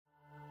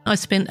I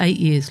spent 8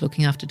 years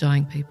looking after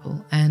dying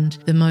people, and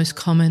the most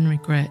common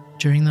regret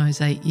during those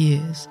 8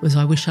 years was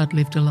I wish I'd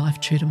lived a life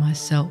true to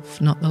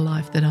myself, not the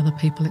life that other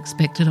people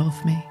expected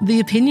of me. The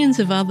opinions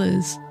of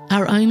others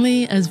are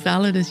only as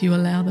valid as you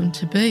allow them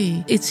to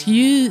be. It's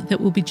you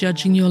that will be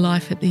judging your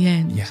life at the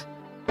end. Yeah.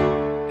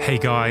 Hey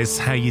guys,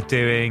 how you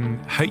doing?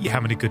 Hope you're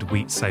having a good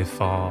week so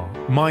far.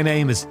 My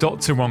name is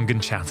Dr.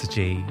 Rangan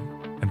Chatterjee,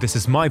 and this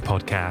is my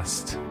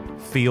podcast,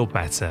 Feel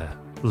Better,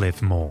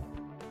 Live More.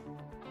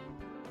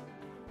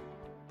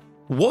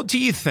 What do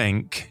you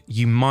think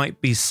you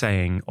might be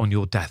saying on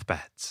your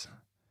deathbed?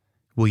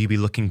 Will you be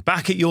looking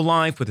back at your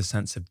life with a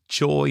sense of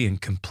joy and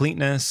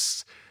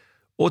completeness?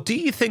 Or do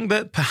you think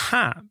that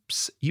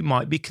perhaps you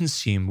might be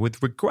consumed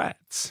with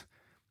regret?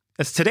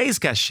 As today's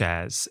guest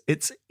shares,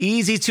 it's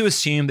easy to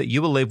assume that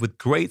you will live with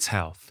great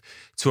health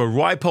to a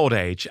ripe old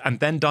age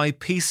and then die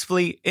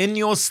peacefully in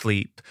your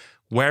sleep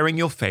wearing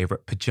your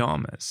favorite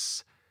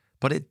pajamas.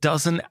 But it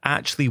doesn't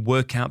actually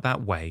work out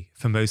that way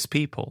for most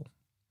people.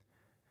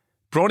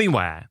 Bronnie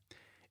Ware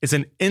is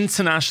an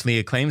internationally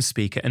acclaimed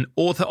speaker and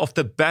author of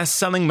the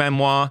best-selling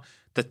memoir,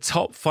 The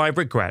Top 5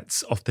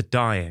 Regrets of the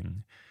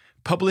Dying.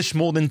 Published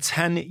more than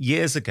 10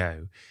 years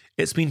ago,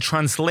 it's been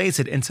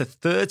translated into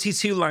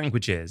 32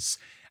 languages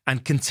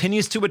and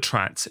continues to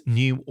attract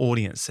new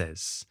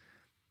audiences.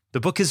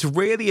 The book is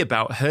really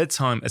about her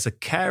time as a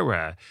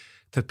carer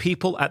for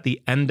people at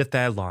the end of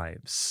their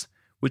lives,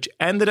 which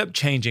ended up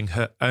changing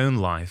her own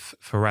life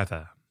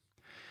forever.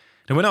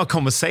 Now, in our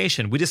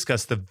conversation, we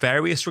discussed the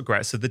various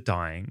regrets of the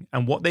dying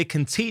and what they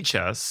can teach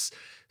us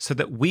so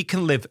that we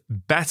can live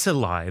better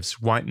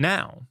lives right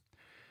now.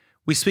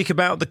 We speak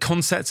about the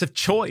concept of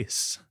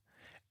choice.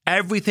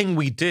 Everything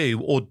we do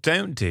or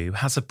don't do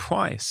has a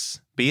price,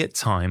 be it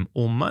time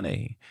or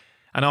money.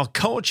 And our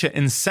culture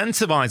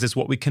incentivizes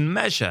what we can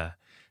measure: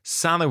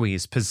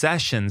 salaries,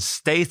 possessions,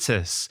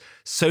 status,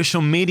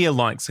 social media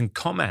likes and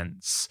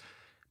comments.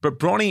 But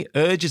Bronnie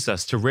urges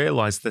us to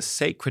realize the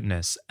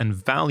sacredness and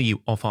value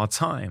of our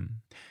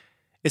time.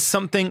 Is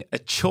something a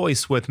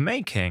choice worth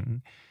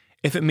making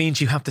if it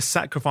means you have to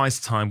sacrifice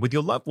time with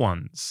your loved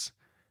ones?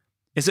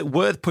 Is it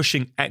worth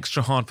pushing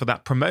extra hard for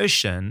that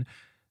promotion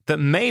that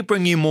may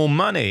bring you more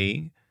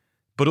money,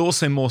 but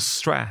also more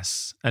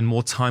stress and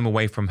more time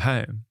away from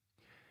home?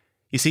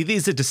 You see,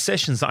 these are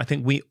decisions that I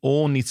think we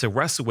all need to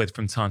wrestle with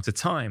from time to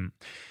time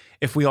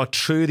if we are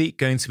truly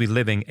going to be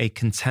living a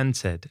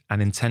contented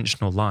and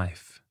intentional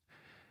life.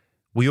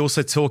 We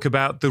also talk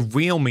about the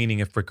real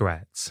meaning of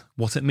regret,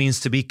 what it means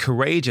to be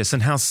courageous,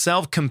 and how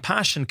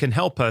self-compassion can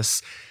help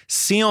us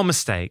see our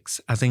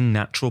mistakes as a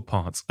natural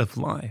part of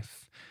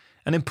life.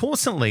 And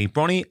importantly,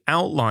 Bronnie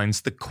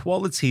outlines the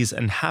qualities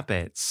and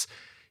habits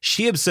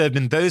she observed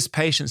in those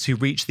patients who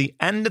reach the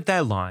end of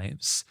their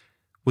lives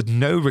with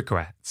no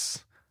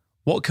regrets.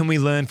 What can we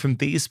learn from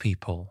these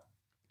people?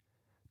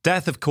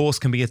 Death, of course,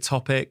 can be a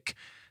topic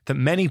that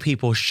many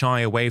people shy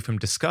away from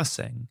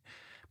discussing.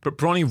 But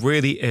Bronnie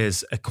really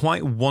is a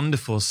quite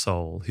wonderful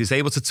soul who's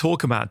able to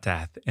talk about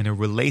death in a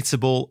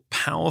relatable,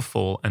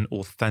 powerful, and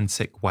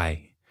authentic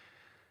way.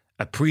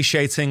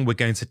 Appreciating we're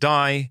going to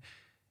die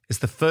is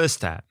the first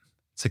step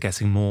to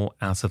getting more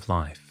out of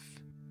life.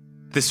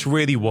 This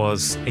really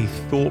was a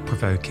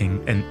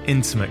thought-provoking and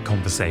intimate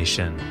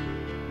conversation.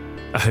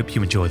 I hope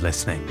you enjoyed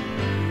listening.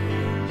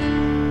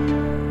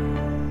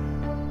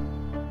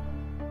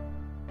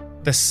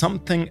 There's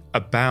something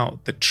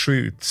about the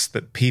truths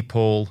that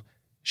people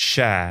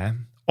share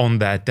on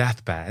their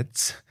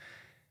deathbeds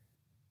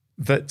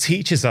that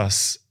teaches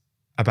us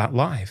about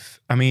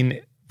life. I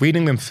mean,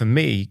 reading them for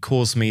me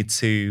caused me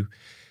to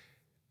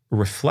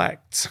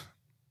reflect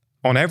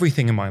on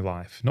everything in my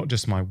life, not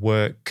just my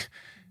work,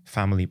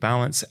 family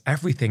balance,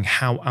 everything.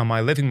 How am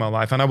I living my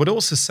life? And I would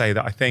also say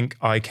that I think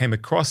I came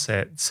across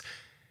it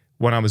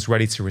when I was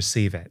ready to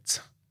receive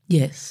it.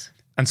 Yes.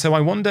 And so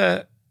I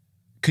wonder,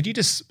 could you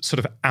just sort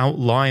of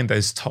outline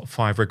those top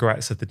 5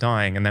 regrets of the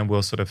dying, and then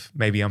we'll sort of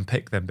maybe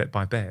unpick them bit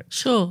by bit?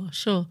 Sure.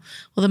 Well,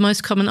 the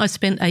most common, I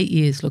spent 8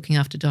 years looking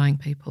after dying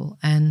people,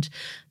 and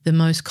the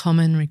most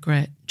common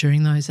regret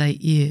during those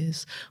 8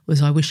 years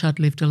was I wish I'd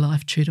lived a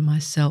life true to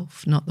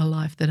myself, not the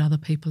life that other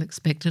people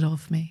expected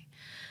of me.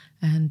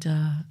 And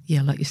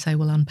like you say,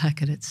 we'll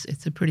unpack it.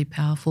 It's a pretty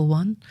powerful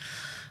one.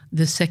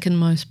 The second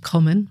most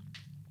common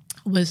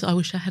was I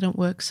wish I hadn't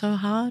worked so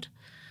hard.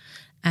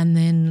 And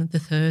then the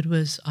third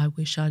was I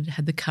wish I'd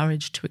had the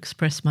courage to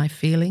express my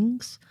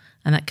feelings,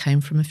 and that came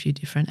from a few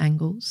different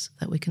angles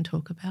that we can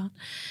talk about.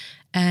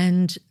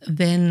 And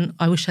then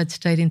I wish I'd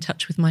stayed in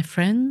touch with my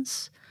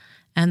friends.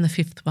 And the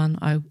fifth one,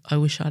 I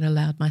wish I'd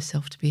allowed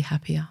myself to be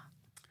happier.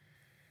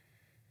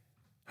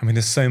 I mean,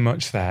 there's so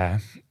much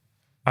there.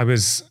 I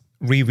was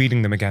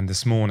rereading them again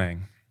this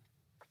morning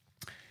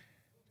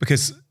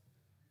because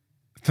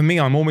for me,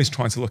 I'm always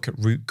trying to look at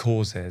root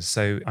causes.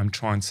 So I'm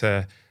trying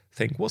to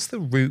think, what's the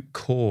root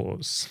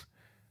cause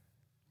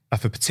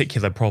of a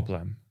particular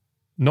problem?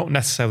 Not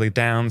necessarily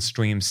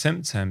downstream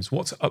symptoms.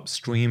 What's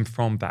upstream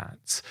from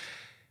that?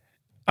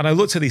 And I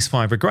looked at these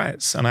 5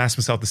 regrets and I asked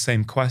myself the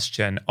same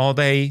question. Are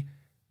they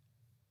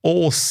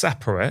all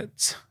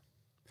separate,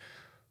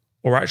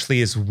 Or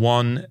actually is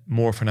one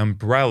more of an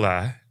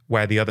umbrella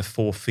where the other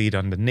four feed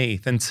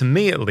underneath? And to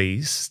me, at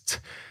least,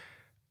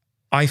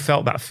 I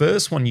felt that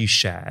first one you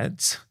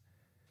shared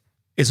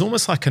is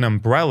almost like an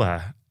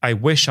umbrella. I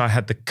wish I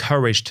had the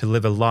courage to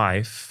live a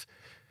life.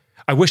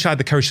 I wish I had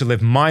the courage to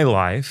live my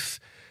life,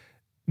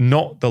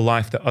 not the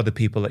life that other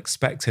people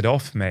expected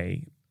of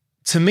me.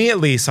 To me, at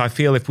least, I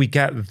feel if we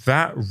get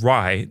that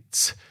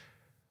right,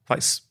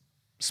 like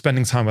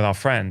spending time with our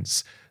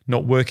friends,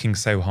 not working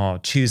so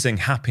hard, choosing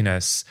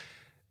happiness,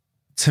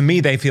 to me,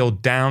 they feel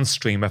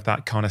downstream of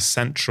that kind of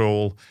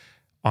central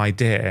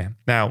idea.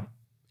 Now,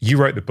 you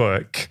wrote the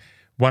book.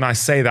 When I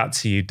say that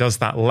to you, does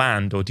that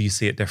land or do you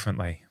see it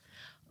differently?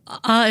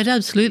 It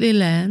absolutely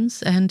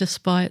lands. And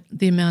despite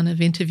the amount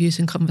of interviews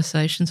and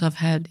conversations I've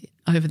had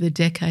over the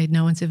decade,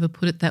 no one's ever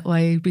put it that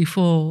way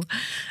before.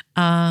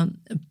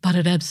 But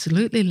it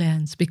absolutely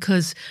lands,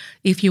 because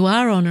if you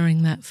are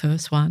honouring that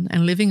first one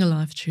and living a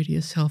life true to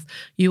yourself,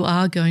 you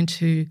are going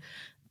to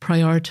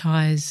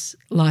prioritise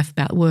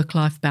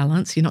work-life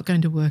balance. You're not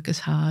going to work as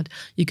hard.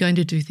 You're going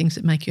to do things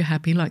that make you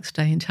happy, like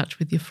stay in touch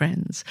with your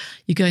friends.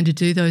 You're going to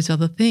do those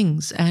other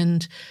things.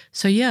 And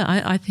so, yeah,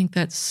 I think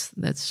that's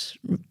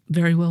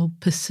very well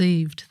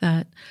perceived,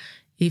 that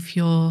if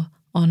you're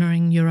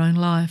honouring your own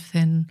life,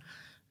 then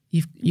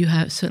you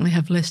certainly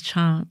have less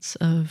chance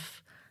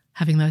of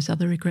having those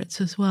other regrets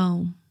as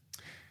well.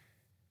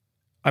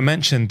 I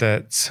mentioned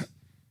that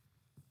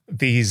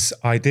these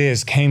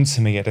ideas came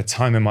to me at a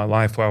time in my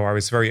life where I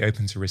was very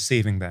open to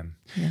receiving them.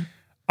 Yeah.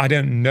 I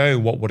don't know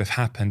what would have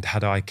happened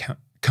had I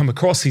come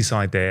across these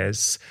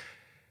ideas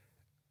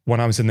when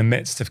I was in the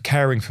midst of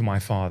caring for my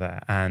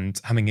father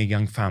and having a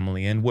young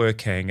family and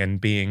working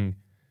and being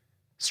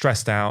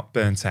stressed out,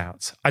 burnt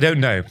out. I don't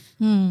know.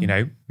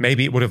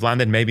 Maybe it would have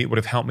landed, maybe it would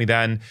have helped me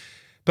then.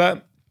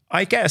 But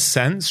I get a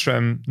sense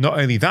from not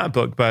only that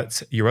book,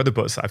 but your other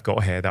books that I've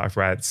got here that I've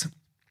read,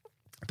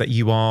 that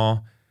you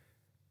are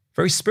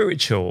very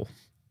spiritual.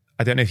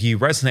 I don't know if you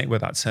resonate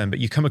with that term, but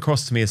you come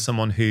across to me as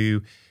someone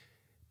who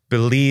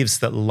believes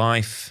that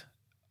life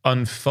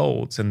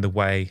unfolds in the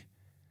way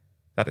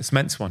that it's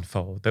meant to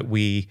unfold, that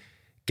we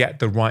get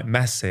the right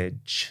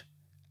message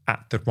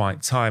at the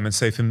right time. And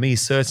so for me,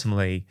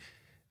 certainly,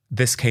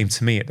 this came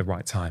to me at the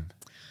right time.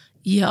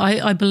 Yeah,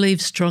 I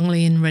believe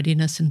strongly in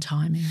readiness and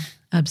timing.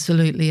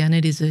 Absolutely. And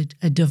it is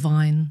a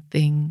divine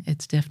thing.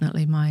 It's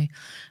definitely my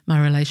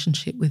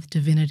relationship with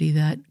divinity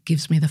that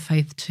gives me the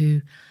faith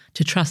to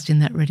trust in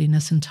that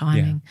readiness and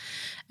timing.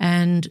 Yeah.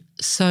 And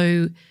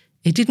so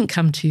it didn't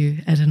come to you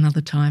at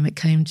another time. It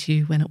came to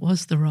you when it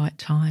was the right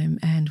time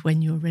and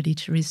when you were ready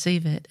to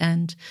receive it.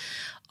 And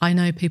I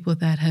know people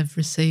that have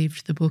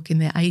received the book in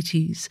their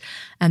 80s,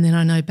 and then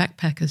I know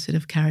backpackers that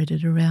have carried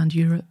it around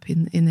Europe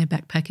in their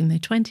backpack in their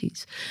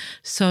 20s.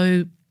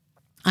 So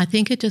I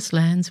think it just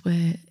lands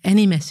where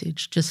any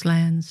message just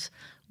lands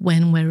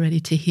when we're ready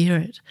to hear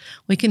it.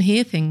 We can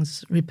hear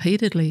things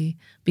repeatedly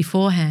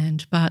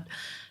beforehand, but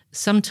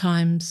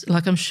sometimes,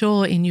 like I'm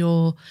sure in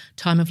your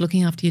time of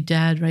looking after your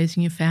dad,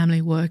 raising your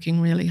family, working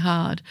really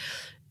hard,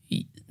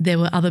 there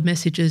were other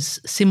messages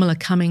similar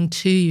coming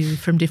to you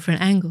from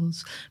different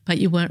angles, but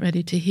you weren't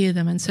ready to hear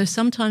them. And so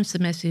sometimes the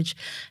message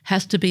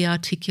has to be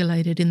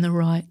articulated in the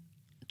right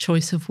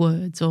choice of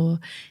words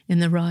or in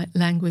the right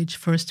language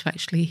for us to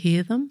actually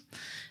hear them.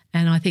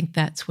 And I think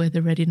that's where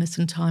the readiness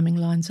and timing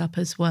lines up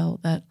as well,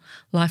 that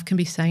life can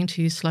be saying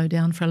to you, slow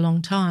down for a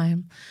long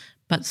time,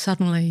 but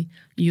suddenly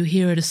you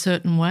hear it a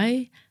certain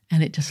way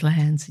and it just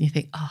lands and you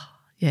think, oh,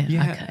 yeah.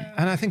 Okay.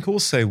 And I think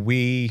also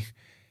we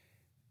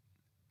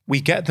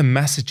get the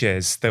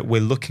messages that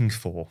we're looking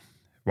for,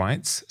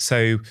 right?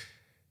 So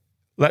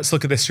let's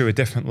look at this through a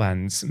different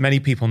lens. Many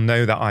people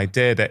know that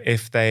idea that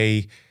if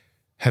they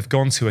have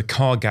gone to a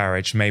car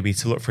garage maybe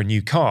to look for a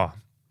new car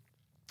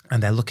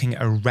and they're looking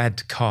at a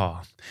red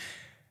car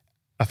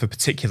of a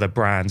particular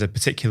brand, a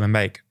particular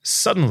make,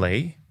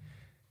 suddenly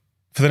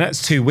for the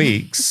next 2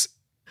 weeks,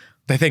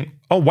 they think,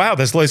 oh, wow,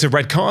 there's loads of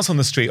red cars on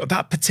the street. Or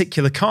that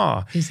particular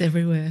car is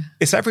everywhere.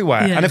 It's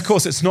everywhere. Yes. And of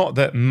course, it's not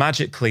that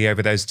magically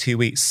over those 2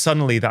 weeks,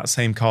 suddenly that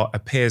same car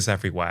appears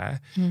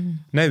everywhere.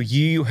 No,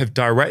 you have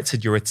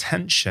directed your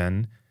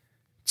attention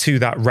to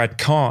that red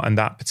car and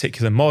that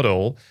particular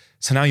model.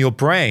 So now your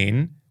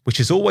brain, which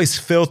is always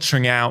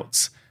filtering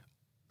out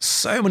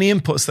so many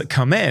inputs that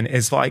come in,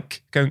 is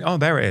like going, oh,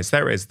 there it is.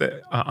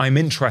 I'm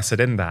interested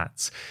in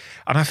that.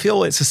 And I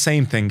feel it's the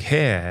same thing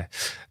here,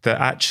 that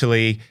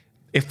actually,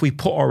 if we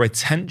put our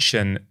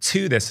attention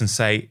to this and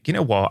say, you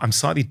know what, I'm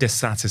slightly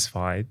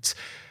dissatisfied.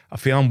 I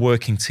feel I'm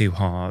working too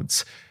hard.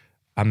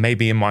 I'm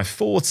maybe in my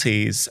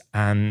 40s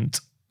and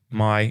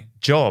my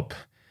job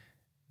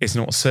is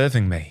not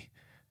serving me.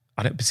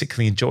 I don't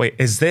particularly enjoy it.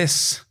 Is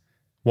this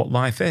what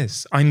life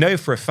is? I know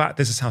for a fact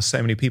this is how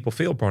so many people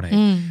feel,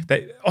 Bronnie.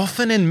 They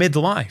often in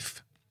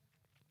midlife,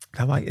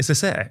 they're like, is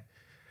this it?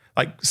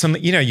 Like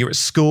you're at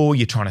school,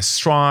 you're trying to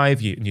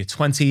strive, you're in your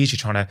 20s, you're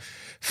trying to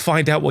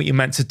find out what you're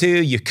meant to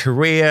do, your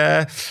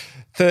career,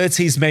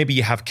 30s, maybe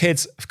you have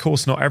kids. Of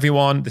course, not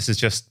everyone. This is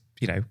just,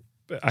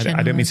 I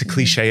don't mean to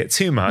cliche it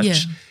too much. Yeah.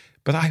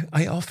 But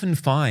I often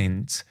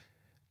find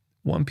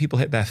when people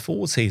hit their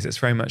 40s, it's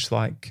very much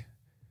like,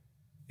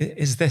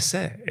 is this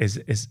it?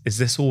 Is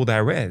this all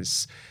there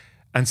is?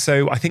 And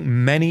so I think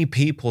many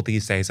people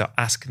these days are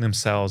asking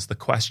themselves the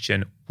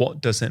question,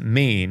 what does it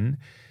mean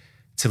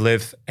to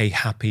live a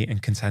happy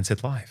and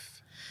contented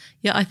life?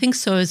 Yeah, I think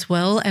so as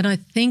well. And I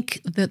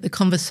think that the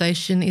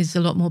conversation is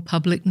a lot more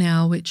public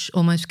now, which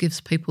almost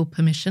gives people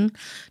permission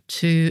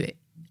to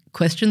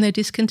question their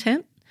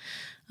discontent.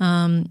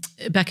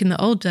 Back in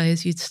the old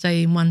days, you'd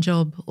stay in one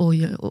job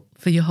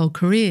for your whole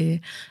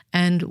career,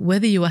 and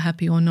whether you were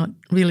happy or not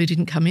really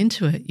didn't come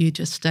into it. You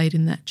just stayed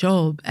in that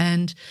job.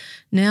 And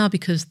now,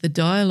 because the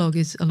dialogue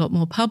is a lot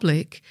more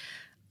public,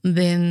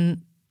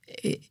 then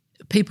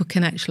people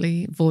can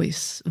actually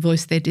voice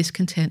their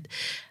discontent.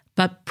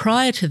 But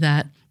prior to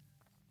that,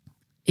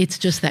 it's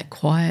just that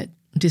quiet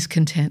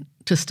discontent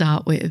to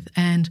start with,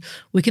 and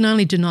we can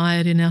only deny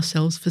it in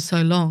ourselves for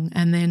so long,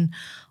 and then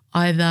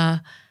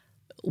either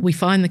we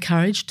find the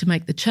courage to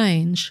make the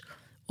change,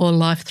 or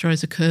life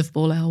throws a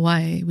curveball our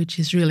way, which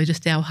is really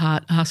just our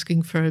heart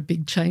asking for a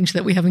big change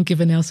that we haven't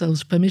given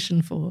ourselves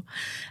permission for.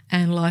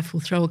 And life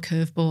will throw a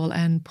curveball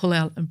and pull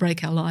out and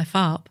break our life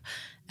up.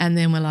 And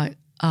then we're like,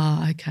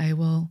 okay,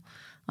 well,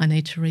 I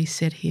need to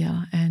reset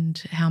here. And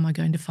how am I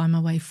going to find my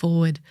way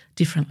forward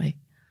differently?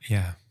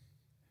 Yeah.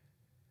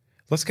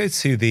 Let's go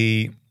to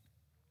the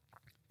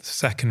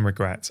second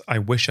regret. I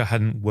wish I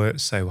hadn't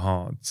worked so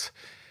hard.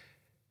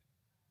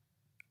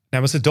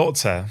 Now, as a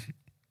doctor,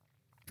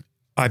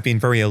 I've been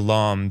very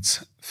alarmed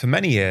for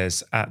many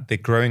years at the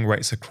growing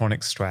rates of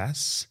chronic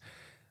stress,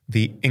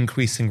 the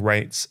increasing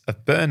rates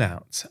of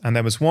burnout. And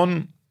there was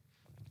one,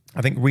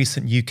 I think,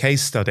 recent UK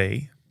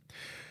study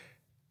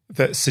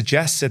that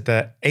suggested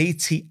that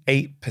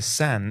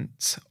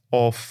 88%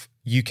 of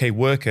UK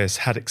workers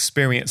had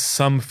experienced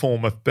some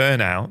form of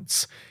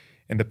burnout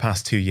in the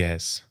past 2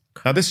 years.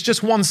 Now, this is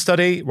just one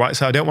study, right?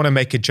 So I don't want to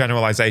make a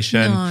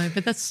generalization. No,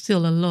 but that's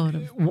still a lot.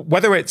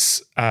 Whether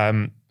it's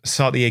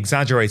slightly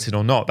exaggerated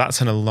or not,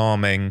 that's an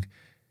alarming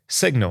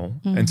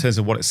signal in terms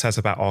of what it says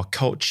about our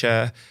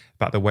culture,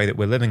 about the way that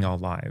we're living our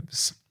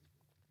lives.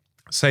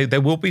 So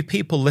there will be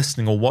people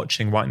listening or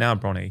watching right now,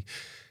 Bronnie,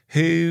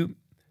 who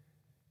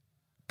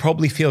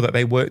probably feel that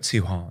they work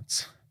too hard.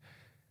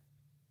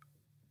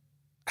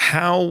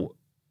 How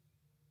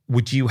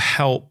would you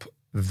help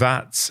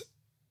that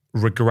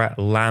regret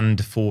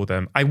land for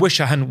them? I wish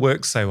I hadn't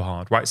worked so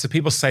hard, right? So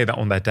people say that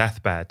on their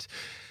deathbed.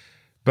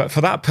 But for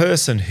that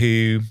person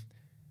who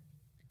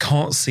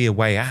can't see a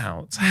way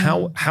out,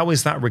 how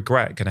is that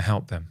regret going to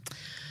help them?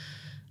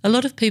 A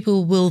lot of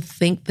people will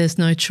think there's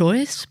no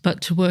choice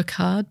but to work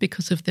hard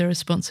because of their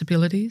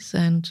responsibilities.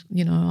 And,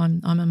 you know,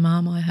 I'm a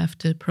mum, I have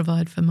to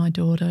provide for my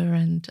daughter,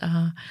 and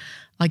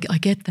I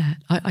get that.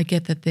 I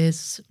get that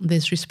there's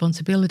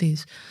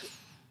responsibilities.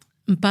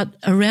 But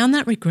around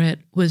that regret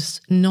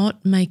was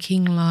not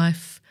making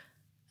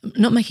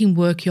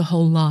work your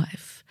whole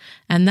life.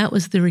 And that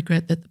was the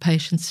regret that the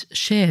patients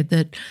shared,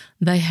 that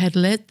they had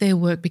let their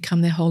work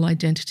become their whole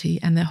identity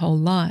and their whole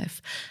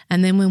life.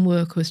 And then when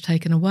work was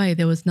taken away,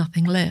 there was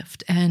nothing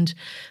left. And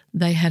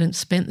they hadn't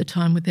spent the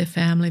time with their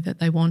family that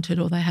they wanted,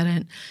 or they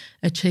hadn't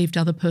achieved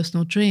other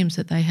personal dreams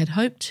that they had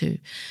hoped to.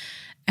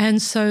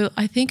 And so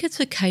I think it's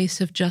a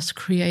case of just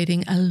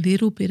creating a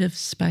little bit of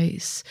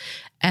space.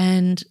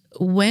 And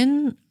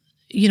when,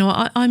 you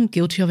know, I'm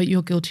guilty of it,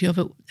 you're guilty of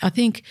it. I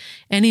think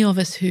any of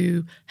us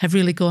who have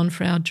really gone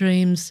for our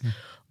dreams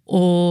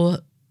or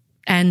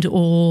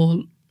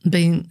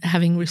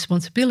having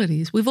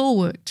responsibilities, we've all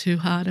worked too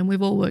hard, and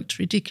we've all worked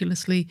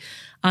ridiculously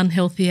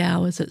unhealthy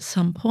hours at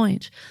some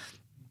point.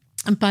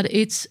 But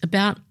it's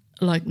about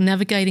like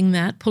navigating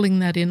that, pulling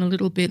that in a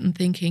little bit and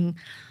thinking,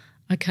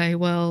 okay,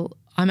 well,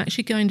 I'm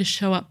actually going to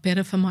show up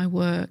better for my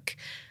work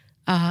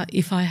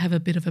if I have a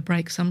bit of a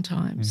break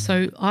sometimes.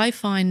 So I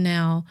find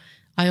now,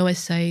 I always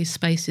say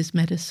space is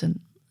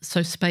medicine.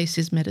 So space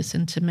is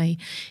medicine to me.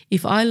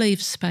 If I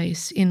leave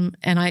space in,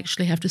 and I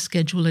actually have to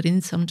schedule it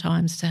in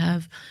sometimes to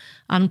have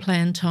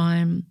unplanned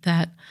time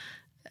that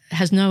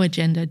has no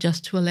agenda,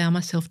 just to allow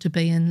myself to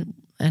be in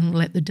and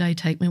let the day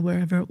take me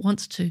wherever it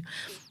wants to.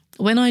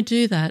 When I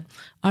do that,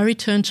 I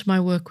return to my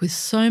work with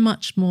so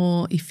much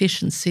more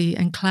efficiency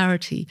and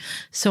clarity.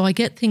 So I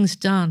get things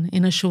done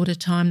in a shorter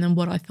time than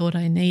what I thought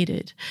I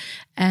needed.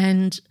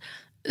 And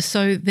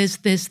so there's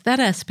that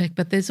aspect,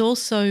 but there's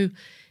also,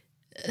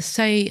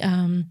 say,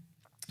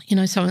 you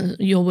know,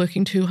 you're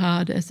working too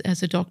hard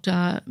as a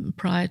doctor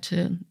prior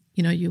to,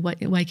 you know, you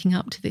waking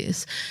up to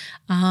this,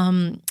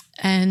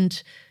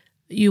 and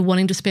you're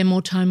wanting to spend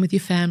more time with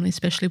your family,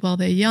 especially while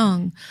they're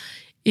young.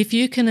 If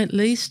you can at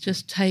least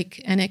just take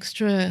an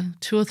extra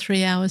 2 or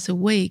 3 hours a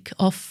week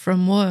off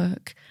from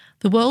work,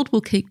 the world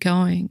will keep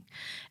going.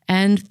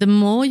 And the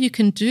more you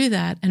can do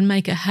that and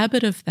make a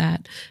habit of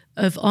that,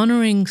 of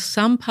honouring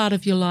some part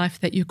of your life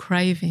that you're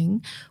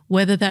craving,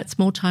 whether that's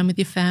more time with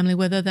your family,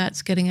 whether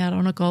that's getting out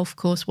on a golf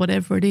course,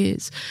 whatever it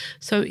is.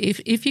 So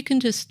if you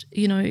can just,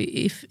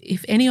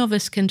 if any of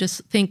us can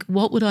just think,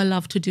 what would I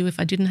love to do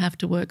if I didn't have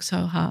to work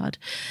so hard?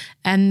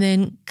 And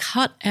then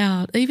cut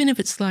out, even if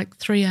it's like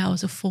 3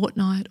 hours a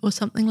fortnight or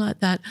something like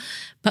that,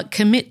 but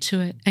commit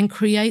to it and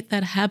create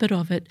that habit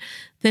of it,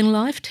 then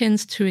life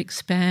tends to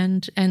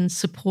expand and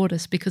support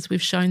us because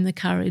we've shown the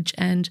courage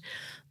and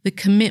the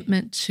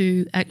commitment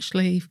to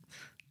actually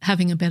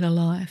having a better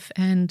life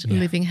and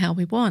living how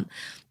we want.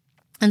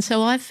 And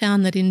so I've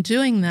found that in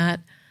doing that,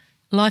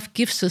 life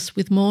gifts us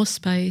with more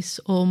space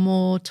or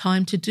more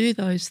time to do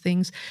those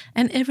things,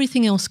 and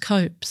everything else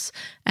copes.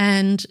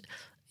 And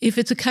if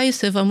it's a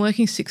case of I'm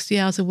working 60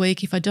 hours a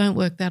week, if I don't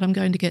work that, I'm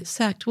going to get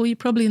sacked, well, you're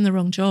probably in the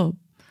wrong job.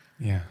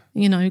 Yeah.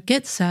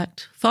 Get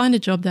sacked, find a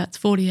job that's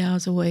 40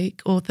 hours a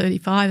week or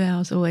 35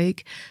 hours a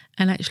week,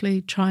 and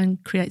actually try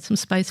and create some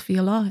space for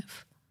your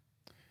life.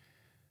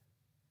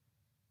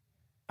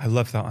 I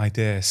love that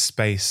idea.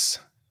 Space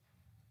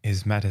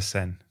is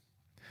medicine.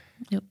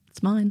 Yep,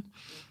 it's mine.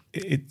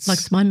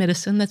 It's my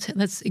medicine.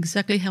 That's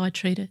exactly how I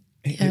treat it.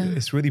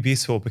 It's really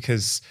beautiful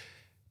because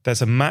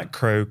there's a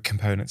macro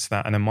component to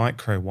that and a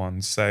micro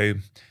one. So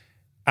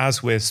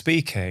as we're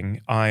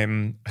speaking,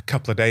 I'm a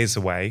couple of days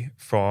away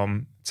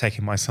from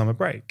taking my summer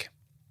break.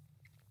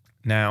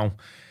 Now,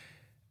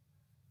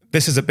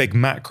 this is a big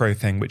macro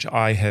thing, which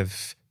I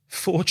have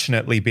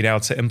fortunately been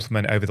able to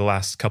implement over the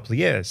last couple of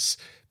years.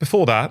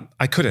 Before that,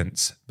 I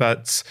couldn't,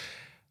 but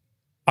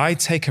I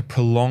take a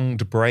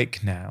prolonged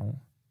break now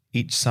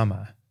each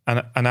summer.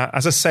 And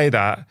as I say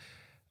that,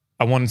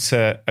 I wanted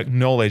to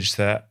acknowledge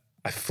that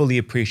I fully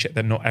appreciate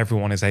that not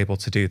everyone is able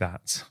to do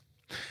that.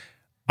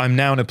 I'm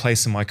now in a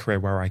place in my career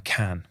where I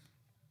can.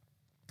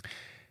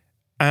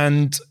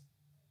 And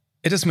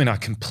it doesn't mean I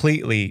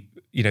completely,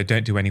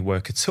 don't do any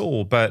work at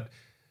all, but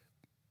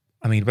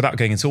I mean, without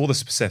going into all the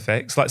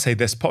specifics, let's say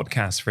this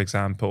podcast, for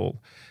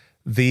example,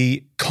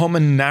 the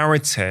common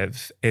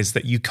narrative is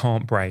that you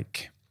can't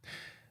break.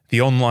 The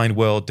online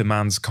world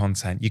demands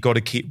content. You got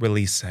to keep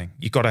releasing.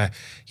 You got to,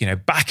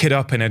 back it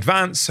up in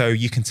advance so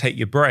you can take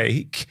your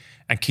break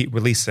and keep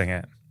releasing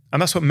it. And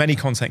that's what many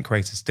content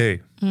creators do.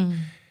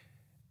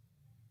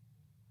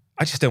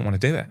 I just don't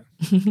want to do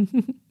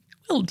it.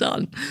 Well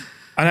done.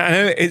 And I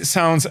know it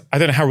sounds, I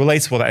don't know how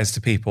relatable that is to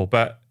people,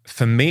 but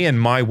for me in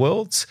my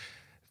world,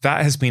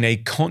 that has been a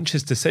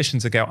conscious decision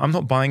to go, I'm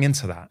not buying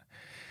into that.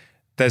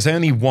 There's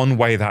only one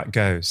way that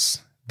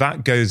goes.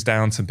 That goes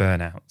down to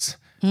burnout,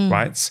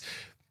 right?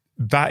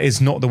 That is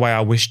not the way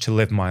I wish to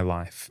live my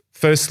life.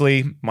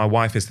 Firstly, my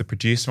wife is the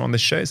producer on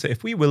this show. So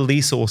if we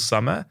release all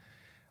summer,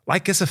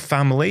 like as a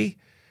family,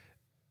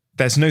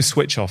 there's no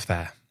switch off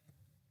there,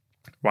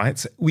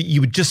 right?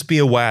 You would just be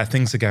aware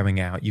things are going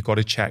out. You've got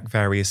to check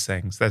various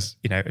things. There's,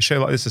 a show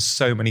like this has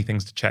so many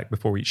things to check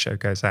before each show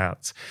goes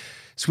out.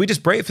 So we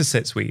just break for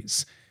 6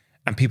 weeks.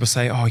 And people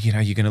say, oh, you're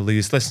going to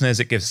lose listeners.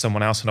 It gives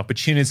someone else an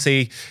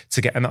opportunity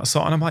to get in that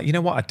slot. And I'm like, you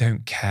know what? I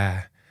don't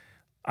care.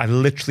 I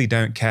literally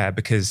don't care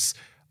because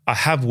I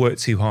have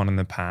worked too hard in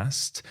the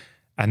past.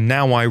 And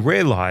now I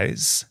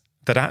realize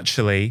that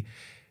actually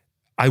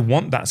I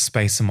want that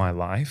space in my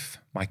life.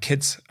 My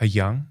kids are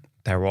young.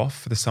 They're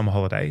off for the summer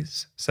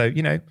holidays. So,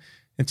 in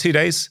 2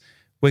 days,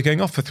 we're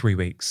going off for 3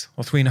 weeks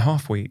or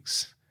 3.5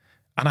 weeks.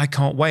 And I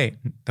can't wait.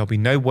 There'll be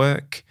no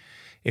work.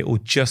 It will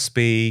just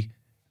be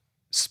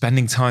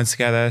spending time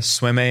together,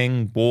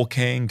 swimming,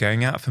 walking,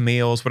 going out for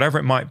meals, whatever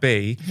it might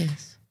be.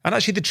 Yes. And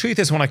actually the truth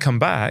is when I come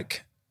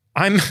back,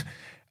 I'm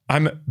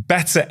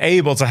better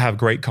able to have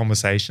great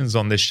conversations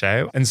on this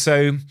show. And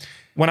so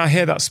when I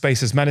hear that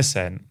space as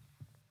medicine,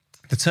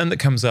 the term that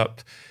comes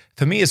up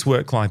for me is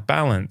work-life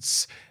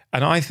balance.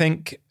 And I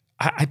think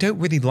I don't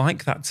really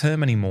like that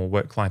term anymore,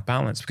 work-life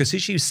balance, because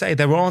as you say,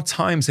 there are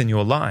times in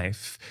your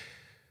life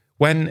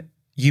when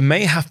you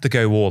may have to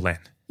go all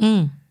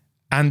in.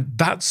 And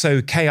that's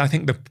okay. I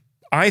think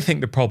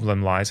the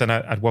problem lies, and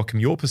I'd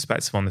welcome your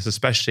perspective on this,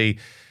 especially,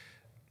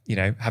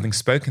 having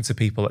spoken to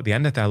people at the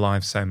end of their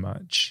lives so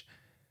much.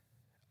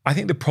 I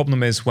think the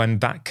problem is when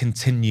that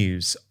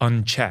continues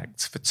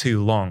unchecked for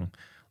too long.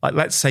 Like,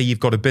 let's say you've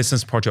got a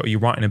business project or you're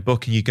writing a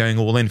book and you're going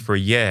all in for a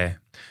year.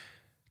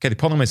 Okay, the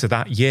problem is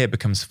that year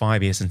becomes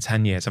 5 years and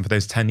 10 years. And for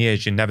those 10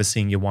 years, you're never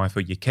seeing your wife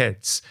or your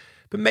kids.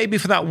 But maybe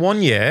for that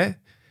 1 year,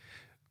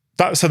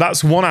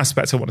 that's one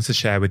aspect I wanted to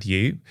share with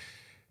you.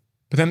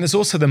 But then there's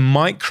also the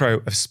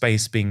micro of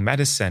space being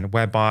medicine,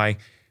 whereby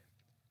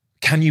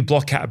can you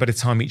block out a bit of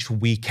time each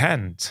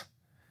weekend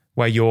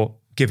where you're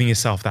giving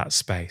yourself that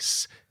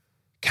space?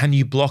 Can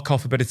you block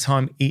off a bit of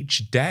time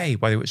each day,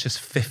 whether it's just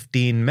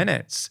 15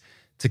 minutes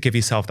to give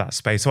yourself that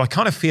space? So I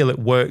kind of feel it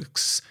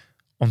works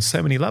on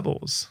so many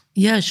levels.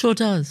 Yeah, sure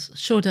does.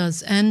 Sure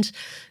does. And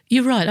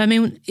you're right. I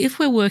mean, if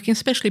we're working,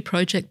 especially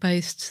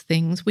project-based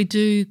things, we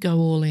do go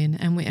all in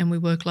and we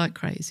work like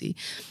crazy.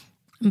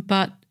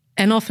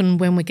 And often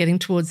when we're getting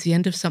towards the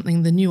end of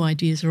something, the new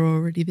ideas are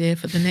already there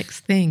for the next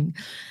thing.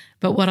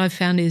 But what I've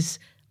found is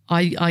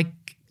I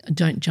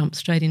don't jump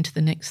straight into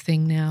the next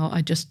thing now.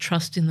 I just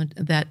trust in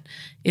that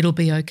it'll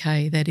be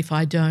okay, that if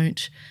I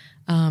don't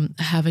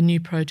have a new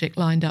project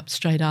lined up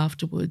straight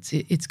afterwards,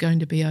 it's going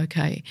to be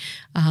okay.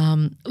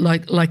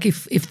 Like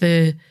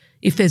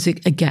if there's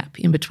a gap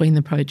in between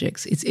the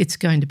projects, it's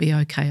going to be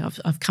okay.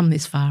 I've come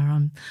this far.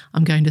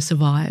 I'm going to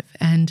survive,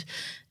 and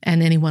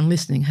anyone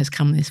listening has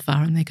come this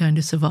far, and they're going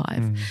to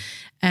survive.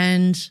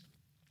 And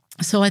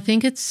so I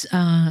think it's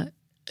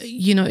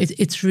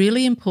it's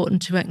really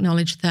important to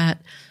acknowledge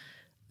that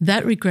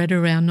regret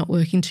around not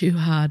working too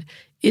hard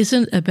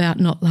isn't about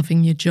not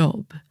loving your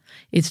job.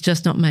 It's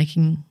just not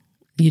making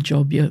your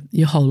job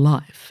your whole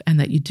life, and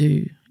that you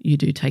do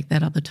take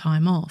that other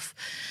time off.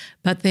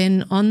 But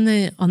then on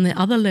the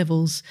other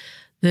levels,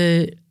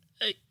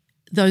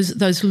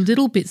 those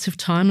little bits of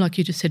time, like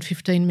you just said,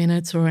 15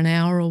 minutes or an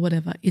hour or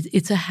whatever,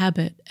 it's a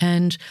habit,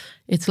 and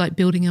it's like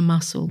building a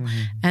muscle.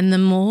 And the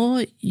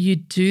more you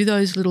do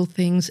those little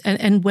things,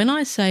 and when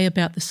I say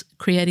about this,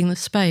 creating the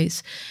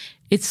space,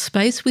 it's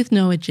space with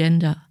no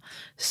agenda.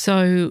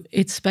 So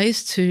it's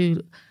space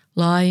to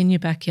lie in your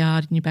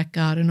backyard, in your back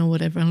garden or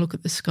whatever, and look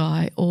at the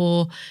sky.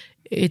 Or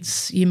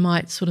you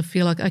might sort of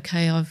feel like,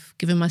 okay, I've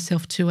given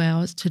myself 2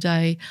 hours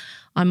today.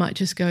 I might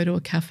just go to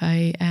a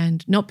cafe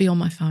and not be on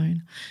my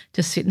phone,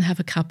 just sit and have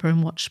a cuppa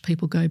and watch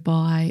people go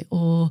by.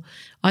 Or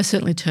I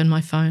certainly turn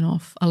my phone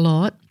off a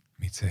lot.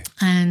 Me too.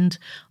 And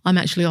I'm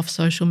actually off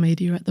social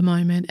media at the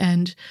moment.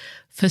 And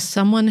for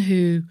someone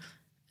who,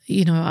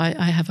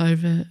 I have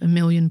over 1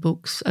 million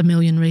books, 1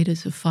 million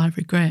readers of 5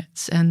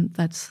 Regrets, and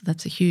that's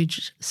a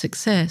huge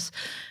success.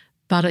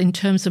 But in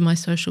terms of my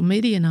social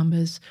media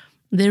numbers,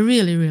 they're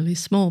really, really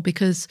small,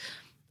 because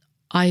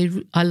I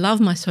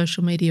love my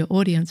social media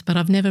audience, but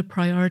I've never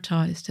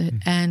prioritised it.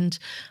 And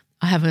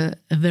I have a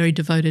very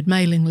devoted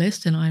mailing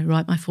list, and I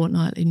write my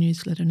fortnightly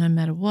newsletter no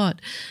matter what.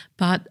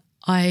 But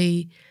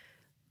I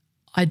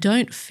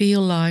don't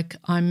feel like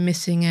I'm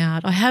missing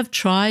out. I have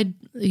tried,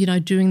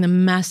 doing the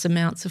mass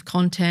amounts of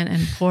content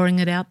and pouring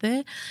it out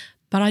there,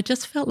 but I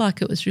just felt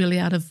like it was really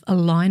out of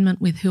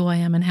alignment with who I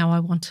am and how I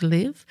want to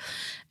live.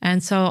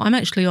 And so I'm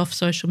actually off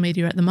social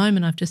media at the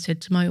moment. I've just said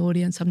to my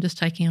audience, I'm just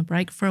taking a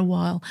break for a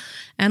while.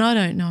 And I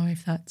don't know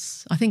if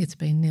I think it's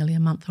been nearly a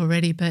month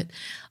already, but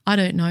I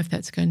don't know if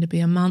that's going to be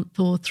a month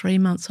or 3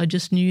 months. I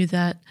just knew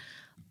that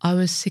I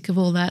was sick of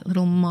all that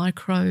little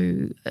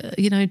micro,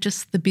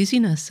 just the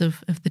busyness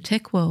of the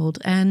tech world.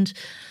 And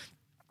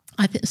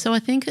so I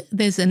think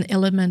there's an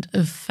element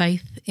of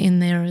faith in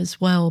there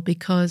as well,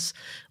 because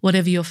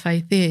whatever your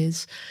faith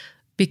is,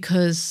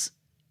 because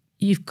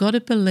you've got to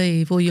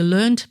believe, or you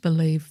learn to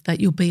believe, that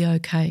you'll be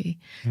okay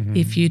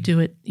if you do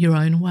it your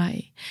own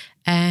way.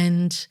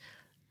 And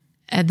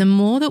the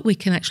more that we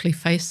can actually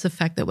face the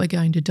fact that we're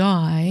going to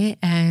die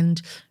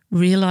and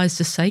realise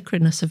the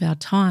sacredness of our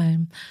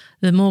time,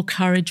 the more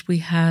courage we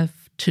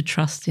have to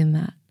trust in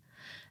that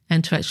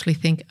and to actually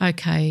think,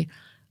 okay,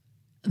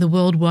 the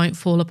world won't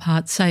fall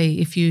apart, say,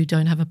 if you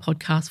don't have a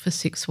podcast for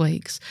 6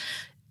 weeks.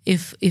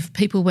 If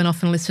people went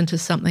off and listened to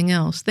something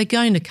else, they're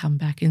going to come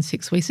back in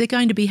 6 weeks. They're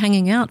going to be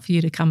hanging out for you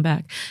to come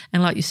back.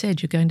 And like you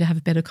said, you're going to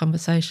have better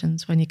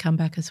conversations when you come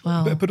back as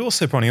well. But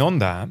also, Bronnie, on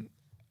that,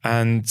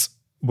 and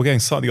we're going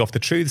slightly off the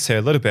truths here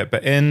a little bit,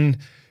 but in,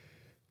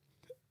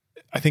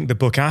 I think, the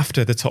book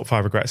after The Top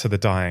 5 Regrets of the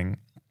Dying,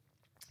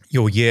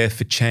 Your Year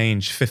for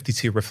Change,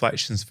 52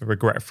 Reflections for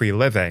Regret-Free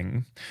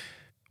Living,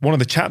 one of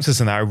the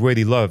chapters in that I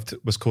really loved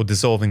was called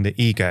Dissolving the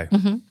Ego.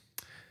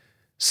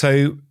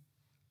 So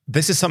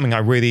this is something I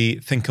really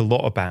think a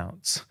lot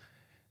about.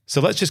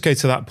 So let's just go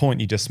to that point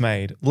you just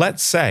made.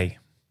 Let's say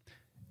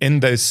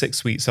in those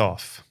 6 weeks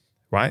off,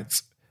 right,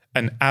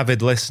 an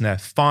avid listener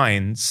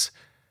finds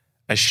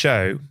a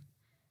show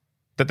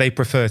that they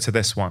prefer to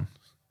this one.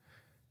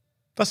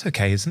 That's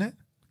okay, isn't it?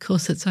 Of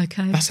course it's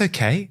okay. That's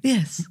okay.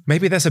 Yes.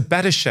 Maybe there's a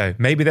better show.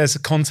 Maybe there's a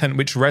content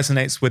which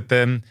resonates with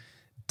them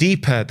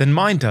deeper than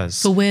mine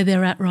does. For where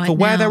they're at right now. For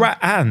where they're at.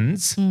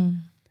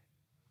 And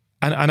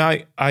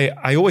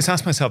I always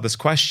ask myself this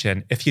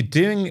question: if you're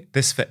doing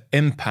this for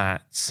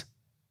impact,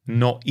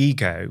 not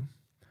ego,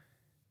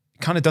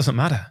 it kind of doesn't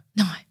matter.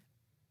 No.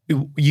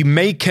 You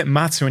make it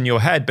matter in your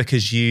head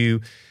because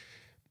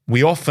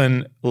we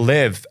often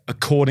live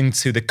according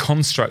to the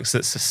constructs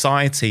that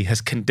society has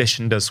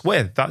conditioned us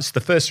with. That's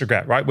the first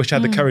regret, right? Wish I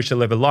had the courage to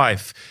live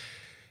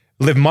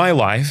my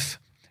life,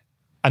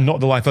 and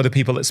not the life other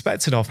people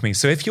expected of me.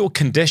 So if you're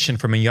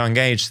conditioned from a young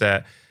age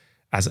that,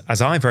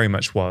 as I very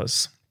much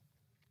was,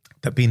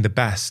 that being the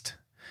best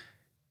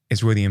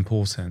is really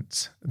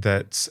important,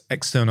 that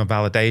external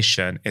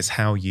validation is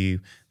how you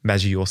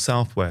measure your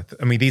self-worth.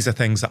 I mean, these are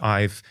things that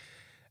I've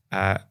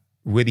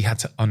really had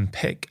to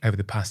unpick over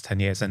the past 10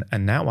 years.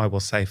 And now I will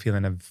say, feel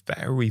in a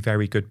very,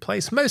 very good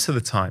place. Most of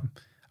the time,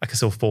 I can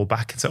still fall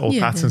back into old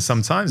patterns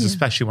sometimes,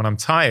 especially when I'm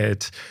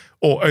tired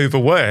or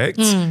overworked.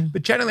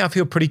 But generally, I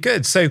feel pretty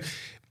good. So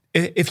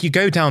if you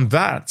go down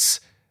that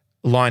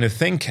line of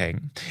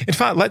thinking, in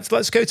fact,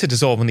 let's go to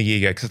Dissolving the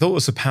Ego, because I thought it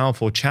was a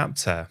powerful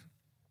chapter.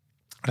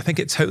 I think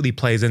it totally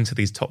plays into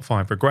these top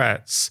 5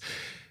 regrets.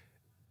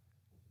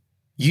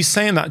 You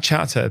say in that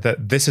chapter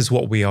that this is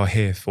what we are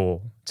here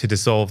for, to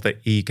dissolve the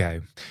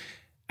ego.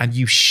 And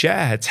you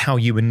shared how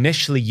you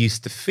initially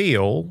used to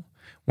feel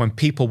when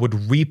people would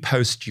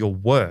repost your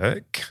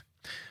work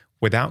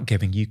without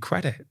giving you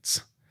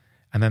credit.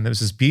 And then there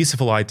was this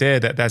beautiful idea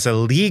that there's a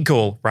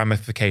legal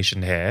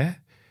ramification here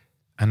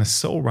and a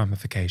soul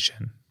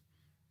ramification.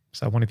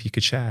 So I wonder if you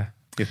could share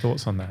your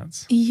thoughts on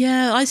that.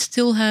 Yeah, I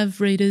still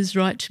have readers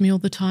write to me all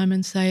the time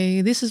and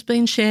say, this has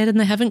been shared and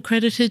they haven't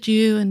credited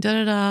you and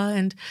da-da-da.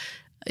 And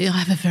I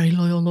have a very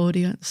loyal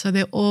audience, so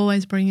they're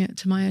always bringing it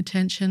to my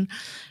attention.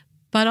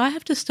 But I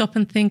have to stop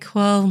and think,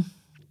 well,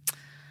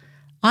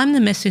 I'm the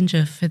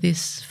messenger for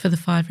this, for the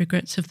 5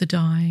 regrets of the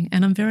dying,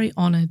 and I'm very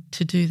honoured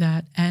to do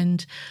that.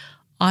 And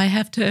I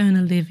have to earn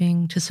a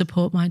living to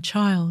support my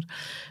child,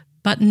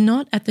 but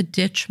not at the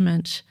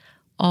detriment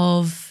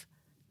of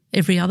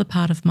every other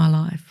part of my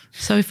life.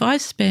 So if I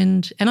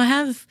spend, and I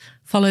have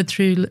followed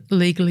through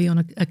legally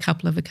on a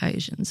couple of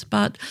occasions,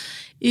 but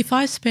if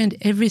I spend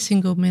every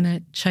single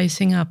minute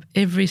chasing up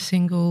every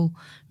single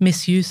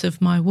misuse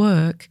of my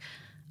work,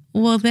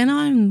 well, then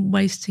I'm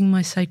wasting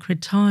my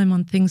sacred time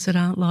on things that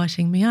aren't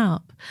lighting me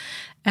up.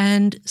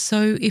 And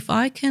so if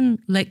I can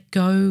let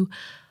go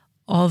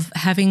of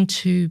having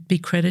to be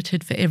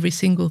credited for every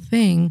single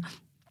thing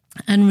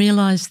and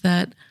realise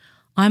that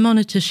I'm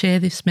honoured to share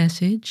this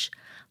message,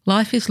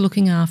 life is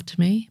looking after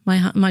me.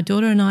 My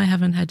daughter and I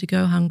haven't had to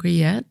go hungry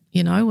yet.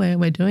 You know,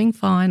 we're doing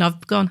fine.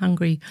 I've gone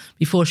hungry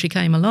before she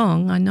came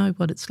along. I know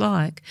what it's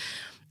like.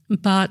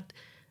 But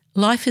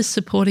life is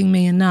supporting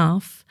me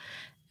enough.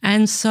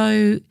 And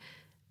so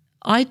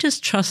I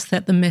just trust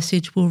that the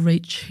message will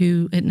reach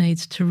who it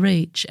needs to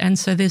reach. And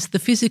so there's the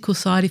physical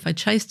side. If I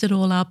chased it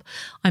all up,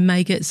 I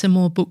may get some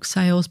more book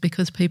sales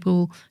because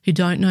people who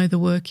don't know the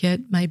work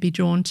yet may be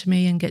drawn to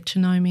me and get to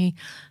know me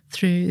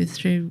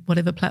through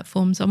whatever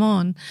platforms I'm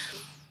on.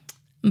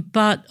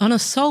 But on a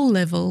soul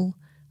level,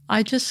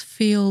 I just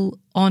feel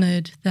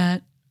honoured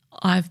that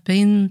I've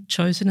been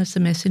chosen as the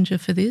messenger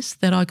for this,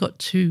 that I got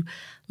to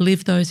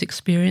live those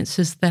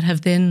experiences that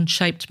have then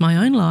shaped my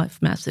own life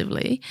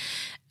massively.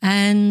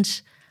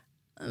 And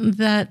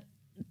that,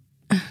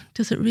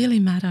 does it really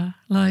matter?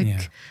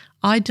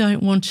 I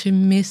don't want to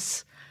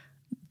miss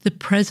the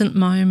present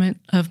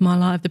moment of my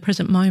life, the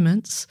present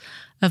moments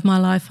of my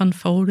life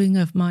unfolding,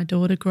 of my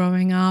daughter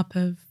growing up,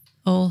 of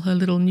all her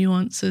little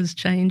nuances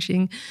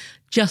changing,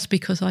 just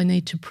because I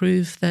need to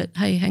prove that,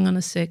 hey, hang on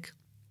a sec,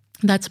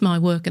 that's my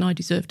work and I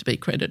deserve to be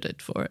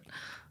credited for it.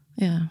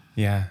 Yeah.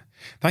 Yeah.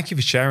 Thank you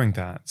for sharing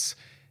that.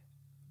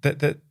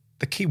 The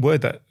key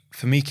word that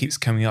for me keeps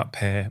coming up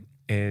here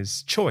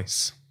is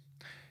choice.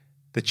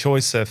 The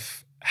choice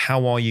of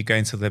how are you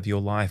going to live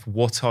your life?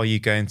 What are you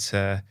going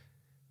to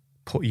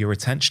put your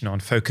attention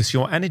on, focus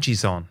your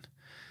energies on?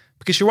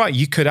 Because you're right,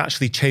 you could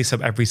actually chase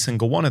up every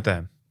single one of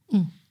them.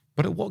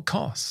 But at what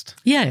cost?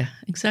 Yeah,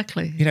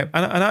 exactly. You know,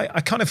 and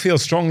I kind of feel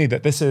strongly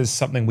that this is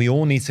something we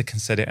all need to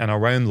consider in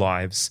our own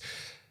lives.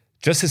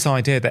 Just this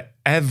idea that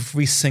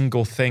every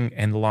single thing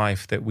in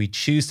life that we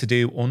choose to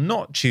do or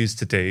not choose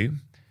to do,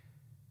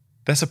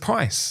 there's a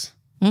price.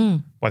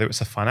 Whether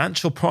it's a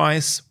financial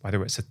price,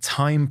 whether it's a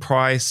time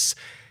price.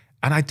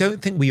 And I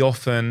don't think we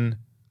often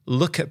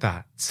look at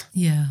that.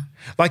 Yeah.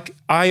 Like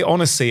I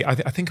honestly, I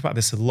think about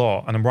this a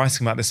lot, and I'm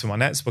writing about this in my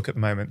next book at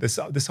the moment,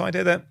 this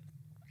idea that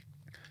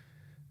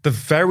the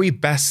very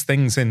best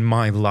things in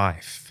my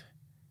life,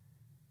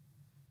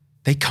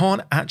 they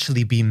can't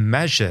actually be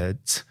measured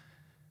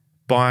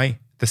by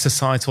the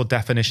societal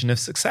definition of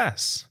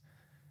success.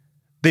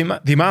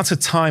 The amount of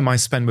time I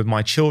spend with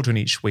my children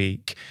each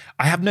week,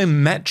 I have no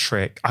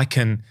metric I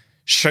can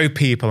show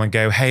people and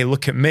go, hey,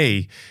 look at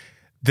me.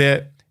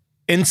 The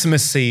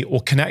intimacy or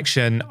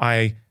connection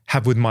I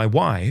have with my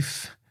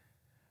wife,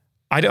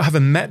 I don't have a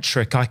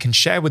metric I can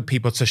share with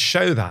people to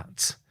show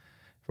that,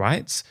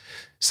 right?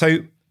 So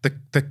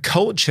the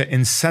culture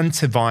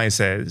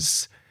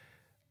incentivizes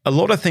a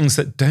lot of things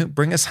that don't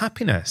bring us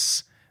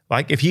happiness.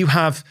 Like if you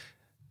have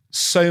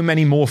so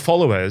many more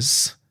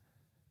followers,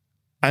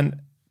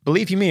 and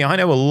believe you me, I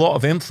know a lot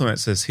of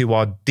influencers who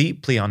are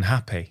deeply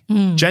unhappy.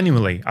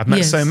 Genuinely, I've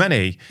met so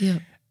many. Yeah.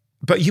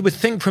 But you would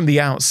think from the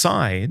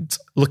outside,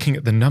 looking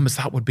at the numbers,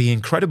 that would be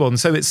incredible. And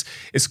so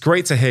it's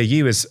great to hear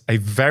you as a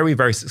very,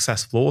 very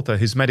successful author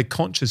who's made a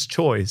conscious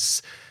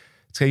choice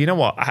to go, you know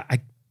what,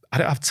 I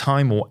don't have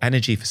time or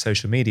energy for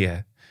social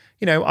media.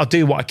 You know, I'll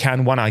do what I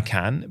can when I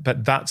can,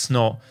 but that's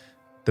not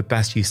the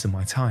best use of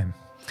my time.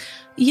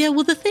 Yeah,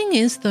 well, the thing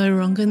is, though,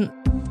 Rangan,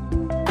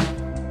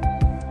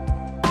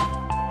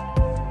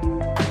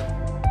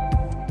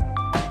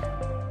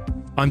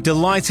 I'm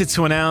delighted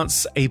to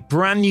announce a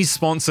brand new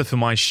sponsor for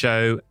my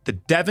show, the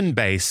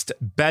Devon-based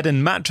bed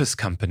and mattress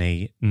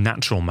company,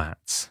 Natural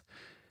Mats.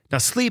 Now,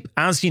 sleep,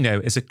 as you know,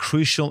 is a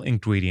crucial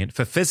ingredient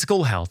for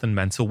physical health and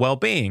mental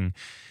well-being.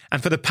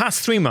 And for the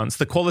past 3 months,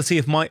 the quality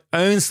of my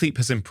own sleep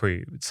has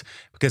improved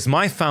because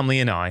my family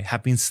and I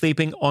have been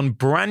sleeping on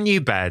brand new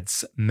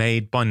beds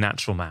made by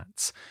Natural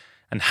Mats.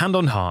 And hand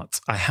on heart,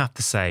 I have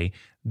to say,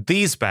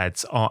 these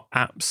beds are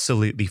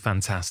absolutely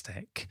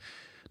fantastic.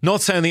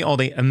 Not only are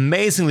they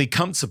amazingly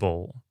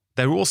comfortable,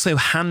 they're also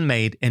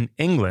handmade in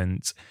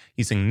England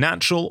using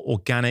natural,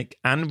 organic,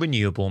 and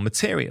renewable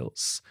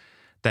materials.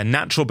 Their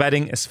natural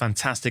bedding is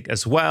fantastic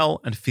as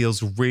well and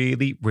feels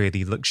really,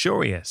 really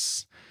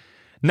luxurious.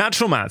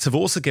 Natural Mats have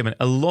also given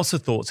a lot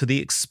of thought to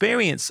the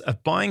experience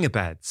of buying a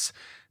bed.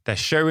 Their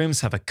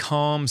showrooms have a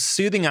calm,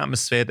 soothing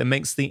atmosphere that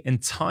makes the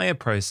entire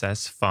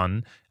process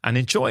fun and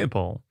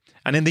enjoyable.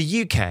 And in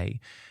the UK,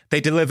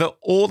 they deliver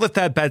all of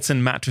their beds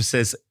and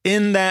mattresses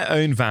in their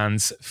own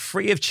vans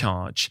free of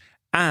charge,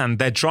 and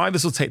their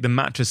drivers will take the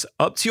mattress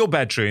up to your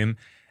bedroom,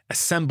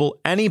 assemble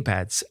any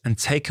beds, and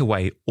take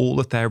away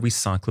all of their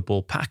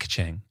recyclable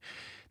packaging.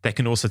 They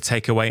can also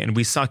take away and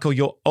recycle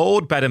your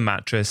old bed and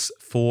mattress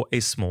for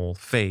a small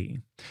fee.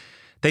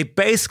 They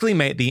basically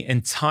make the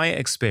entire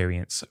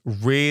experience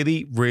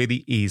really,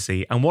 really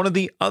easy. And one of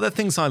the other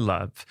things I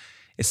love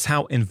is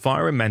how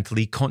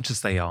environmentally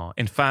conscious they are.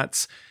 In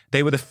fact,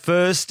 they were the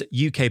first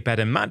UK bed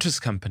and mattress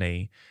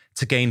company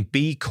to gain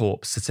B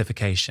Corp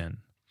certification.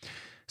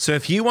 So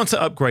if you want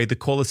to upgrade the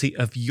quality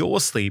of your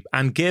sleep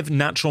and give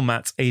Natural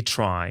Mats a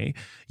try,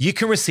 you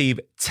can receive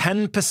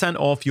 10%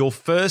 off your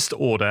first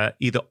order,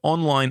 either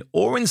online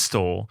or in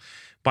store,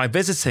 by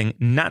visiting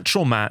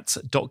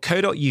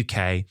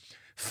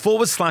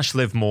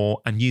naturalmats.co.uk/livemore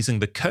and using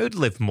the code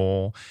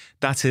LIVEMORE.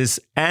 That is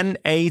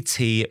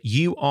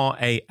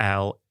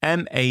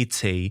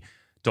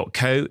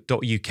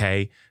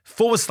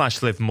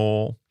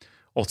naturalmat.co.uk/livemore.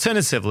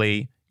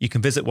 Alternatively, you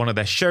can visit one of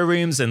their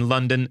showrooms in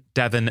London,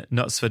 Devon,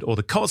 Knutsford, or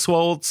the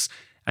Cotswolds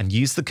and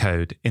use the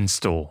code in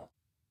store.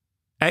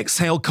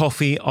 Exhale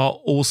Coffee are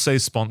also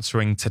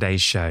sponsoring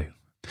today's show.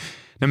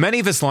 Now, many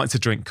of us like to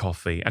drink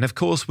coffee, and of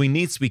course, we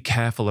need to be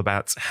careful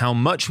about how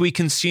much we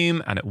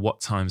consume and at what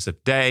times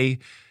of day.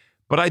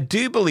 But I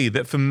do believe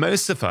that for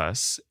most of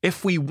us,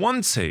 if we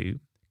want to,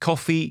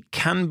 coffee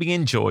can be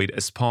enjoyed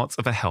as part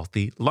of a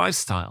healthy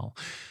lifestyle.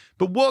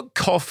 But what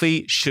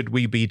coffee should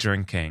we be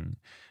drinking?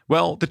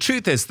 Well, the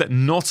truth is that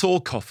not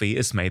all coffee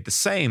is made the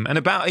same. And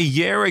about a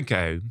year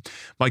ago,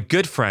 my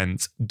good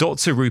friend,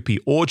 Dr. Rupi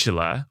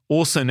Aujla,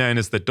 also known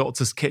as the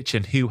Doctor's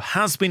Kitchen, who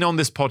has been on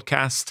this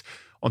podcast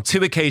on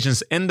 2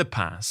 occasions in the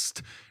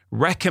past,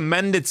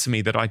 recommended to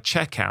me that I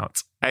check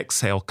out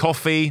Exhale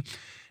Coffee,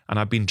 and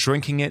I've been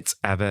drinking it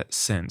ever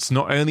since.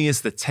 Not only is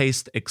the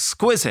taste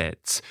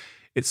exquisite,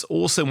 it's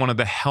also one of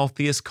the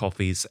healthiest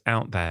coffees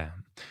out there.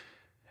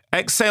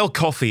 Exhale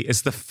Coffee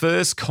is the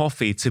first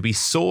coffee to be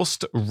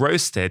sourced,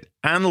 roasted,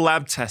 and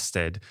lab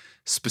tested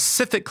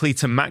specifically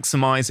to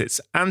maximize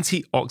its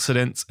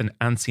antioxidant and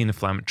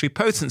anti-inflammatory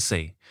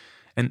potency.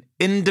 An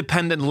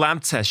independent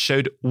lab test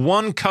showed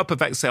 1 cup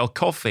of Exhale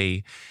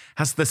Coffee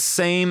has the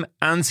same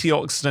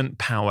antioxidant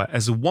power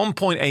as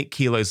 1.8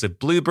 kilos of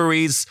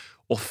blueberries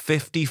or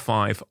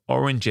 55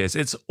 oranges.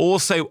 It's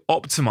also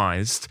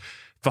optimized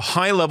for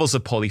high levels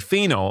of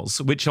polyphenols,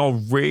 which are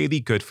really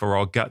good for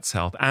our gut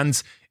health.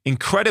 And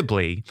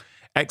incredibly,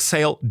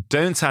 Exhale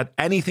don't add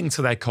anything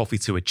to their coffee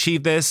to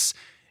achieve this.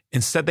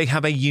 Instead, they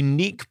have a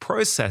unique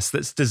process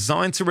that's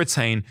designed to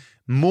retain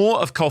more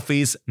of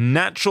coffee's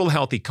natural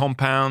healthy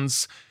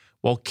compounds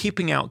while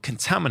keeping out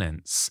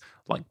contaminants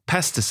like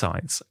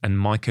pesticides and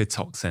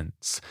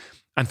mycotoxins.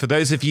 And for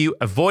those of you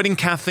avoiding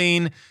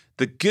caffeine,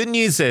 the good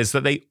news is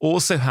that they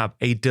also have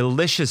a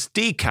delicious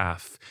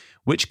decaf,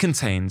 which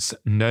contains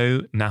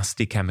no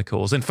nasty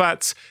chemicals. In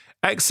fact,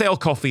 Exhale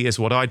Coffee is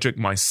what I drink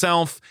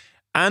myself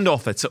and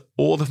offer to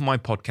all of my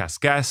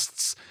podcast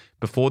guests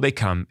before they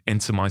come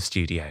into my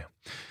studio.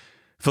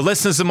 For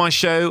listeners of my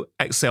show,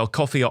 Exhale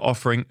Coffee are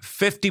offering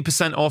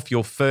 50% off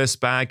your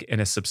first bag in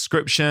a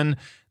subscription.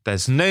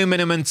 There's no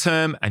minimum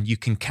term and you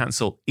can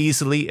cancel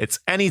easily at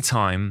any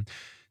time.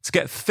 To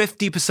get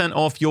 50%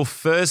 off your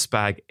first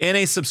bag in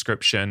a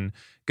subscription,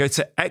 go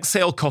to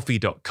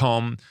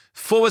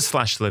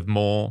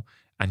exhalecoffee.com/livemore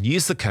and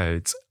use the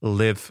code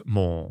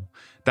LIVEMORE.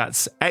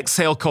 That's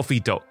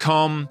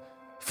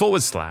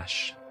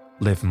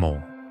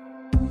exhalecoffee.com/livemore.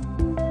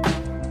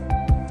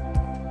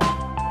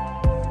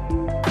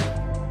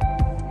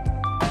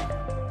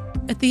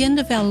 At the end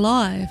of our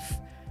life,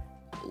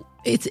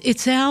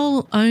 it's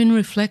our own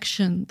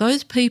reflection.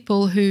 Those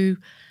people who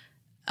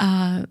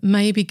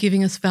may be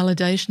giving us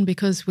validation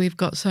because we've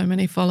got so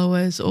many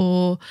followers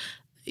or,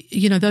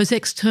 you know, those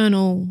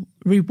external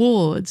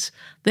rewards,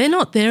 they're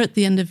not there at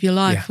the end of your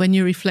life when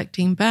you're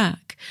reflecting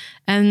back.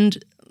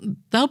 And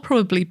there'll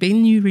probably be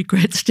new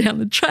regrets down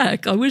the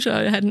track. I wish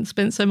I hadn't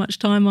spent so much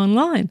time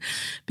online,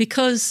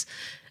 because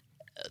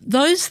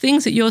those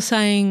things that you're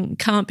saying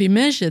can't be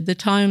measured, the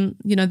time,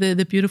 you know,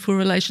 the beautiful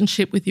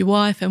relationship with your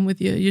wife and with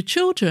your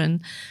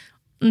children,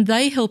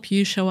 they help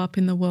you show up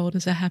in the world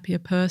as a happier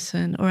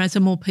person or as a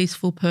more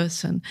peaceful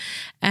person.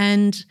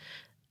 And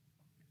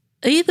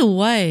either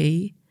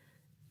way,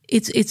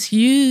 it's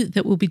you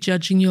that will be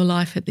judging your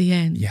life at the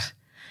end. Yeah.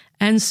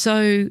 And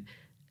so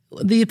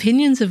the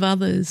opinions of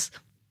others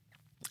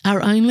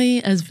are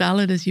only as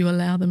valid as you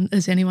allow them,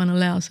 as anyone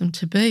allows them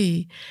to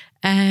be.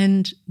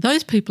 And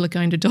those people are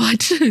going to die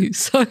too.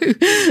 So,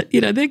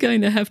 they're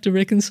going to have to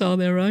reconcile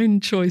their own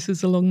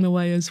choices along the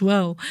way as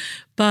well.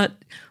 But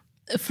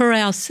for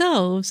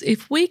ourselves,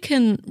 if we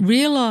can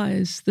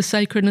realise the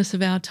sacredness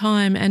of our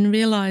time and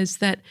realise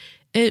that,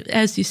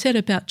 as you said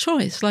about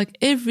choice, like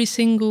every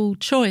single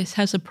choice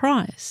has a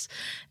price.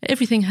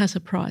 Everything has a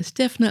price,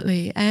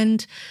 definitely.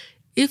 And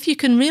if you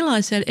can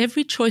realise that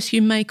every choice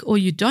you make or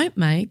you don't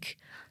make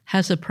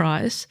has a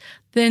price,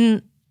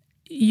 then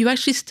you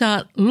actually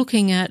start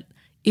looking at,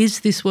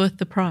 is this worth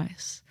the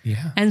price?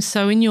 Yeah. And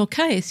so in your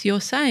case, you're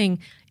saying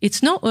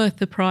it's not worth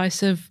the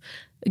price of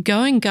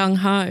going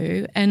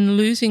gung-ho and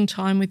losing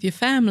time with your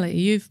family.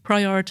 You've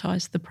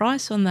prioritised the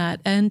price on that.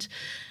 And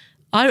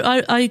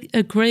I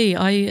agree.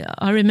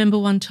 I remember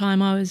one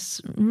time I was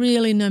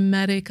really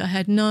nomadic. I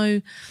had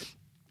no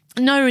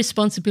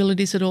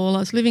responsibilities at all. I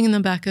was living in the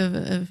back of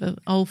an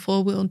old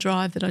four-wheel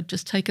drive that I'd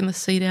just taken the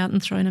seat out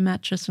and thrown a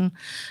mattress and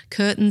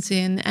curtains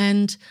in.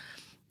 And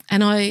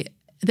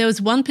there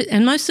was one,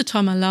 and most of the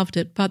time I loved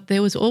it, but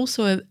there was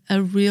also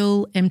a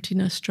real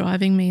emptiness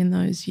driving me in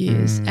those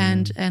years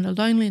and a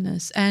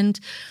loneliness. And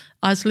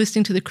I was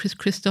listening to the Chris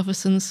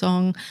Christopherson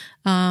song.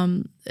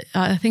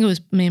 I think it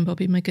was me and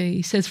Bobby McGee.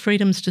 He says,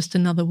 freedom's just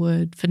another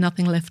word for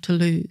nothing left to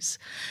lose.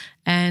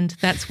 And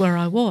that's where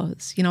I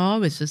was. I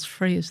was as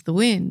free as the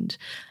wind,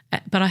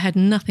 but I had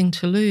nothing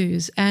to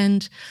lose.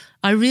 And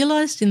I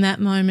realised in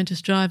that moment,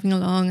 just driving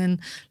along and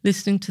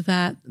listening to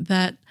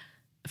that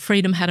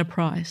freedom had a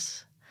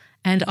price.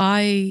 And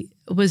I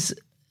was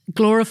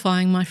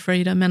glorifying my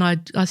freedom, and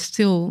I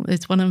still,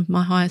 it's one of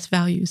my highest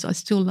values. I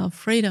still love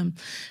freedom.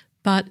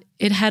 But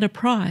it had a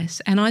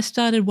price, and I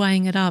started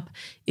weighing it up.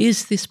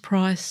 Is this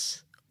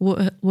price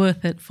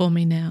worth it for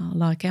me now?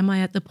 Like, am I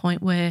at the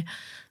point where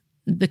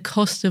the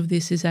cost of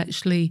this is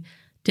actually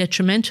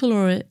detrimental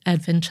or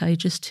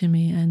advantageous to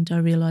me? And I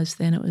realised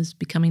then it was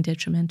becoming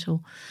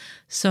detrimental.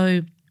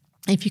 So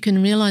if you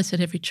can realise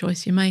that every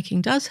choice you're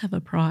making does have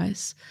a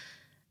price,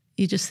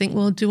 you just think,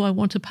 well, do I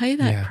want to pay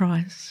that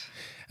price?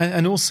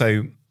 And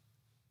also,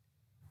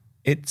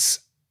 it's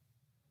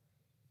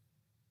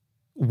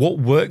what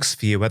works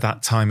for you at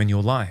that time in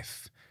your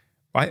life,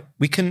 right?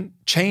 We can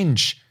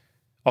change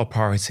our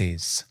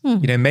priorities.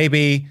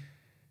 Maybe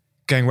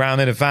going around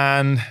in a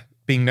van,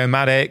 being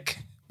nomadic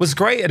was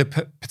great at a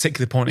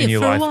particular point in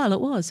your life. For a while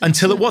it was.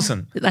 Until it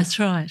wasn't. That's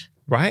right.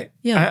 Right?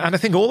 Yeah. And I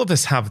think all of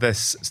us have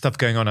this stuff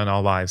going on in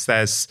our lives.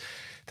 There's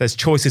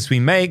choices we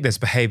make, there's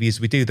behaviours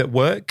we do that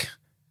work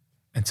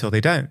until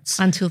they don't.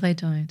 Until they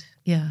don't,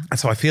 yeah. And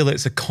so I feel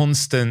it's a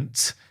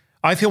constant...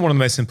 I feel one of the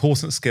most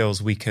important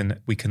skills we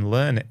can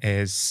learn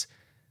is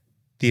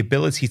the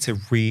ability to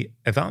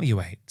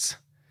reevaluate.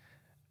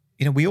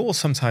 We all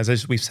sometimes,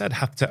 as we've said,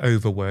 have to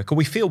overwork, or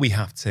we feel we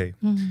have to.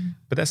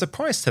 But there's a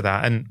price to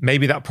that, and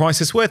maybe that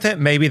price is worth it.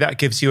 Maybe that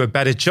gives you a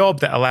better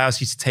job that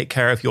allows you to take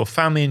care of your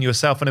family and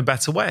yourself in a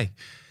better way.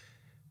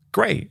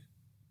 Great.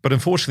 But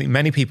unfortunately,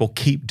 many people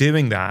keep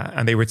doing that,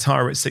 and they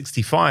retire at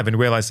 65 and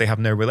realize they have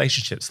no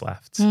relationships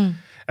left.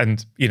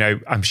 And,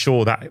 I'm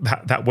sure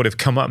that would have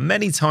come up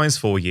many times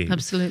for you.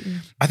 Absolutely.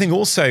 I think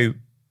also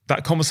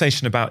that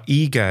conversation about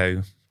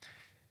ego,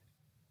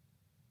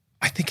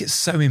 I think it's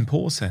so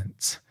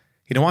important.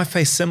 I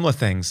face similar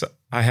things.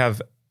 I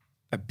have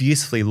a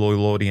beautifully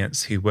loyal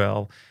audience who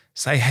will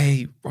say,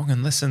 hey,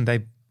 Rongan, listen,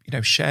 they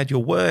shared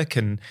your work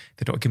and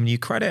they're not giving you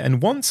credit.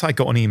 And once I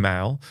got an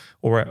email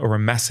or a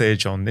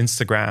message on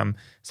Instagram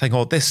saying,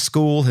 oh, this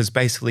school has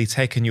basically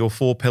taken your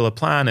 4-pillar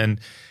plan and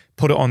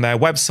put it on their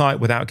website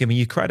without giving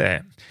you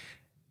credit.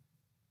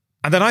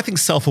 And then I think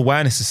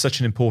self-awareness is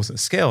such an important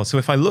skill. So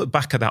if I look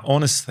back at that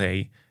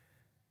honestly,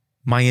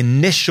 my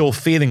initial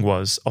feeling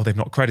was, oh, they've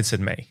not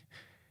credited me.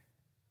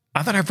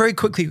 And then I very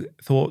quickly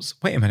thought,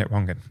 wait a minute,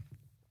 Rongan,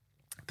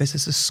 this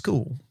is a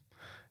school,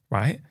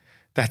 right?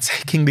 They're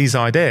taking these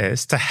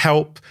ideas to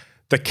help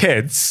the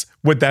kids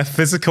with their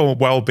physical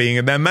well-being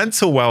and their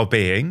mental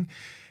well-being.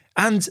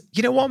 And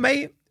you know what,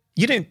 mate?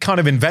 You didn't kind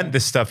of invent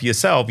this stuff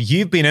yourself.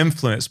 You've been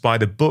influenced by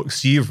the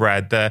books you've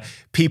read, the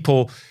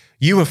people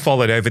you have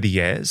followed over the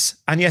years.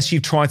 And yes,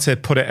 you've tried to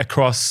put it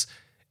across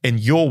in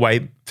your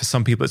way. For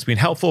some people, it's been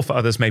helpful. For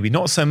others, maybe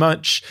not so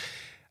much.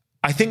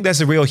 I think there's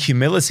a real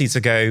humility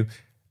to go,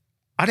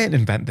 I didn't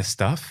invent this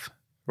stuff,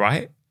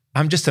 right?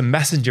 I'm just a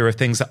messenger of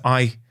things that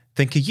I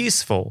think are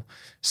useful.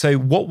 So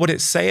what would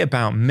it say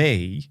about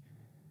me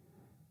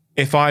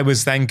if I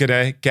was then going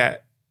to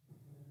get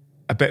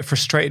a bit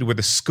frustrated with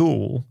a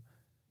school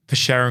for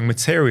sharing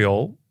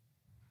material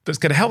that's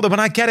going to help them?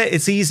 And I get it.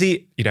 It's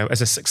easy,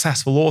 as a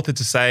successful author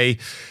to say,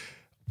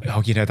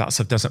 oh, that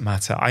stuff doesn't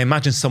matter. I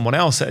imagine someone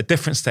else at a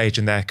different stage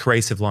in their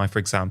creative life, for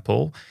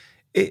example,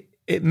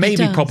 it may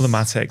be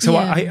problematic. So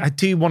I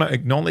do want to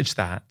acknowledge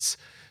that.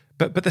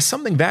 But there's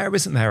something there,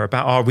 isn't there,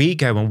 about our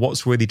ego and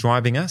what's really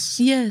driving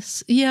us?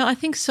 Yes. Yeah, I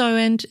think so.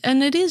 And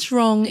it is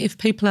wrong if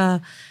people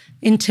are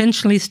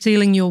intentionally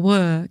stealing your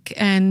work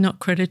and not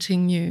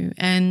crediting you.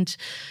 And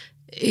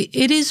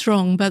it is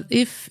wrong. But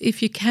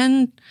if you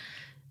can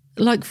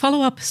like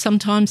follow up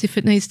sometimes if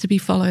it needs to be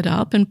followed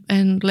up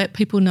and let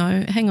people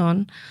know, hang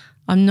on,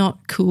 I'm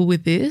not cool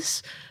with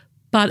this,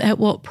 but at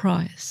what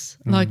price?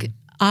 Like,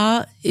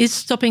 is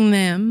stopping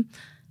them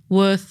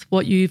worth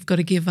what you've got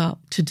to give up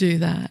to do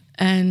that?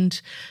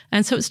 And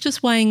so it's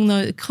just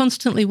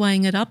constantly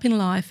weighing it up in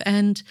life,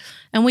 and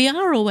we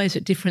are always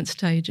at different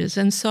stages.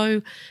 And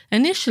so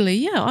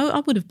initially, I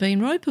would have been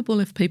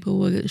ropeable if people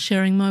were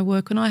sharing my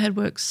work, and I had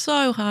worked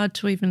so hard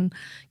to even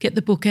get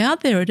the book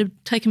out there. It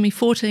had taken me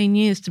 14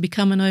 years to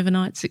become an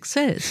overnight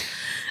success.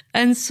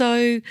 And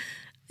so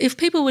if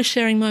people were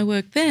sharing my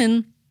work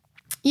then,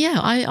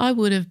 I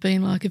would have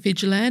been like a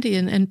vigilante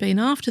and been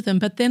after them.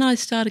 But then I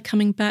started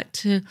coming back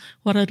to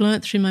what I'd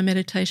learnt through my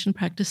meditation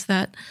practice,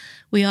 that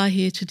we are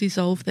here to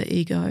dissolve the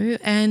ego.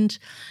 And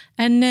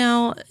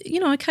now,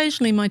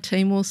 occasionally my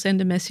team will send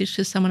a message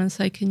to someone and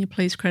say, can you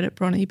please credit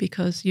Bronnie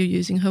because you're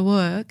using her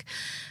work?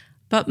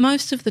 But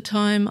most of the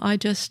time I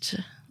just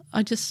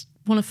want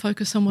to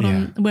focus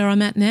on where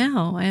I'm at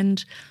now,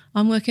 and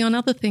I'm working on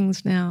other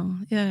things now.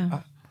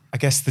 Yeah. I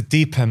guess the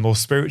deeper, more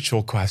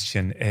spiritual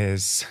question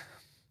is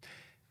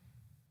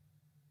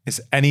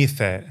any of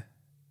it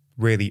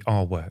really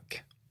our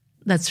work?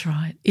 That's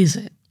right. Is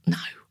it? No,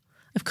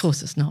 of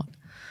course it's not.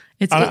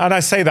 And I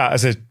say that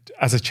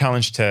as a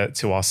challenge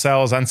to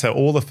ourselves and to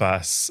all of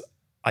us.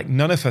 Like,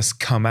 none of us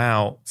come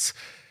out.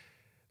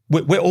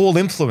 We're all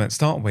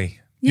influenced, aren't we? Yes.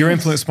 You're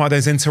influenced by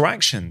those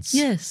interactions.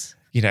 Yes.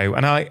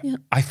 And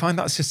I find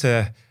that's just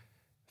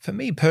for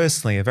me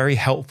personally, a very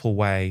helpful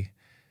way,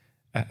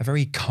 a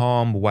very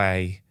calm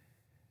way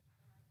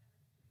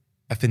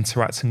of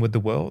interacting with the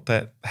world.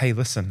 That, hey,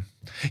 listen,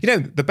 you're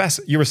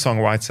a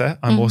songwriter.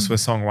 I'm also a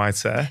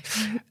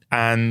songwriter.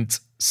 And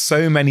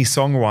so many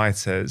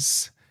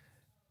songwriters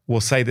will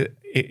say that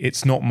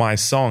it's not my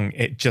song.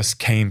 It just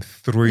came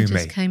through me. It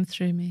just came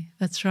through me.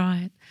 That's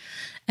right.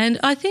 And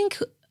I think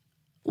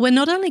we're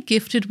not only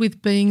gifted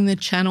with being the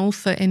channel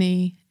for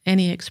any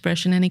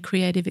expression, any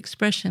creative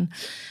expression,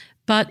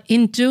 but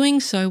in doing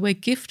so, we're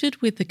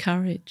gifted with the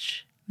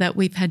courage that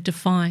we've had to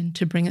find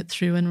to bring it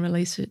through and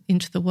release it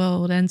into the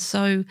world. And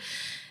so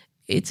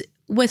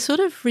we're sort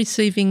of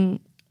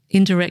receiving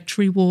indirect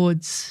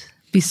rewards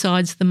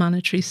besides the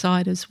monetary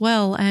side as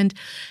well. And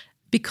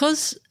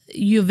because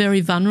you're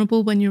very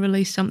vulnerable when you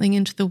release something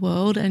into the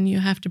world, and you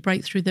have to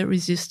break through that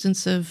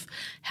resistance of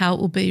how it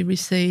will be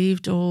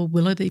received, or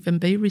will it even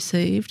be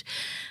received,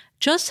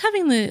 just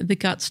having the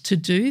guts to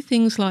do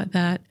things like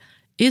that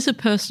is a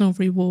personal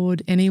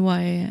reward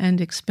anyway, and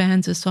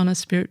expands us on a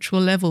spiritual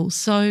level.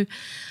 So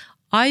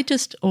I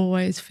just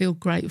always feel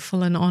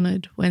grateful and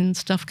honoured when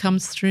stuff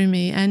comes through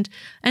me, and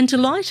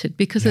delighted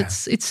because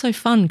it's so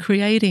fun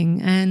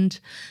creating. And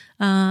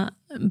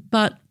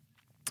but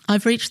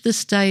I've reached the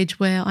stage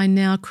where I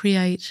now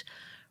create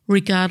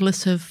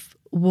regardless of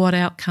what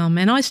outcome,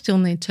 and I still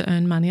need to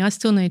earn money. I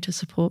still need to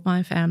support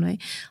my family.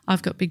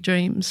 I've got big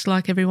dreams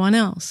like everyone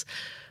else.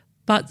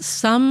 But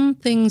some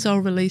things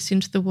I'll release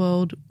into the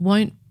world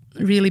won't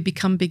really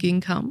become big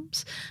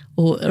incomes,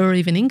 or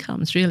even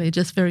incomes, really,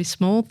 just very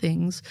small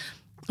things.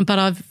 But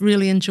I've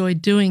really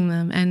enjoyed doing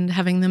them and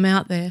having them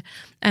out there.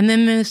 And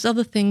then there's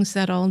other things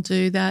that I'll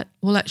do that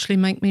will actually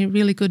make me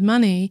really good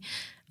money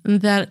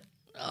that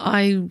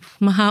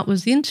my heart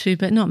was into,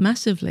 but not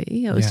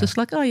massively. It was just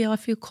like, I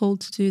feel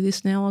called to do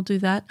this now, I'll do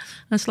that.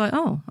 And it's like,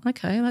 oh,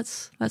 okay,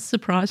 that's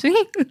surprising.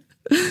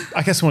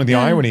 I guess one of the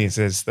ironies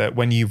is that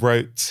when you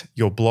wrote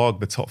your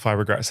blog, The Top 5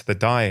 Regrets of the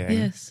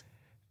Dying,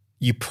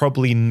 you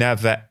probably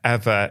never,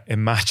 ever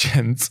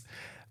imagined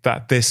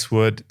that this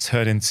would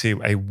turn into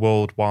a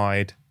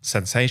worldwide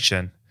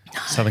sensation,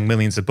 selling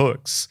millions of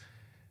books.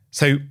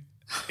 So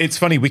it's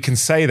funny, we can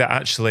say that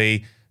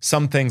actually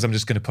some things I'm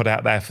just going to put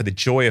out there for the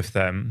joy of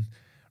them,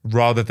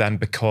 rather than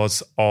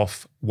because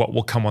of what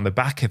will come on the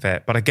back of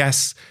it. But I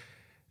guess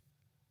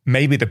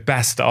maybe the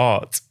best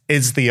art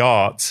is the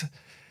art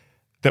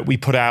that we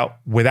put out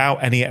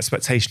without any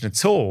expectation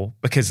at all,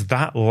 because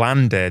that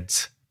landed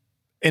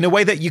in a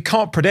way that you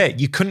can't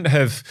predict. You couldn't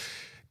have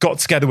got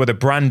together with a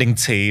branding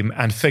team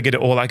and figured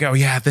it all like, oh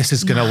yeah, this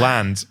is going to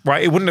land,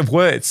 right? It wouldn't have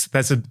worked.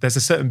 There's a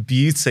certain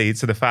beauty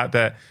to the fact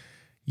that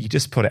you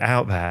just put it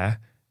out there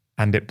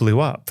and it blew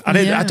up. And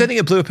I don't think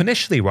it blew up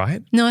initially,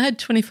 right? No, I had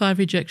 25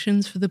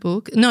 rejections for the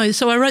book. No,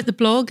 so I wrote the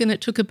blog and it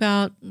took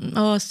about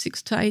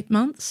 6 to 8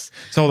 months.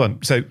 So hold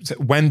on. So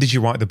when did you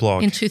write the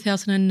blog? In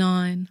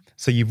 2009.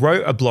 So you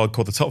wrote a blog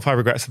called The Top 5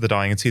 Regrets of the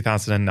Dying in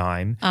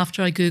 2009.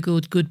 After I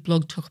Googled good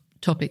blog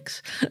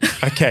topics.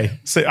 Okay.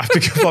 So after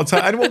good blog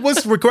topics. And what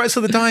was Regrets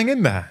of the Dying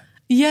in there?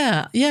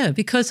 Yeah,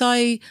 because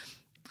I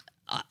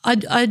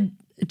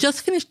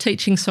just finished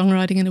teaching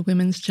songwriting in a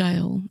women's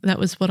jail. That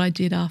was what I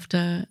did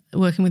after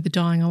working with the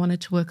dying. I wanted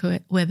to work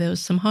where there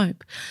was some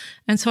hope.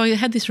 And so I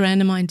had this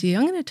random idea.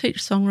 I'm going to teach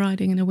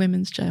songwriting in a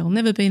women's jail.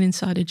 Never been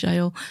inside a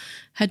jail,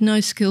 had no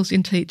skills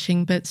in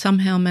teaching, but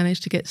somehow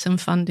managed to get some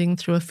funding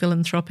through a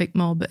philanthropic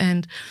mob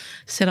and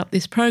set up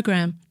this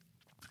program.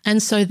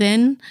 And so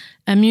then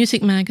a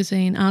music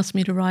magazine asked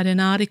me to write an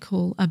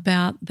article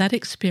about that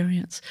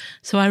experience.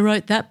 So I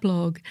wrote that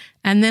blog,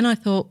 and then I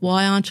thought,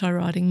 why aren't I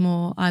writing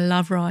more? I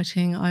love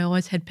writing. I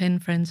always had pen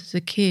friends as a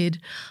kid.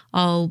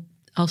 I'll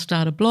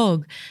start a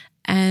blog.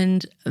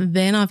 And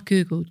then I've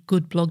Googled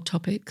good blog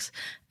topics,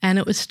 and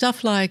it was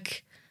stuff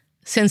like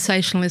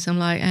sensationalism,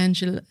 like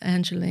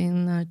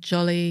Angelina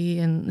Jolie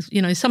and,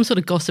 some sort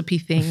of gossipy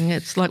thing.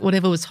 It's like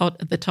whatever was hot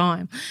at the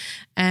time.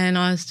 And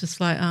I was just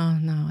like, oh,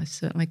 no, I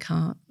certainly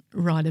can't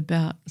write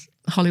about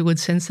Hollywood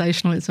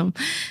sensationalism.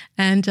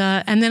 And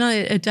then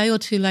a day or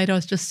two later, I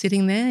was just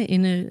sitting there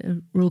in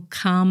a real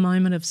calm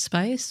moment of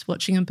space,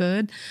 watching a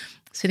bird,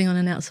 sitting on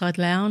an outside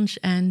lounge,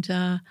 and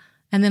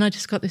then I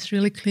just got this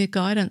really clear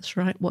guidance,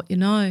 write what you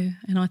know.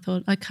 And I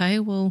thought, okay,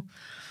 well,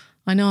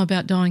 I know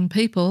about dying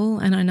people,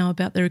 and I know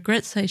about the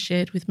regrets they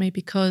shared with me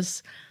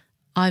because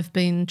I've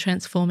been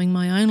transforming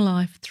my own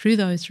life through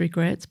those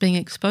regrets, being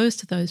exposed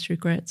to those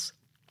regrets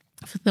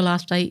for the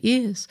last 8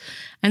 years.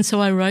 And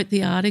so I wrote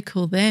the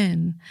article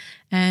then,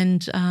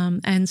 and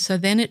so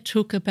then it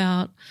took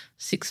about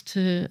 6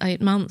 to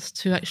 8 months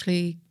to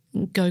actually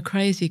go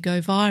crazy,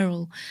 go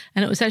viral.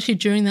 And it was actually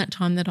during that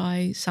time that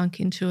I sunk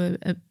into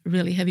a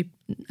really heavy,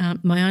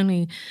 my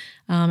only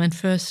and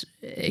first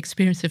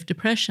experience of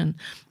depression.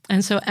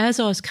 And so as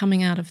I was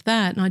coming out of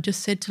that, and I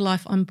just said to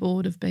life, I'm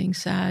bored of being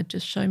sad,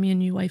 just show me a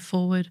new way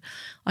forward.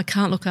 I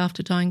can't look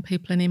after dying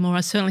people anymore.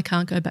 I certainly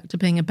can't go back to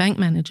being a bank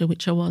manager,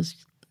 which I was,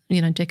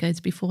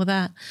 decades before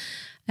that.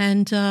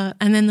 And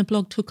then the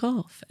blog took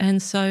off.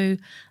 And so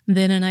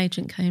then an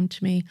agent came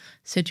to me,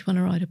 said, do you want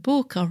to write a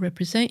book? I'll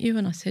represent you.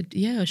 And I said,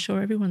 yeah,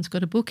 sure, everyone's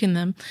got a book in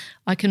them.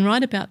 I can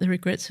write about the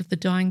regrets of the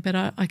dying, but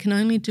I can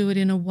only do it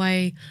in a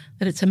way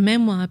that it's a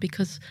memoir,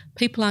 because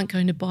people aren't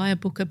going to buy a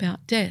book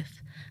about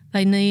death.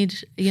 They need,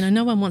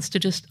 no one wants to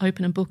just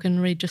open a book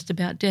and read just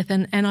about death.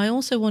 And I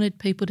also wanted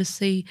people to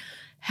see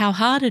how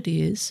hard it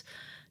is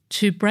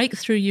to break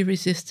through your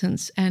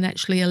resistance and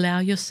actually allow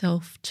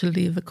yourself to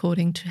live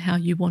according to how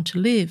you want to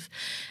live.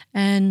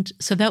 And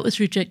so that was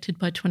rejected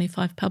by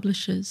 25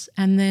 publishers.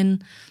 And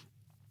then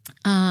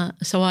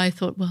so I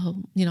thought, well,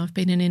 I've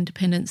been an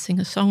independent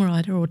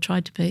singer-songwriter, or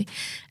tried to be,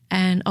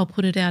 and I'll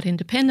put it out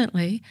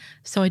independently.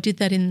 So I did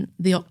that in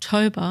the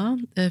October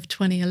of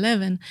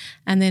 2011.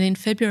 And then in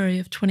February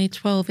of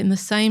 2012, in the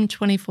same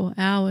 24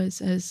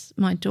 hours as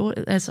my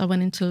daughter, as I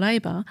went into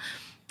labour,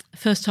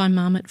 first-time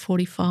mum at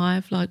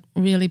 45, like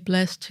really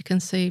blessed to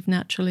conceive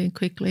naturally and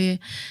quickly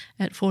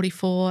at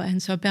 44,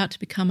 and so about to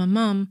become a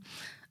mum.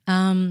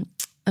 And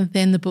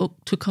then the book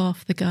took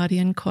off, The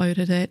Guardian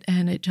quoted it,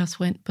 and it just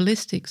went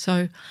ballistic.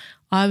 So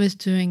I was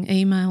doing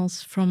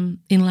emails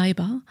in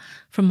labour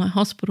from my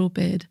hospital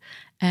bed,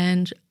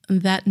 and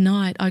that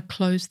night I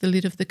closed the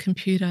lid of the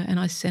computer and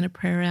I sent a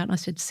prayer out and I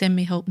said, send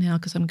me help now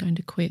because I'm going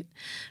to quit.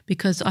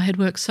 Because I had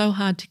worked so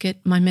hard to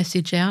get my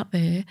message out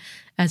there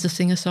as a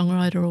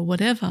singer-songwriter or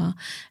whatever.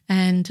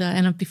 And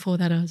before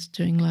that I was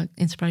doing like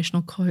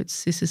inspirational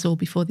quotes. This is all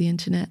before the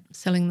internet,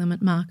 selling them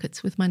at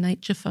markets with my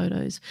nature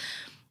photos.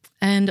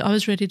 And I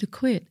was ready to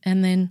quit.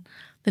 And then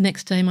the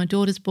next day my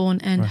daughter's born,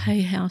 and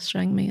Hay House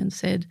rang me and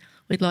said,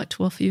 we'd like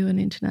to offer you an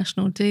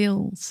international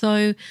deal.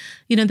 So,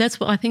 that's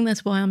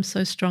why I'm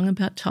so strong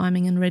about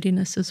timing and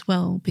readiness as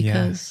well,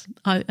 because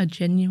I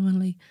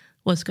genuinely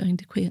was going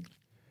to quit.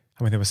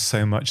 I mean, there was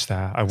so much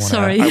there. I want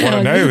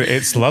to know.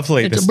 It's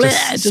lovely. There's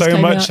just so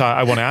much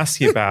I want to ask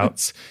you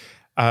about.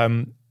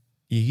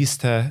 You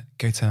used to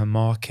go to a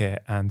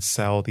market and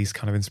sell these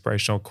kind of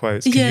inspirational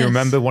quotes. Can you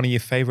remember one of your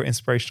favourite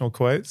inspirational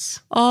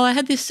quotes? Oh, I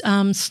had this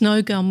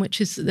snow gum,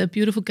 which is a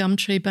beautiful gum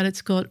tree, but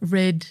it's got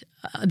red.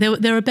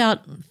 There are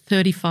about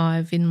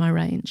 35 in my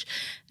range.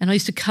 And I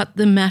used to cut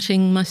the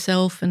matting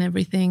myself and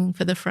everything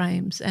for the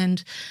frames,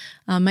 and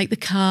make the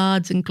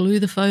cards and glue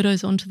the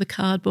photos onto the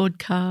cardboard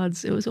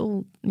cards. It was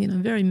all,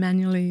 very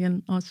manually,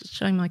 and I was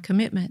showing my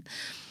commitment.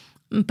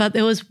 But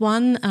there was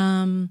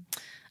one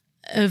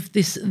of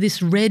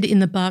this red in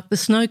the bark. The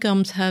snow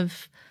gums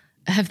have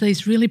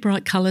these really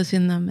bright colours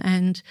in them,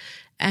 and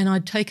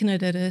I'd taken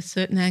it at a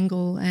certain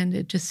angle, and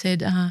it just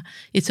said,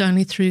 it's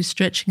only through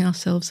stretching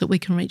ourselves that we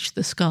can reach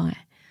the sky.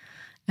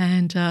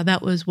 And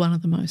that was one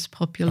of the most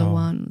popular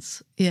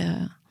ones.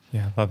 Yeah.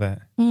 Yeah, love it.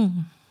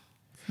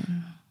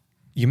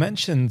 You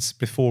mentioned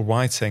before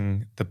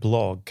writing the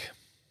blog,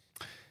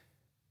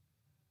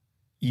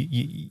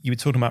 you were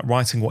talking about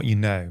writing what you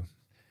know.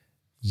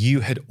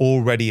 You had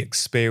already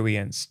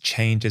experienced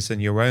changes in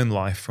your own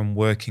life from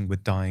working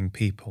with dying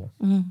people.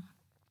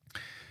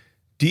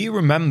 Do you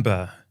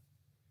remember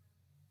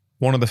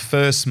one of the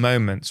first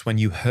moments when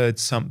you heard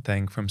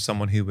something from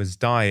someone who was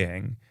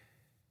dying,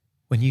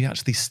 when you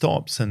actually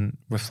stopped and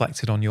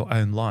reflected on your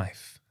own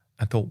life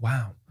and thought,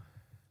 wow,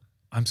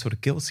 I'm sort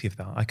of guilty of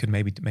that. I could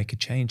maybe make a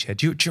change here.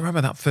 Do you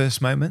remember that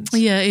first moment?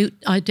 Yeah,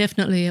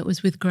 it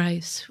was with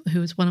Grace, who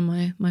was one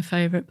of my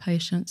favourite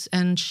patients,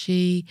 and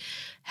she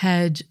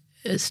had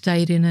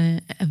stayed in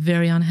a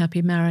very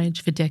unhappy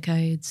marriage for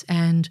decades,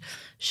 and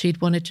she'd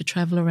wanted to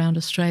travel around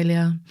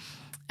Australia,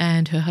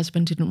 and her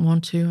husband didn't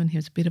want to, and he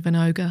was a bit of an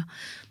ogre.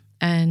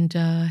 And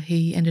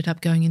he ended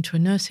up going into a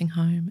nursing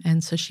home.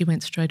 And so she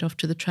went straight off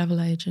to the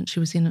travel agent. She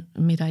was in her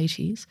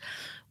mid-80s,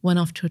 went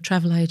off to a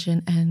travel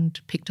agent and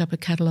picked up a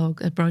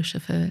catalogue, a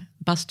brochure for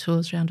bus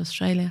tours around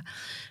Australia.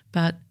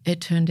 But it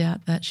turned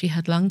out that she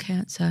had lung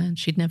cancer and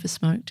she'd never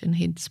smoked, and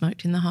he'd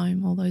smoked in the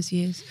home all those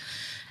years.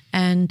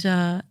 And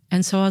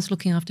so I was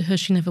looking after her.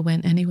 She never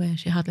went anywhere.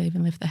 She hardly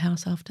even left the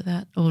house after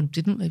that, or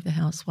didn't leave the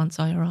house once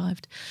I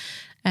arrived.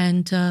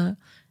 And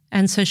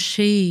so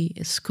she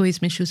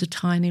squeezed me. She was a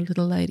tiny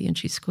little lady, and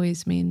she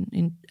squeezed me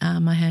in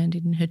my hand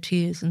in her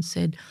tears and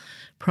said,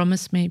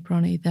 "Promise me,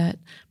 Bronnie,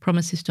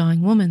 promise this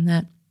dying woman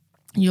that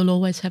you'll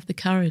always have the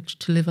courage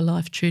to live a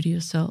life true to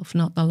yourself,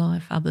 not the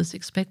life others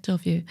expect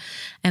of you."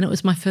 And it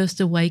was my first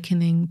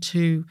awakening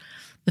to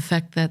the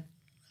fact that,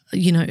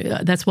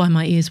 that's why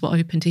my ears were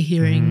open to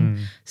hearing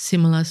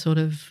similar sort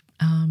of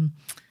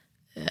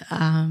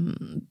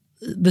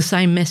the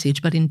same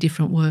message but in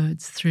different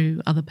words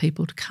through other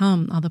people to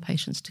come, other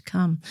patients to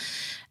come.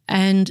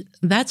 And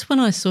that's when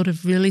I sort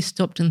of really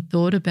stopped and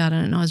thought about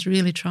it, and I was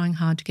really trying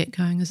hard to get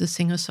going as a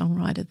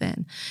singer-songwriter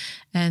then.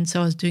 And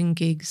so I was doing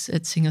gigs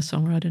at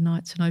singer-songwriter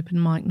nights and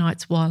open mic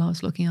nights while I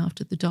was looking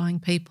after the dying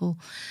people.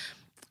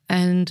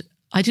 And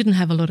I didn't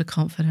have a lot of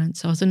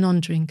confidence. I was a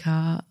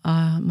non-drinker.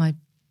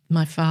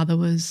 My father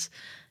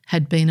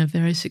had been a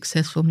very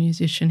successful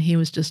musician. He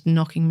was just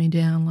knocking me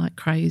down like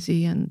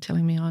crazy and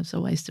telling me I was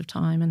a waste of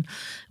time and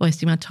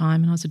wasting my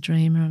time, and I was a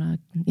dreamer, and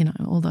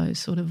all those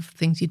sort of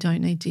things you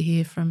don't need to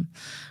hear from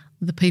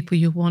the people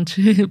you want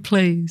to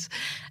please.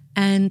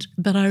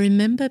 But I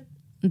remember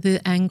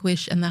the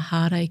anguish and the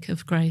heartache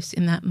of Grace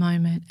in that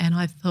moment, and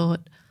I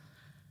thought,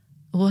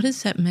 what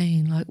does that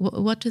mean? Like,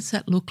 what does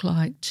that look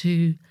like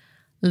to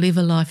live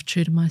a life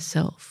true to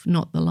myself,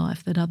 not the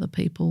life that other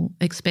people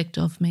expect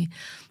of me?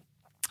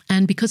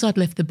 And because I'd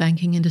left the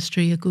banking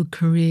industry, a good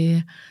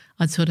career,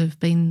 I'd sort of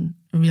been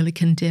really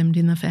condemned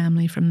in the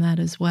family from that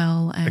as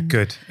well. And a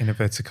good, in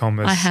inverted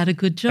commas. I had a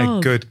good job.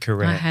 A good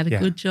career. I had a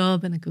good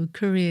job and a good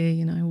career.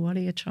 What are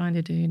you trying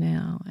to do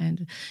now?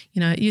 And,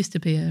 it used to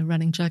be a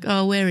running joke,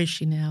 oh, where is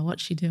she now?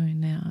 What's she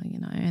doing now?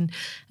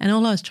 And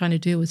all I was trying to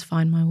do was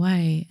find my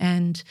way.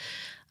 And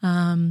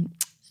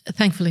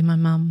thankfully my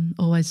mum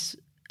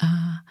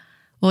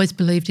always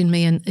believed in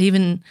me, and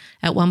even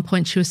at one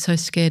point she was so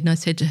scared, and I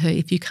said to her,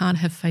 if you can't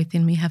have faith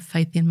in me, have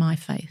faith in my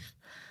faith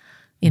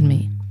in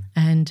me.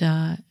 And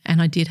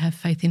I did have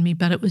faith in me,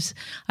 but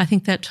I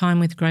think that time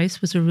with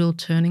Grace was a real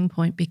turning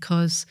point,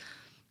 because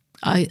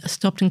I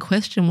stopped and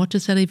questioned, what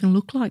does that even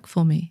look like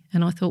for me?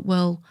 And I thought,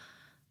 well,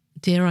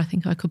 I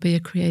think I could be a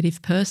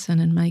creative person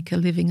and make a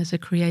living as a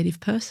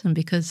creative person,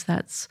 because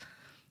that's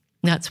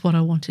what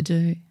I want to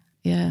do.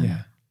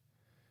 Yeah.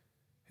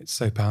 It's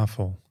so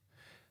powerful.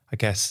 I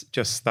guess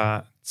just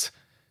that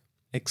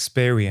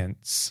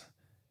experience,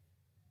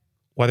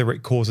 whether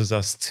it causes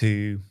us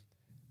to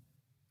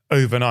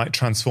overnight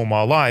transform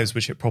our lives,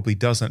 which it probably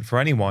doesn't for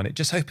anyone, it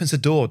just opens a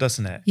door,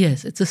 doesn't it?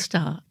 Yes, it's a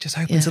start. Just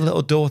opens a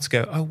little door to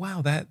go, oh,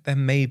 wow, there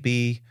may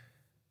be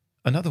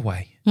another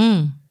way.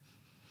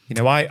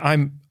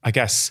 I'm, I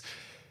guess,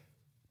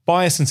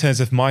 biased in terms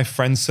of my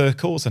friend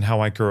circles and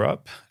how I grew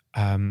up.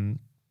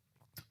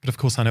 But of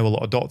course, I know a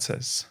lot of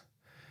doctors.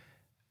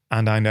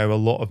 And I know a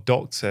lot of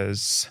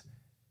doctors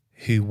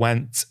who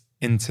went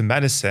into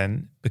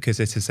medicine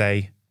because it is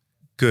a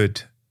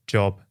good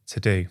job to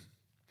do.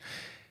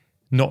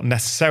 Not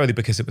necessarily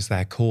because it was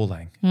their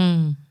calling.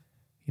 And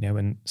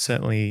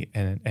certainly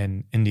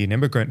in Indian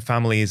immigrant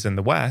families in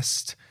the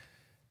West,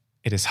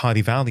 it is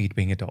highly valued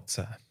being a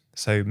doctor.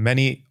 So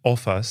many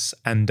of us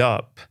end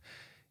up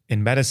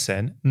in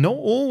medicine, not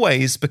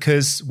always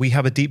because we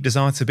have a deep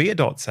desire to be a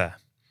doctor.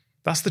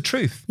 That's the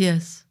truth.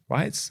 Yes.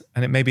 Right?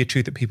 And it may be a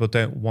truth that people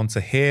don't want to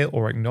hear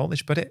or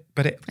acknowledge, but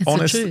it's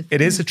honestly, it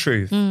is a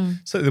truth.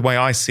 So the way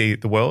I see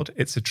the world,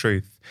 it's a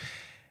truth.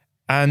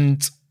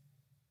 And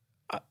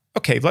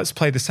okay, let's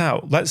play this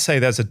out. Let's say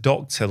there's a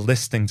doctor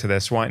listening to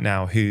this right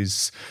now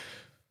who's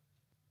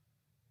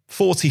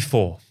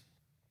 44,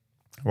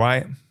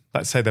 right?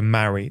 Let's say they're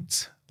married.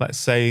 Let's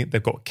say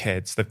they've got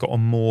kids, they've got a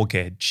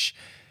mortgage,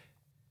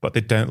 but they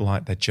don't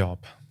like their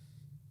job.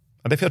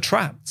 And they feel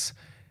trapped.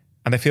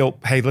 And they feel,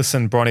 hey,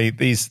 listen, Bronnie,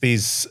 these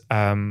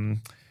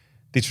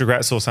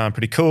regrets all sound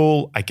pretty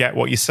cool. I get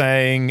what you're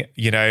saying,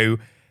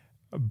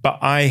 but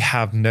I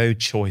have no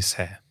choice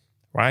here,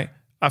 right?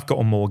 I've got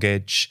a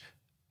mortgage.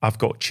 I've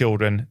got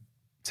children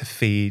to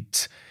feed.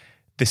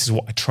 This is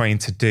what I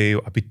trained to do.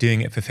 I've been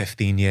doing it for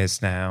 15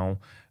 years now.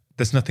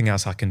 There's nothing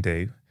else I can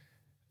do.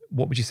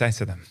 What would you say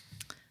to them?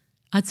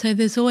 I'd say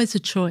there's always a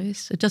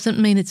choice. It doesn't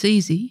mean it's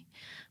easy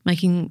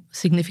making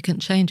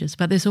significant changes,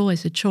 but there's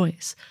always a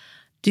choice.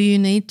 Do you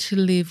need to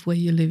live where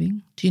you're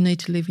living? Do you need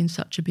to live in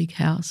such a big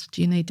house?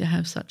 Do you need to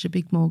have such a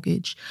big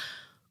mortgage?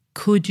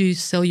 Could you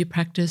sell your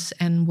practice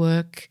and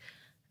work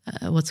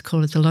what's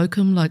called as a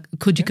locum? Like,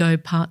 could you go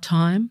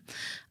part-time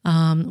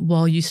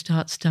while you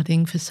start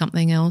studying for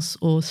something else,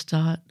 or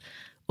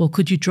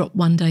could you drop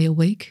one day a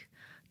week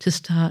to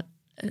start,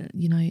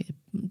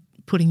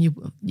 putting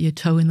your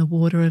toe in the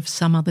water of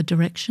some other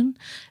direction?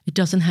 It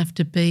doesn't have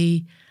to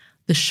be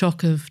the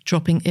shock of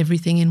dropping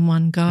everything in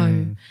one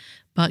go.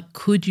 But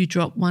could you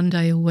drop 1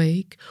 day a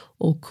week,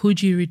 or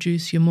could you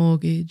reduce your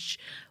mortgage,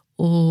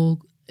 or,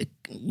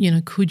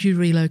 could you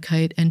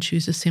relocate and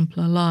choose a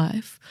simpler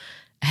life?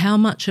 How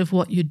much of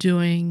what you're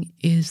doing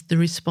is the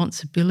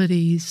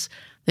responsibilities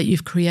that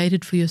you've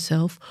created for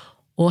yourself,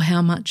 or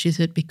how much is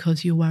it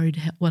because you're worried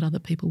what other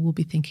people will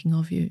be thinking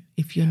of you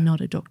if you're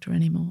not a doctor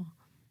anymore?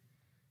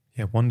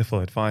 Yeah, wonderful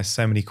advice.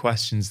 So many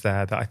questions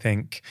there that I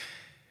think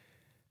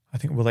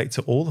relate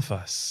to all of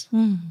us.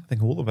 I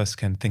think all of us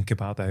can think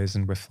about those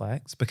and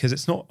reflect, because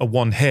it's not a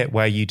one hit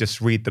where you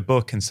just read the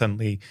book and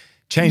suddenly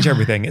change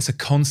everything. It's a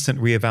constant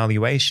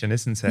reevaluation,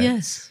 isn't it?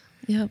 Yes.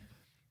 Yep.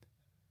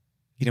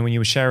 When you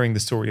were sharing the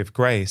story of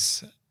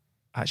Grace,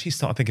 I actually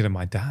started thinking of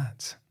my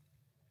dad,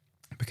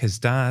 because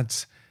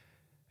Dad's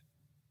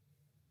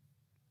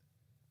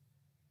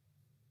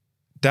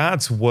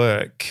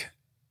work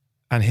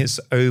and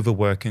his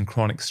overwork and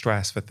chronic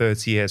stress for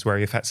 30 years, where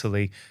he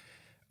effectively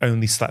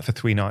only slept for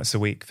 3 nights a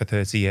week for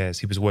 30 years.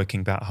 He was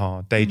working that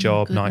hard, day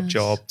job, night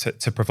job,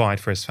 to provide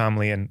for his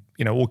family, and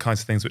all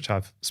kinds of things which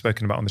I've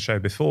spoken about on the show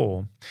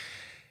before.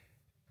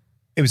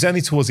 It was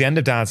only towards the end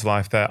of Dad's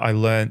life that I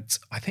learnt,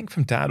 I think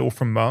from Dad or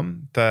from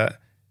Mum, I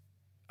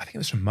think it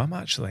was from Mum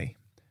actually.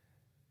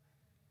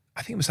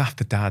 I think it was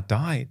after Dad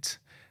died,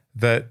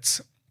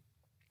 that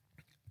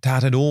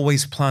Dad had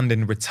always planned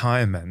in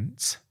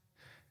retirement,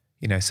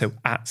 so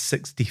at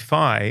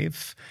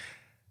 65,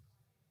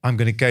 I'm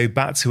going to go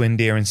back to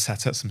India and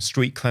set up some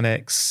street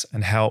clinics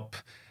and help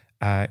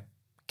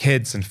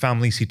kids and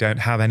families who don't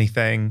have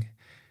anything.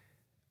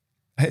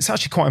 It's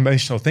actually quite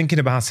emotional thinking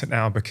about it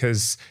now,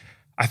 because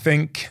I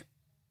think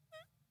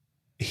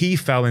he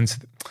fell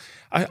into,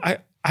 I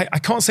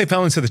can't say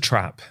fell into the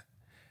trap,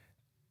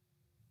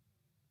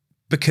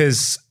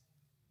 because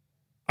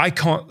I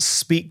can't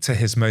speak to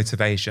his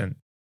motivation.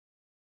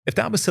 If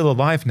Dad was still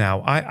alive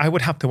now, I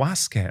would have to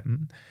ask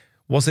him,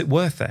 was it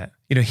worth it?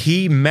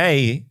 He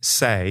may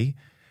say,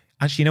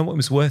 actually, what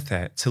was worth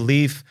it? To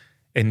leave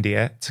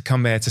India, to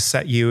come here, to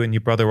set you and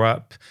your brother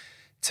up,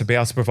 to be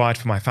able to provide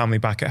for my family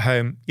back at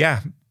home.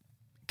 Yeah,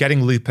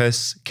 getting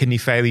lupus, kidney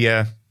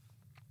failure,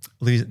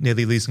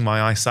 nearly losing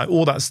my eyesight,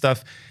 all that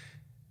stuff.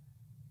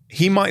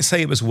 He might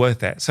say it was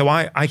worth it. So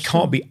I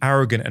can't be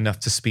arrogant enough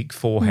to speak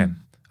for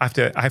him. I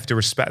have to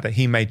respect that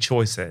he made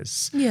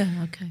choices. Yeah,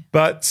 okay.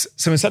 But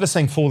so instead of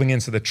saying falling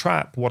into the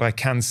trap, what I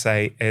can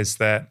say is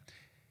that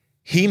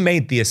he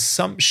made the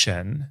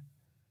assumption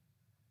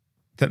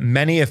that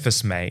many of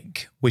us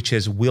make, which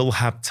is we'll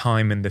have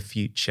time in the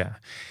future.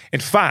 In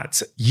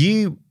fact,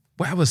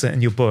 where was it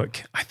in your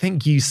book? I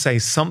think you say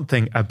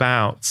something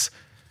about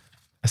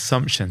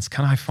assumptions.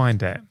 Can I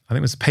find it? I think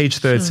it was page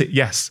 30. Sure.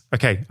 Yes.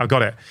 Okay, I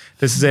got it.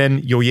 This is in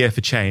Your Year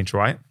for Change,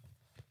 right?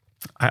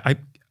 I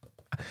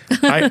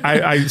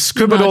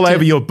scribbled all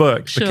over your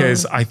book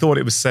because I thought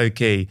it was so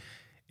key.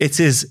 It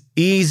is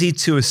easy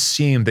to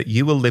assume that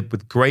you will live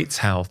with great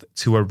health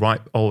to a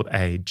ripe old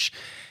age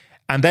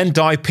and then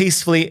die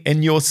peacefully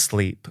in your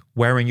sleep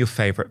wearing your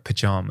favorite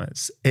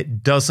pajamas.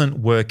 It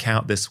doesn't work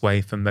out this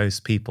way for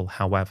most people,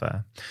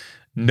 however.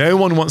 No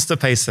one wants to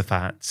face the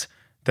fact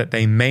that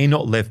they may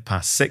not live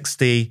past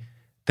 60,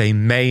 they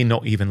may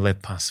not even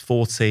live past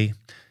 40,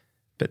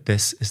 but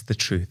this is the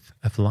truth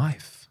of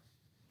life.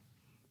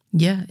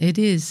 Yeah, it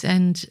is.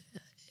 And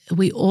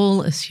we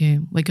all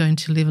assume we're going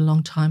to live a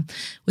long time.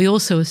 We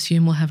also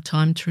assume we'll have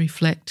time to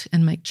reflect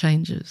and make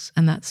changes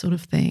and that sort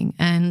of thing.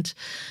 And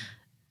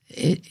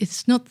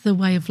it's not the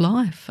way of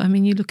life. I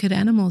mean, you look at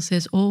animals,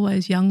 there's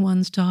always young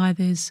ones die,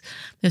 there's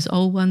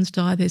old ones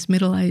die, there's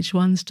middle-aged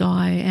ones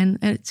die, and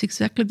it's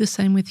exactly the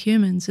same with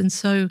humans. And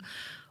so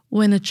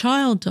when a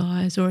child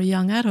dies or a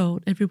young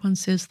adult, everyone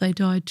says they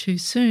died too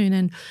soon.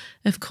 And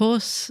of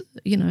course,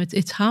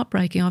 it's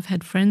heartbreaking. I've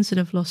had friends that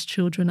have lost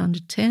children under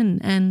 10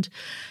 and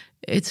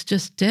it's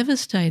just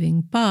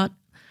devastating. But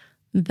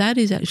that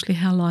is actually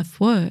how life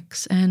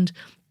works. And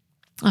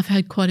I've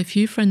had quite a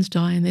few friends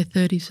die in their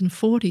 30s and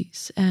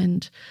 40s.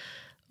 And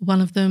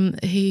one of them,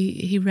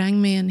 he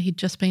rang me and he'd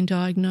just been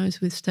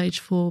diagnosed with stage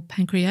 4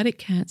 pancreatic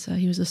cancer.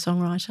 He was a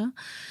songwriter.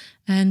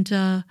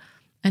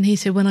 And he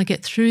said, when I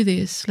get through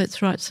this,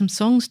 let's write some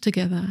songs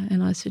together.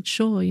 And I said,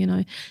 sure,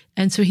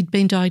 And so he'd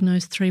been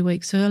diagnosed 3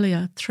 weeks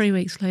earlier. 3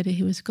 weeks later,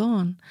 he was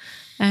gone.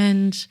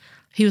 And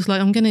he was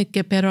like, I'm going to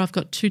get better. I've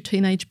got 2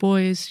 teenage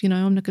boys.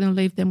 I'm not going to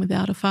leave them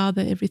without a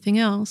father, everything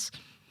else.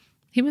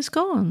 He was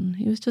gone.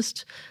 He was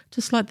just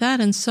like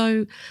that. And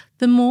so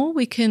the more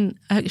we can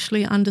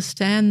actually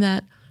understand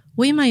that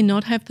we may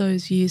not have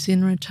those years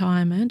in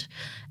retirement,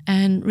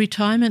 and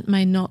retirement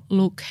may not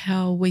look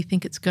how we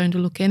think it's going to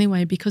look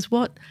anyway, because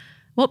what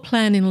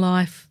plan in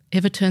life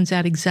ever turns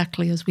out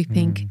exactly as we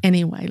think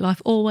anyway?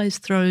 Life always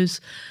throws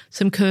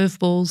some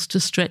curveballs to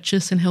stretch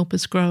us and help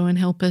us grow and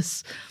help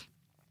us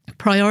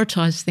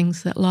prioritise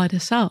things that light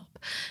us up.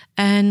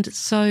 And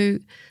so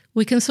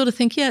we can sort of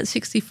think, at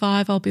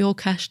 65 I'll be all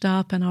cashed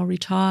up and I'll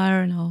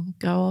retire and I'll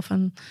go off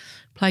and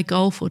play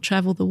golf or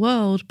travel the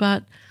world.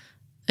 But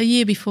a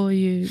year before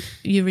you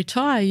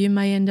retire, you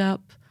may end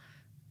up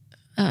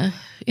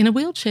in a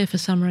wheelchair for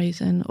some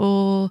reason,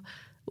 or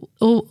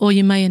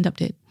you may end up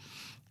dead.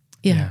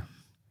 Yeah.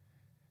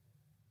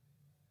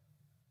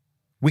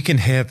 We can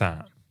hear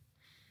that.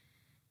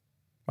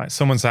 Like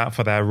someone's out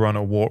for their run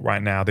or walk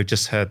right now. They've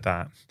just heard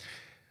that.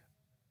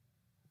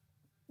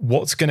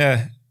 What's going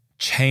to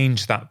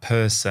change that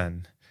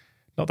person?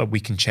 Not that we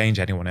can change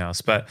anyone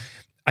else, but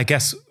I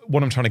guess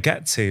what I'm trying to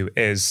get to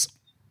is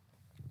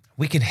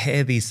we can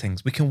hear these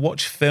things. We can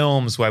watch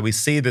films where we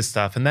see this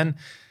stuff, and then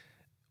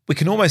we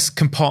can almost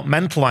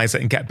compartmentalize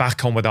it and get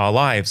back on with our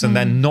lives and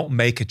then not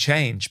make a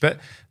change. But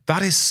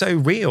that is so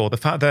real. The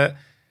fact that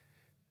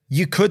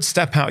you could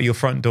step out your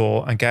front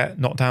door and get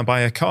knocked down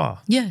by a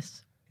car.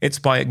 Yes. It's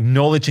by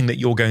acknowledging that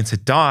you're going to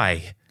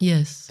die.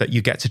 Yes. That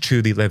you get to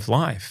truly live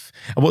life.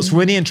 And what's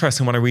really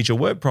interesting when I read your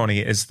work,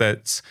 Bronnie, is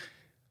that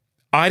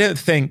I don't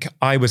think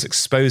I was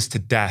exposed to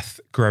death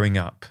growing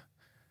up.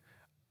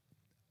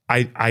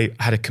 I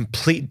had a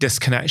complete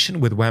disconnection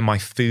with where my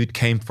food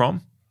came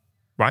from,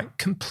 right?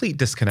 Complete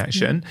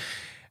disconnection.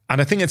 And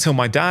I think until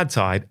my dad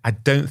died, I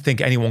don't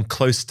think anyone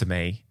close to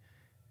me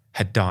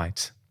had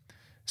died.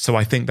 So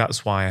I think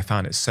that's why I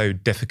found it so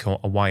difficult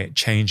and why it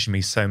changed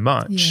me so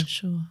much. Yeah,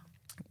 sure.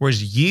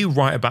 Whereas you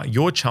write about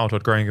your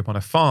childhood growing up on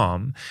a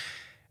farm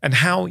and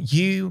how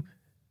you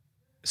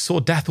saw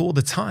death all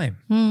the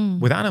time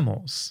with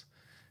animals.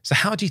 So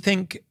how do you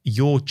think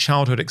your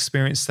childhood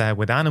experience there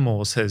with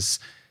animals has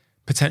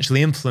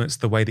potentially influenced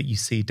the way that you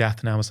see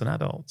death now as an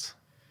adult?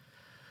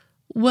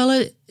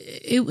 Well,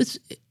 it was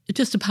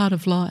just a part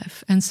of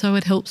life. And so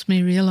it helps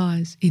me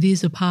realize it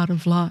is a part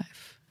of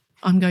life.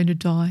 I'm going to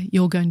die.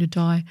 You're going to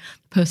die.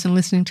 The person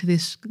listening to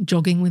this,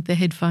 jogging with their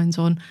headphones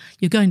on,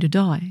 you're going to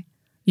die.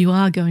 You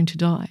are going to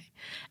die.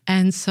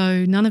 And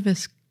so none of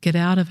us get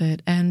out of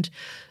it. And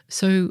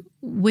so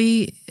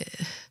we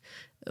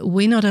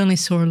not only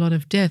saw a lot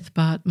of death,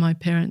 but my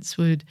parents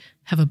would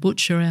have a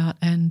butcher out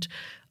and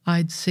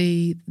I'd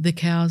see the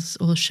cows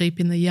or sheep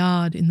in the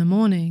yard in the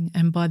morning,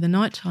 and by the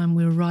night time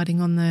we were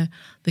writing on the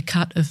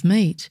cut of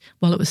meat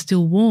while it was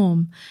still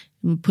warm,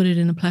 and put it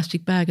in a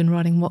plastic bag and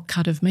writing what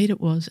cut of meat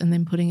it was and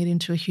then putting it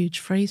into a huge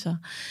freezer.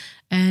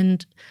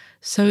 And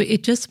so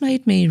it just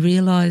made me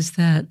realise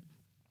that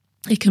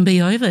it can be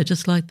over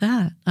just like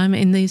that. I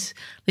mean, these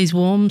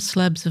warm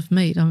slabs of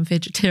meat, I'm a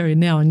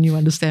vegetarian now and you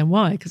understand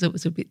why, because it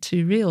was a bit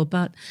too real,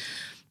 but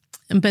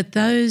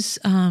those...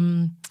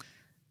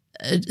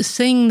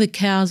 seeing the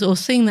cows or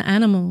seeing the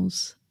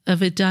animals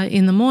of a day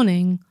in the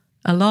morning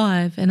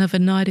alive and of a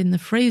night in the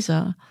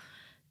freezer,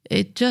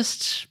 it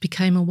just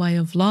became a way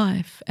of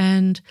life.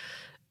 And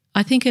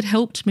I think it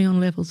helped me on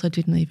levels I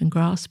didn't even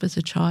grasp as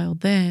a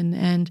child then.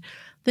 And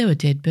there were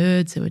dead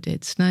birds, there were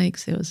dead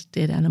snakes, there was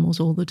dead animals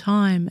all the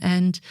time.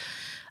 And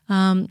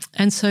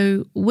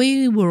so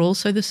we were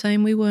also the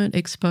same. We weren't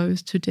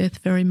exposed to death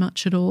very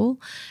much at all.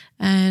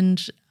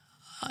 And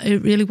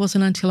it really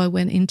wasn't until I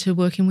went into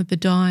working with the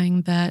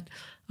dying that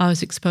I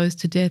was exposed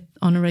to death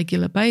on a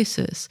regular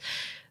basis.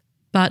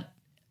 But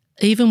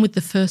even with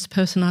the first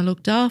person I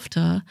looked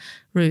after,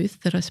 Ruth,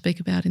 that I speak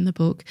about in the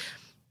book,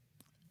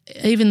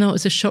 even though it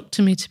was a shock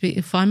to me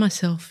to find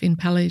myself in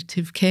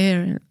palliative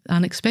care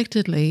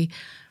unexpectedly,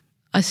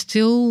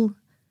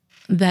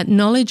 that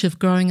knowledge of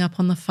growing up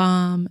on the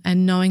farm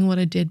and knowing what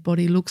a dead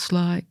body looks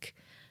like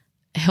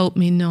helped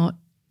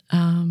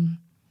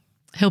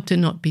it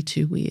not be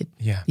too weird.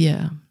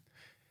 Yeah.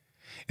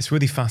 It's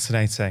really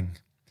fascinating.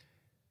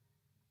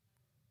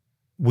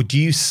 Would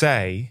you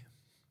say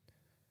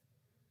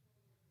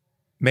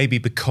maybe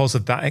because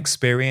of that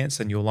experience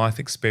and your life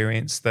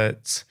experience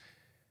that,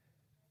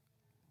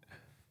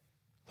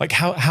 like,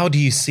 how do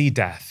you see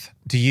death?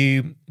 Do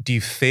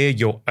you fear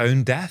your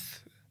own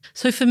death?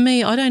 So for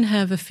me, I don't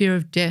have a fear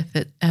of death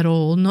at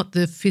all, not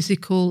the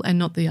physical and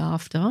not the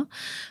after,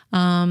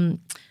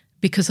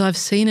 because I've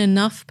seen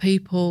enough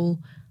people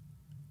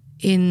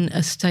in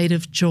a state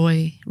of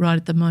joy right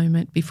at the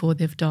moment before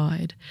they've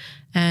died.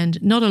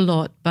 And not a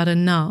lot, but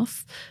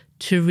enough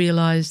to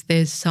realise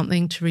there's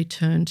something to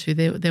return to.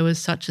 There was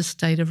such a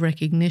state of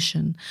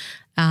recognition.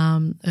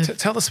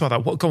 Tell us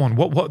about that. Go on.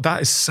 What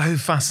that is so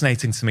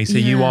fascinating to me. So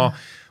you are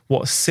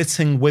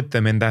sitting with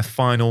them in their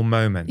final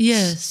moments.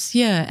 Yes,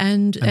 yeah.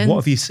 And what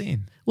have you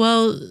seen?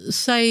 Well,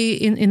 say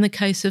in the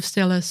case of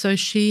Stella, so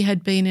she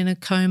had been in a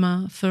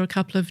coma for a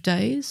couple of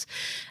days,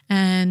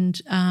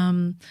 and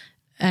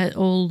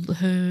all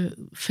her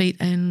feet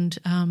and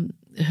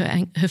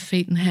her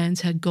feet and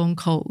hands had gone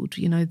cold.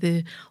 You know,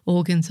 the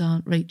organs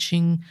aren't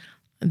reaching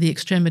the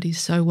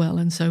extremities so well,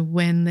 and so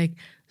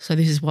so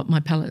this is what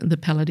the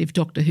palliative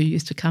doctor who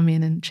used to come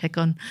in and check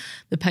on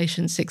the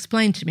patients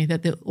explained to me,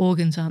 that the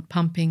organs aren't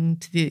pumping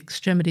to the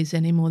extremities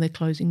anymore, they're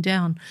closing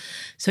down.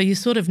 So you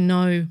sort of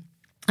know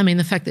I mean,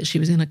 the fact that she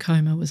was in a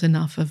coma was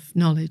enough of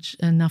knowledge,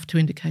 enough to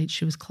indicate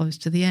she was close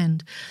to the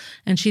end.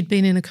 And she'd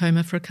been in a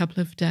coma for a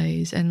couple of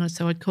days. And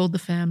so I'd called the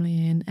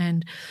family in,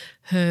 and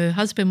her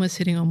husband was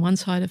sitting on one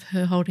side of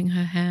her holding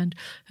her hand.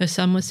 Her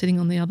son was sitting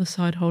on the other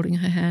side holding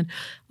her hand.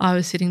 I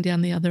was sitting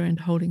down the other end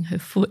holding her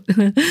foot,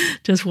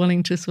 just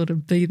wanting to sort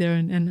of be there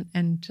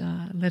and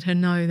let her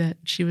know that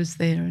she was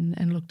there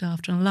and looked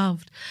after and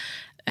loved.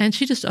 And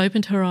she just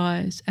opened her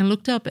eyes and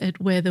looked up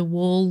at where the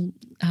wall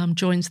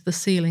joins the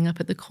ceiling, up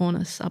at the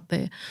cornice up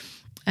there.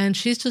 And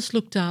she's just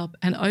looked up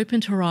and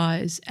opened her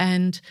eyes,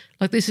 and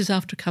like, this is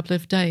after a couple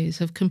of days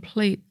of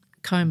complete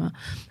coma.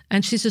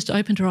 And she's just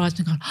opened her eyes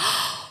and gone,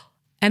 oh!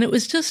 And it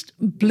was just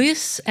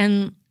bliss,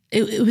 and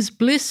it was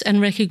bliss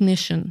and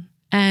recognition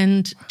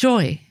and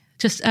joy,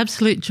 just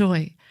absolute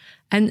joy.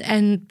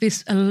 And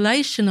this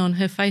elation on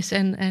her face,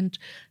 and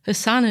her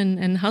son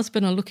and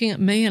husband are looking at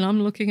me, and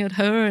I'm looking at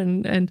her,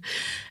 and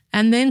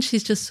then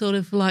she's just sort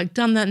of like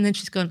done that, and then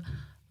she's gone,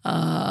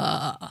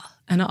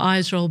 and her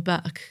eyes rolled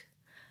back,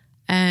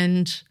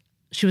 and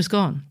she was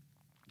gone,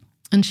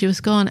 and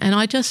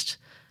I just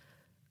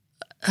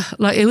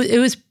like it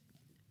was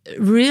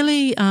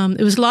really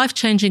it was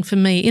life-changing for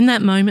me in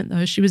that moment.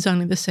 Though she was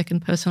only the second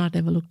person I'd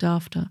ever looked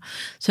after,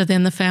 so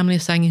then the family are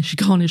saying, "Is she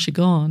gone? Is she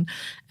gone?"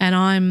 And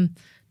I'm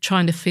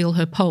trying to feel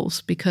her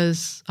pulse,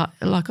 because I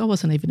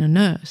wasn't even a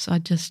nurse.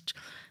 I'd just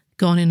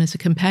gone in as a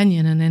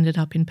companion and ended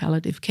up in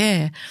palliative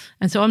care.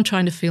 And so I'm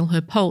trying to feel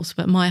her pulse,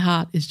 but my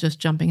heart is just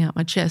jumping out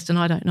my chest, and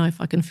I don't know if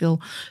I can feel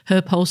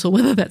her pulse or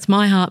whether that's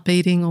my heart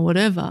beating or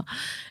whatever.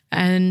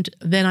 And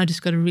then I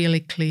just got a really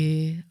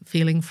clear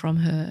feeling from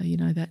her,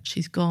 that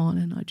she's gone.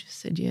 And I just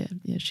said, yeah,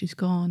 she's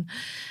gone.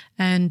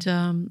 And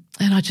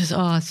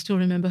I still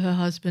remember her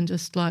husband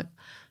just like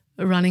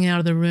running out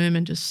of the room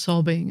and just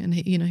sobbing. And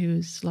he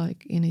was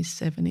like in his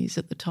 70s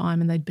at the time,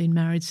 and they'd been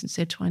married since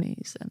their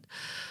 20s. And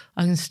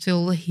I can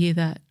still hear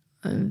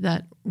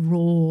that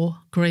raw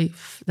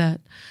grief.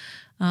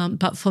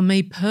 But for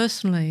me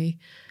personally,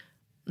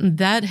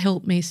 that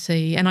helped me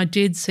see, and I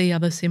did see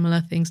other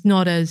similar things,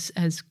 not as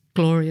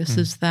glorious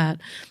as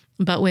that,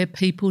 but where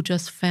people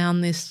just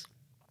found this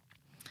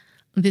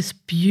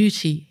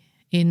beauty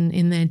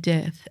in their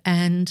death.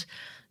 And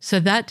so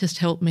that just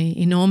helped me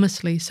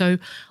enormously. So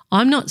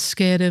I'm not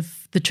scared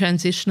of the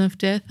transition of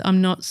death.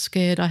 I'm not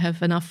scared. I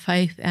have enough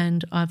faith,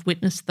 and I've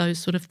witnessed those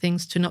sort of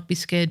things to not be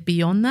scared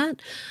beyond that.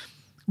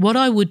 What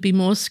I would be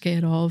more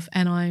scared of,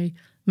 and I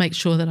make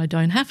sure that I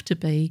don't have to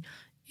be,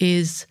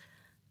 is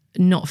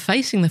not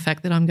facing the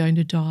fact that I'm going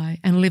to die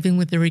and living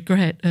with the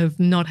regret of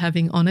not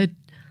having honoured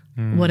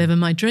whatever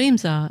my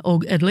dreams are,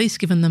 or at least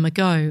given them a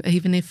go,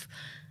 even if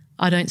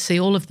I don't see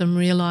all of them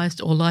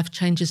realised or life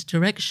changes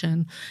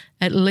direction.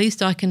 At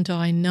least I can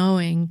die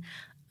knowing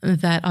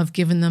that I've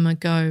given them a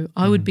go.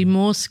 I would be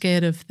more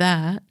scared of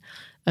that,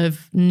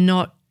 of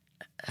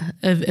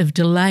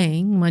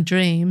delaying my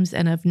dreams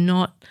and of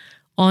not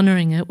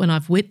honouring it when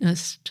I've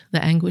witnessed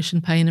the anguish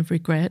and pain of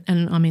regret.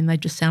 And I mean, they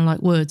just sound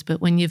like words,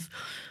 but when you've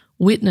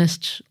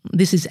witnessed,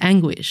 this is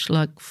anguish,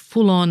 like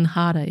full-on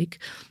heartache,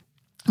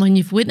 when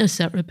you've witnessed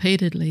that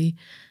repeatedly,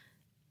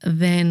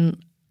 then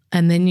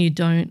you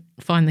don't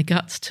find the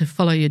guts to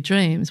follow your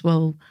dreams,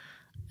 well,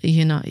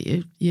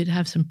 you'd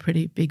have some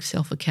pretty big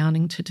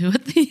self-accounting to do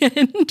at the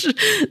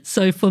end.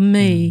 So for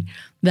me,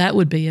 that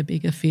would be a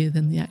bigger fear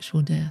than the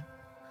actual death.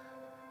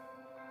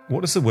 What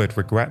does the word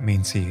regret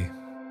mean to you?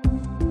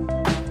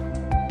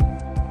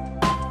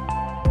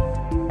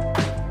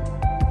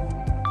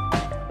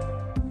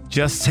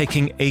 Just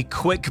taking a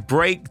quick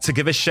break to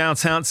give a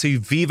shout out to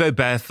Vivo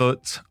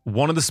Barefoot,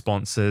 one of the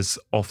sponsors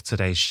of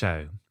today's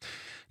show.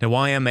 Now,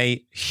 I am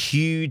a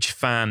huge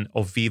fan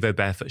of Vivo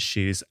Barefoot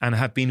shoes and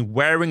have been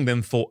wearing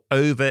them for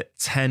over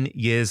 10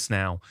 years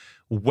now,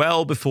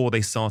 well before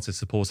they started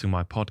supporting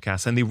my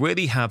podcast. And they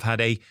really have had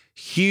a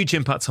huge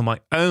impact on my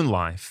own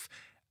life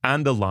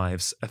and the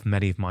lives of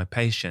many of my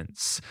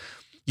patients.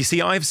 You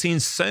see, I've seen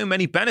so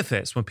many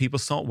benefits when people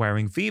start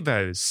wearing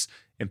Vivos.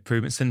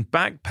 Improvements in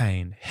back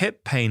pain,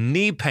 hip pain,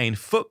 knee pain,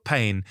 foot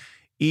pain,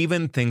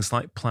 even things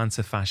like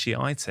plantar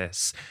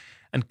fasciitis.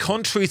 And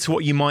contrary to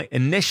what you might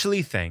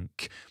initially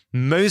think,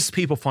 most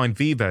people find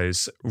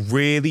Vivos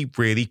really,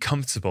 really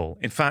comfortable.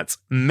 In fact,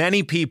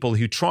 many people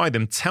who try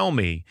them tell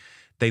me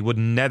they would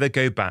never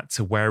go back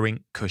to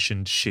wearing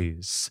cushioned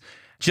shoes.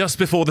 Just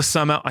before the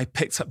summer, I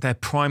picked up their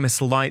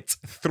Primus Light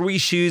 3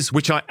 shoes,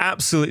 which I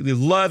absolutely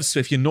love. So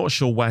if you're not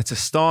sure where to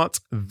start,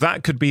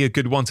 that could be a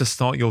good one to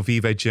start your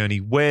Vivo journey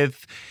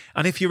with.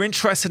 And if you're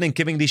interested in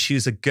giving these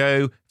shoes a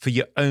go for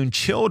your own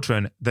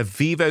children, the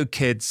Vivo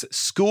Kids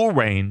school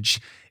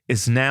range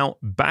is now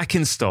back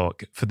in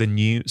stock for the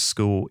new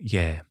school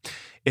year.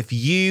 If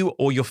you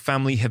or your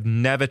family have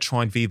never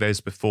tried Vivos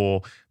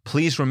before,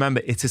 please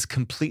remember it is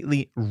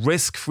completely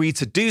risk-free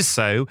to do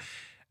so,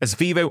 as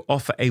Vivo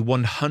offer a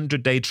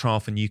 100-day trial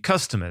for new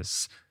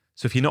customers.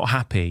 So if you're not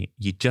happy,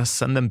 you just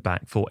send them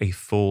back for a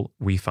full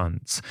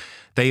refund.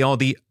 They are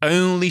the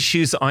only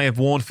shoes that I have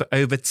worn for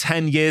over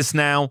 10 years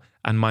now,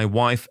 and my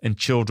wife and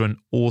children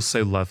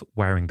also love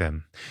wearing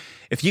them.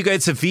 If you go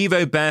to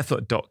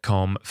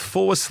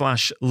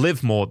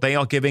vivobarefoot.com/live more, they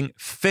are giving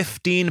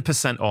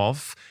 15%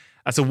 off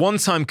as a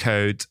one-time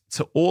code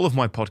to all of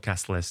my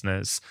podcast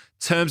listeners.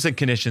 Terms and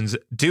conditions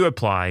do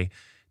apply.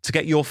 To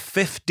get your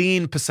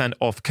 15%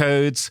 off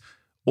codes,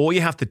 all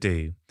you have to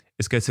do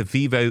is go to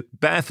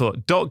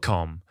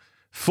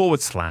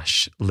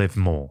vivobarefoot.com/live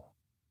more.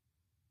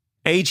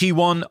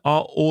 AG1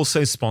 are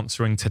also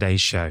sponsoring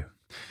today's show.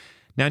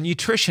 Now,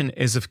 nutrition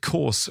is, of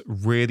course,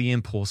 really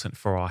important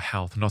for our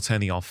health, not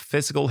only our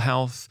physical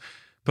health,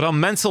 but our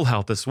mental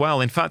health as well.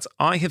 In fact,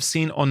 I have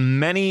seen on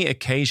many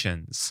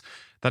occasions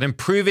that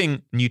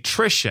improving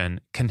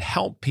nutrition can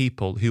help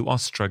people who are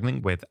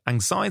struggling with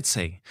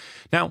anxiety.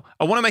 Now,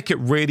 I want to make it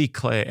really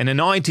clear, in an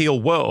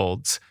ideal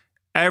world,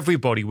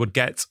 everybody would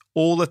get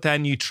all of their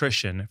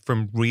nutrition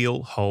from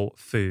real whole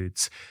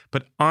foods.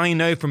 But I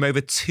know from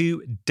over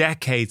 2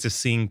 decades of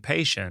seeing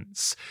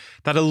patients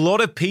that a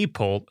lot of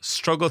people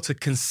struggle to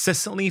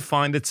consistently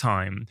find the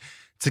time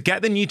to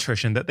get the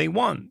nutrition that they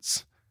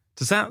want.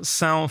 Does that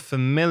sound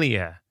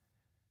familiar?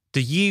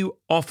 Do you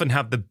often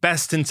have the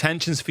best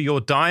intentions for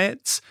your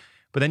diet,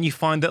 but then you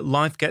find that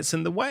life gets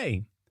in the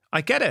way?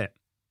 I get it.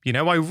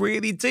 I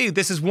really do.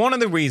 This is one of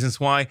the reasons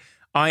why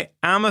I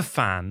am a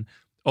fan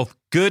of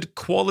good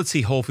quality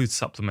whole food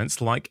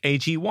supplements like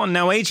AG1.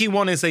 Now,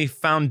 AG1 is a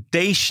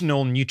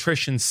foundational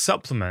nutrition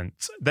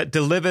supplement that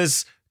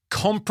delivers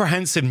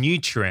comprehensive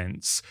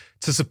nutrients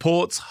to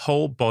support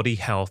whole body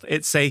health.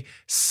 It's a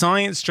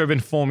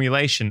science-driven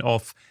formulation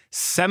of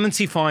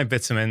 75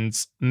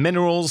 vitamins,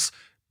 minerals,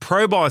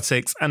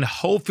 probiotics, and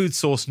whole food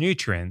source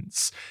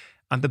nutrients.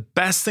 And the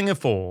best thing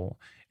of all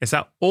is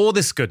that all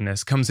this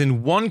goodness comes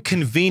in one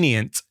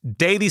convenient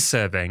daily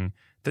serving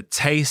that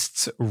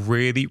tastes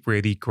really,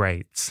 really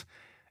great.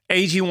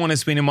 AG1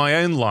 has been in my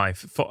own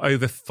life for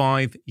over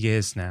 5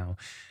 years now,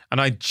 and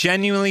I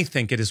genuinely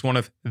think it is one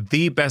of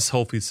the best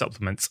whole food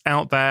supplements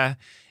out there.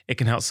 It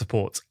can help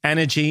support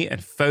energy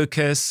and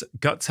focus,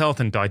 gut health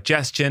and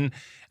digestion,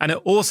 and it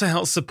also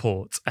helps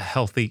support a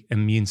healthy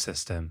immune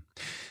system.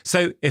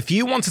 So if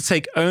you want to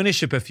take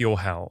ownership of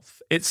your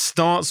health, it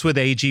starts with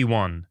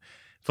AG1.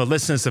 For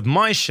listeners of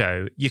my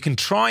show, you can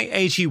try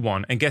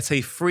AG1 and get a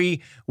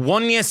free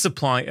 1-year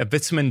supply of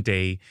vitamin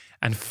D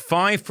and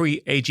 5 free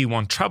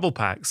AG1 travel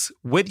packs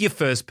with your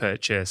first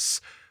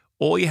purchase.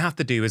 All you have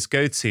to do is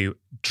go to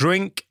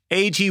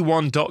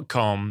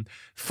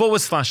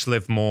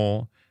drinkag1.com/live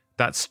more.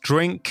 That's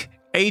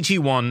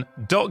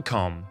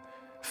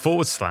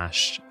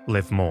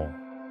drinkag1.com/live more.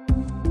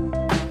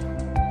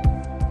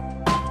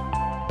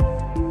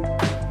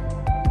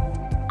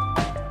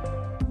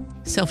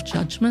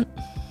 Self-judgment.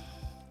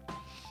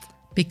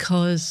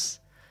 Because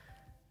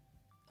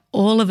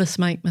all of us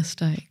make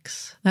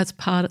mistakes. That's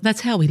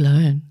how we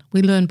learn.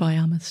 We learn by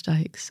our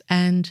mistakes,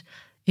 and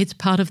it's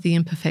part of the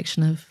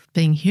imperfection of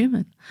being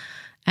human.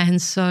 And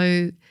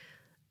so,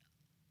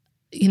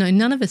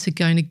 none of us are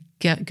going to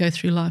go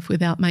through life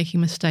without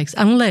making mistakes,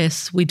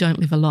 unless we don't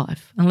live a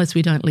life. Unless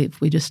we don't live,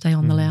 we just stay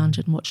on the lounge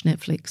and watch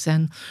Netflix,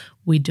 and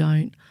we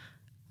don't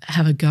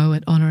have a go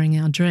at honouring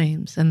our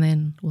dreams. And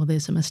then,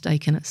 there's a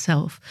mistake in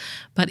itself.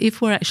 But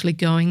if we're actually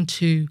going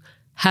to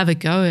have a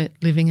go at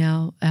living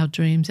our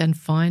dreams and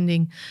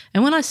finding,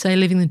 and when I say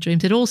living the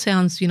dreams, it all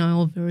sounds,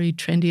 all very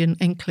trendy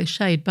and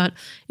cliched, but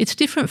it's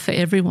different for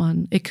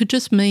everyone. It could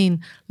just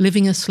mean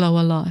living a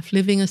slower life,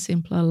 living a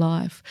simpler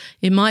life.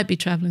 It might be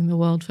travelling the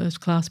world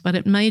first class, but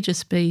it may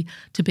just be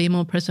to be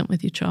more present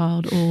with your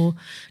child, or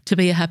to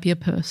be a happier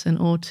person,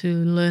 or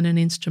to learn an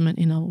instrument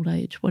in old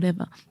age,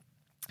 whatever.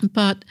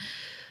 But,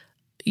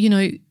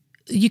 you're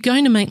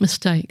going to make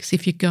mistakes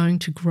if you're going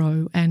to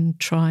grow and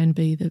try and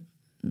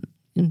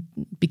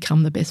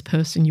become the best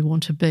person you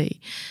want to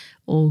be,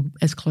 or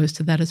as close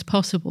to that as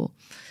possible.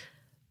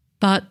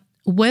 But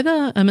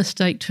whether a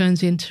mistake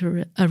turns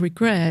into a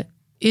regret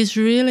is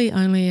really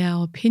only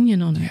our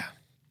opinion on it. Yeah.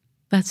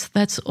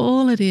 That's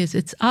all it is.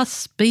 It's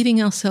us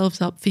beating ourselves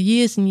up for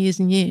years and years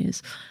and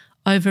years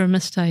over a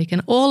mistake.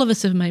 And all of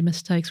us have made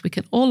mistakes. We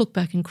can all look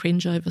back and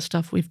cringe over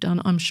stuff we've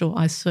done. I'm sure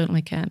I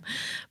certainly can.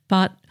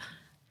 But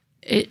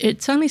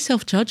it's only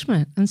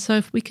self-judgment. And so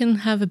if we can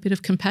have a bit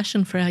of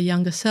compassion for our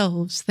younger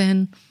selves,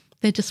 then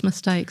they're just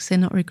mistakes. They're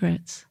not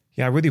regrets.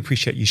 Yeah, I really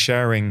appreciate you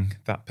sharing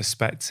that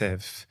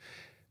perspective.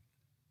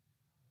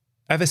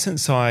 Ever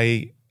since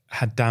I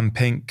had Dan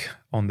Pink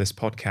on this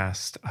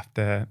podcast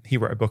after he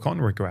wrote a book on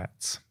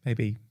regrets,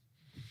 maybe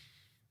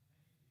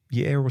a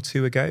year or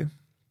 2 ago,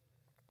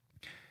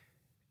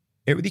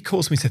 it really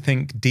caused me to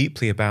think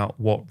deeply about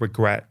what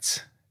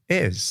regret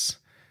is.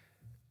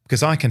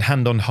 Because I can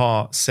hand on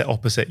heart sit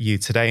opposite you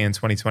today in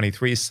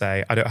 2023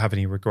 say, I don't have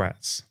any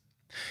regrets.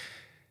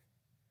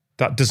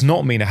 That does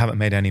not mean I haven't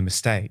made any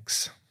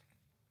mistakes.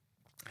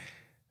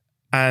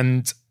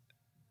 And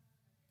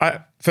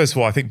first of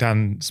all, I think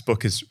Dan's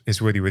book is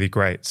really, really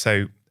great.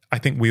 So I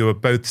think we were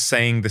both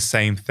saying the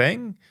same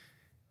thing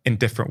in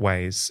different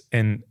ways.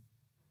 In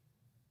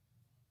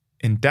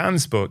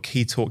Dan's book,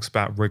 he talks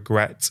about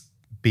regret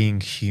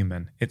being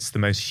human. It's the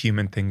most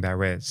human thing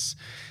there is.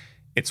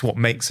 It's what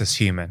makes us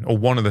human, or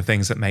one of the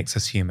things that makes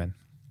us human.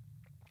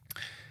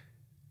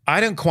 I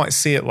don't quite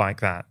see it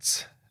like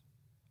that.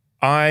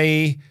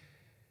 I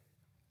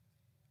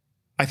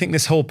think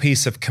this whole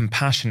piece of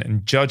compassion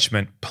and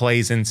judgment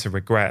plays into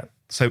regret.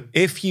 So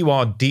if you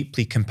are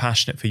deeply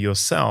compassionate for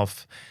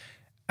yourself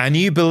and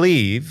you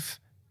believe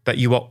that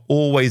you are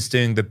always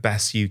doing the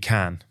best you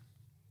can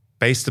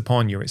based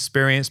upon your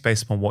experience,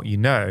 based upon what you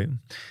know,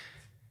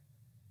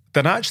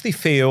 then I actually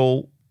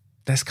feel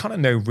there's kind of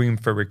no room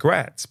for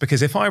regrets.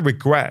 Because if I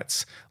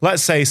regret,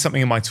 let's say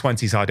something in my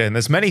 20s I did, and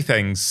there's many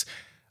things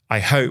I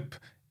hope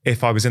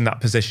if I was in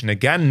that position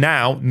again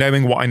now,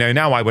 knowing what I know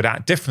now, I would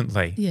act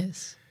differently.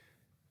 Yes.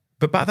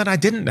 But back then I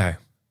didn't know,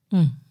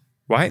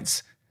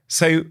 right?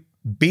 So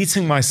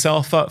beating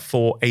myself up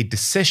for a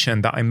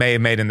decision that I may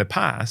have made in the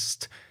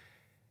past,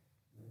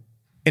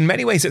 in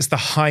many ways it's the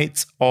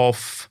height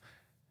of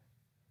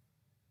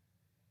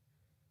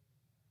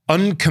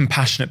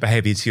uncompassionate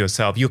behavior to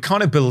yourself. You're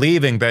kind of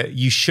believing that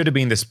you should have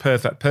been this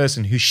perfect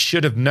person who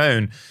should have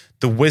known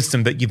the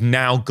wisdom that you've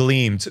now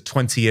gleaned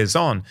 20 years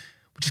on,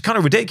 which is kind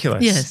of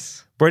ridiculous.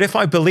 Yes. But if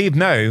I believe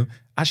no,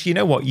 actually, you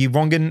know what? You're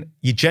wrong, and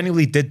you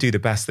genuinely did do the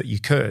best that you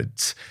could.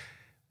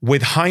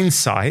 With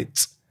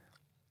hindsight,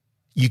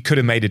 you could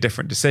have made a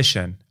different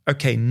decision.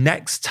 Okay,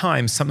 next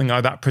time something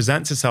like that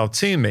presents itself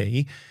to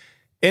me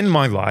in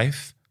my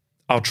life,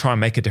 I'll try and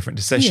make a different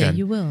decision. Yeah,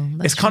 you will.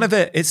 It's kind of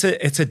it's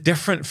a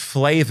different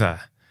flavor.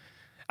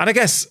 And I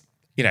guess,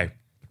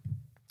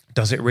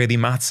 does it really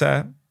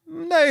matter?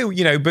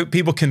 No, but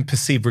people can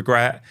perceive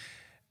regret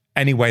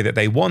any way that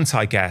they want,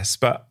 I guess.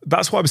 But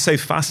that's why I was so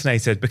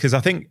fascinated, because I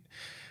think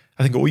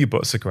all your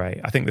books are great.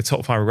 I think the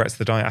top 5 regrets of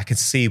the dying, I can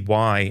see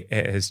why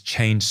it has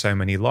changed so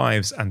many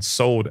lives and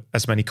sold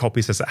as many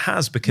copies as it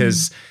has,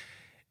 because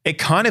it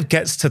kind of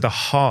gets to the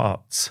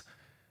heart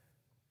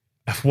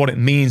of what it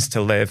means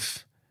to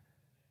live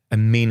a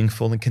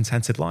meaningful and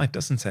contented life,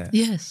 doesn't it?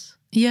 Yes.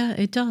 Yeah,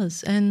 it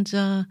does. And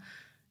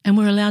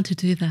we're allowed to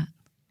do that.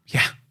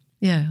 Yeah.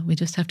 Yeah, we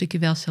just have to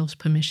give ourselves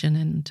permission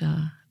and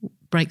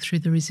break through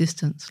the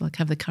resistance, like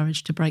have the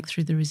courage to break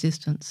through the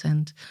resistance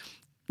and,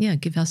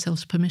 give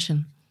ourselves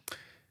permission.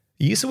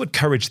 You used the word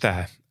courage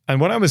there. And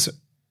when I was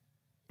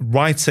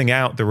writing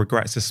out the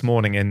regrets this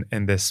morning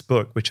in this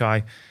book, which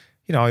I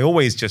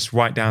always just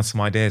write down some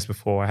ideas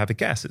before I have a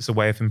guest. It's a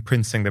way of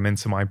imprinting them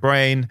into my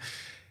brain.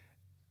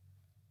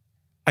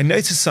 I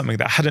noticed something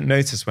that I hadn't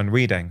noticed when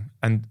reading,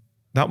 and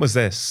that was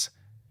this.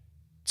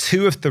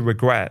 2 of the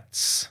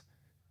regrets,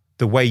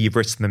 the way you've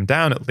written them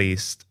down at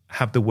least,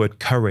 have the word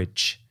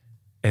courage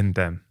in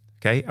them.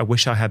 Okay, I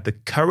wish I had the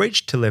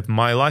courage to live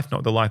my life,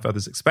 not the life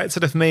others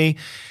expected of me.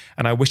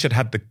 And I wish I'd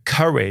had the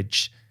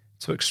courage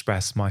to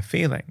express my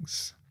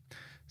feelings.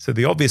 So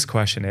the obvious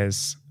question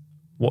is,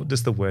 what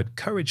does the word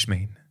courage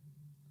mean?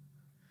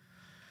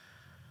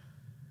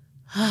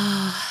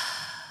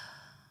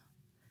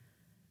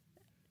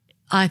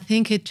 I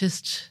think it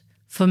just,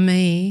 for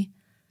me,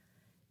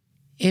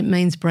 it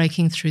means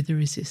breaking through the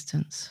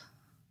resistance.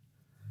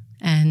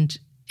 And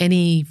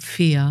any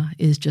fear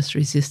is just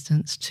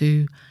resistance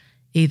to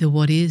either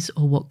what is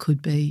or what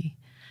could be.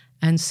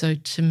 And so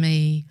to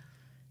me,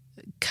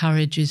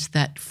 courage is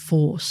that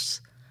force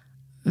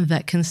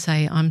that can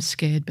say, I'm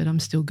scared, but I'm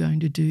still going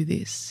to do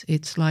this.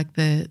 It's like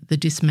the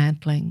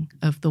dismantling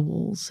of the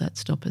walls that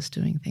stop us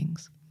doing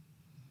things.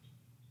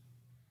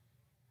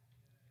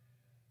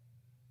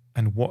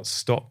 And what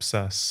stops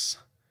us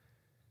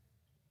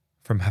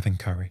from having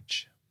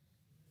courage?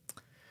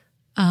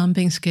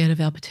 Being scared of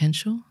our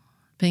potential,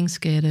 being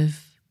scared of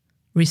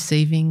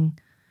receiving,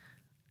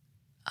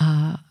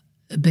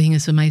 being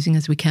as amazing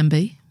as we can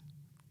be.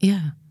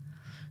 Yeah.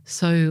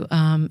 So,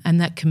 and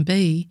that can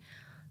be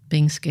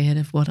being scared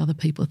of what other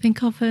people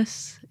think of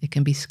us. It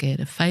can be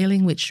scared of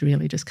failing, which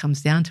really just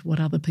comes down to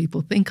what other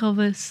people think of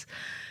us.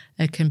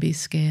 It can be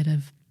scared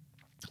of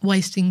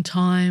wasting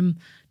time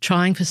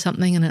trying for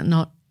something and it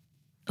not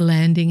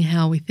landing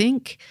how we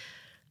think.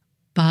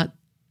 But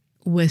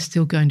we're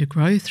still going to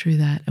grow through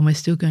that, and we're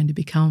still going to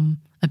become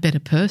a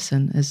better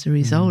person as a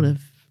result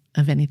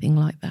of anything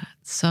like that.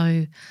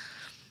 So,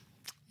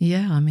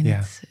 yeah, I mean,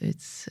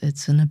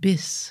 it's an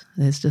abyss.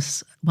 There's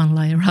just one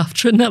layer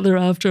after another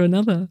after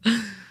another.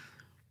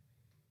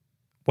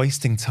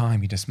 Wasting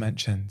time, you just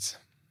mentioned.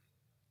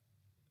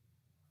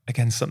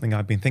 Again, something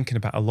I've been thinking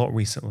about a lot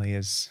recently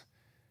is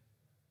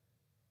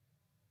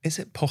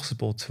it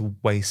possible to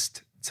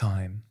waste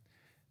time?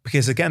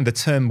 Because again, the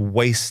term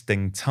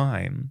wasting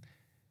time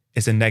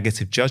is a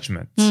negative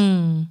judgment,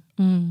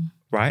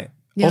 right?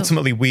 Yep.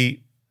 Ultimately,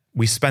 we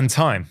spend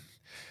time.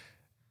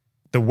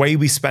 The way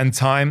we spend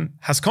time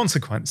has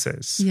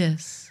consequences.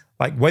 Yes.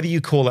 Like whether you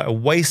call it a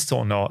waste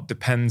or not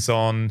depends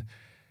on,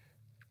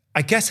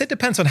 I guess it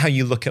depends on how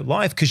you look at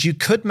life, because you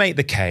could make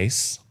the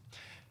case,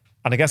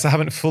 and I guess I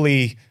haven't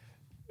fully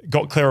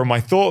got clear on my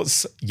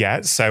thoughts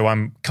yet, so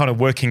I'm kind of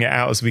working it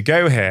out as we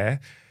go here,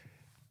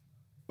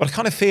 but I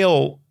kind of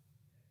feel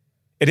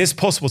it is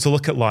possible to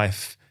look at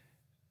life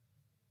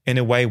in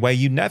a way where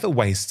you never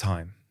waste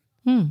time,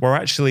 where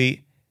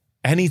actually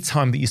any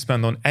time that you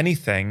spend on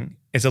anything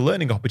is a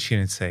learning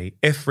opportunity.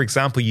 If, for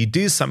example, you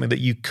do something that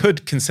you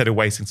could consider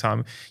wasting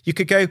time, you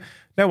could go,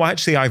 no,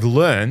 actually, I've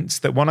learned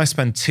that when I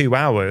spend 2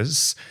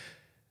 hours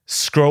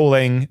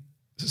scrolling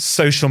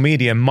social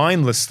media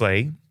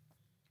mindlessly,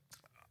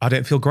 I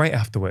don't feel great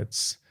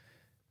afterwards.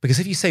 Because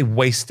if you say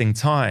wasting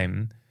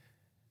time,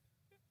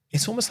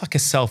 it's almost like a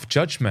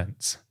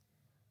self-judgment.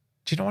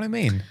 Do you know what I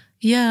mean?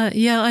 Yeah,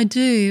 I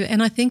do.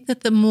 And I think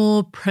that the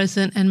more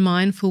present and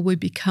mindful we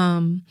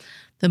become,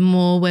 the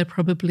more we're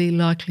probably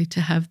likely to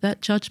have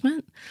that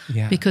judgment.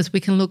 Yeah. Because we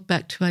can look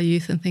back to our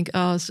youth and think,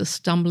 I was just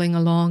stumbling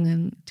along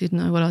and didn't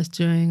know what I was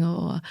doing,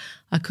 or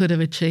I could have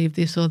achieved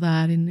this or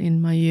that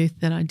in my youth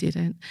that I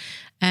didn't.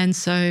 And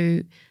so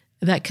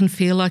that can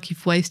feel like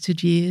you've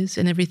wasted years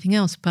and everything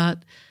else. But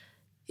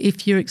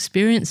if you're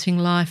experiencing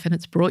life and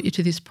it's brought you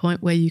to this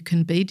point where you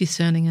can be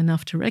discerning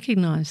enough to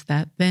recognise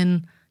that,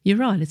 then you're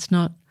right, it's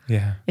not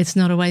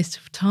a waste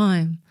of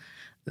time.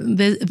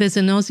 There's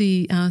an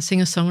Aussie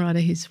singer-songwriter,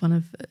 he's one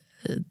of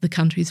the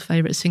country's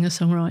favourite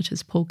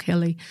singer-songwriters, Paul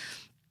Kelly,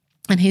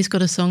 and he's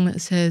got a song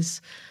that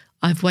says,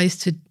 I've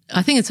wasted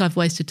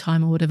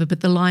time or whatever, but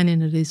the line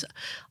in it is,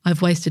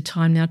 I've wasted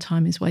time, now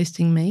time is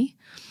wasting me.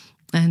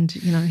 And,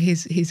 you know,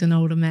 he's an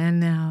older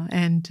man now,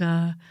 and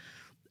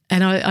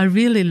I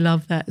really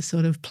love that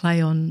sort of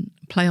play on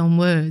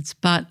words.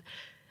 But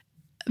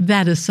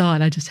that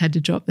aside, I just had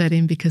to drop that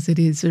in because it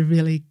is a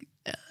really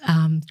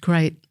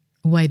great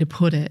way to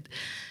put it.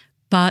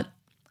 But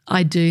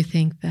I do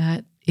think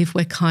that if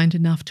we're kind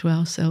enough to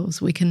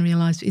ourselves, we can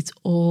realise it's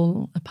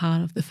all a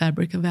part of the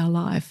fabric of our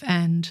life.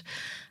 And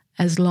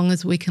as long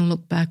as we can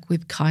look back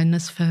with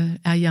kindness for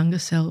our younger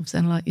selves,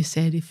 and like you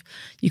said, if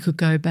you could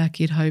go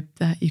back, you'd hope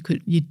that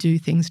you'd do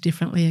things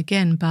differently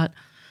again. But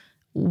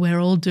we're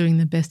all doing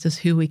the best as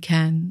who we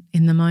can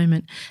in the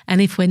moment. And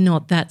if we're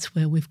not, that's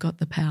where we've got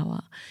the power.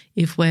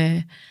 If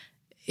we're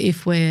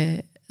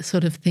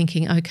sort of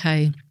thinking,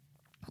 okay,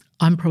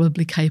 I'm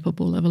probably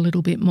capable of a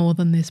little bit more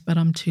than this, but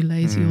I'm too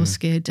lazy or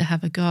scared to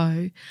have a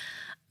go,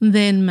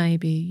 then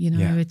maybe,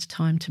 it's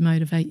time to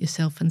motivate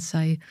yourself and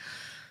say,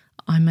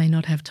 I may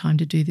not have time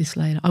to do this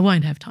later. I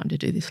won't have time to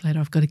do this later.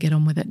 I've got to get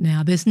on with it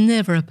now. There's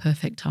never a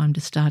perfect time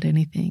to start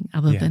anything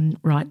other than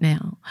right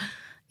now.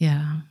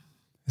 Yeah.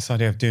 This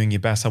idea of doing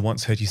your best, I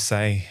once heard you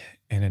say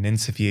in an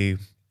interview,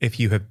 if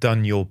you have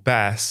done your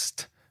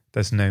best,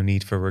 there's no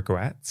need for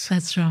regrets.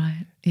 That's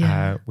right.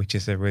 Yeah. Which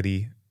is a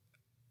really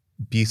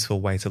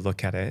beautiful way to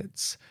look at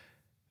it.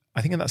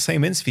 I think in that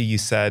same interview you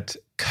said,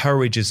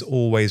 courage is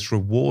always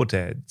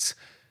rewarded,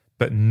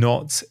 but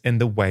not in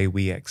the way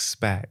we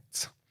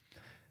expect.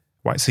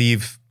 Right, so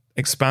you've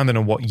expanded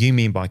on what you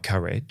mean by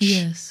courage.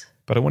 Yes.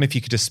 But I wonder if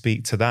you could just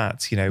speak to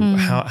that,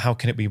 how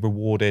can it be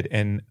rewarded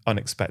in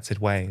unexpected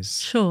ways?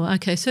 Sure.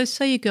 Okay, so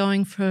say you're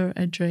going for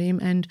a dream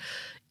and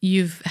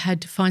you've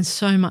had to find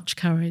so much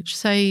courage.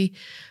 Say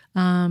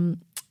that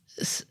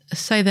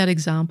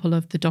example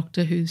of the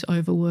doctor who's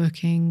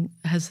overworking,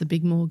 has the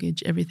big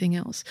mortgage, everything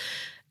else.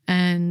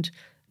 And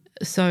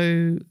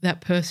so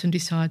that person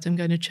decides, I'm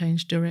going to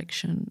change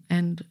direction.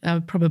 And I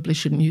probably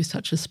shouldn't use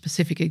such a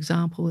specific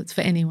example. It's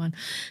for anyone.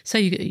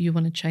 Say you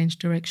want to change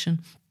direction.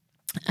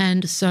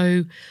 And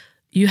so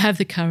you have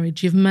the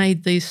courage. You've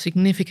made these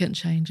significant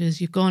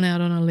changes. You've gone out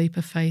on a leap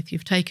of faith.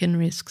 You've taken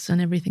risks and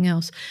everything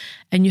else.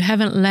 And you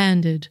haven't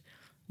landed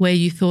where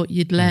you thought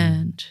you'd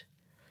land.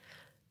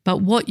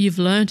 But what you've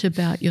learnt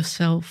about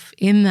yourself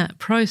in that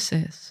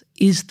process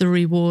is the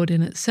reward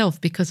in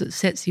itself, because it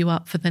sets you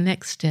up for the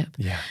next step.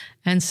 Yeah.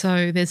 And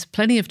so there's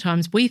plenty of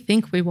times we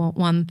think we want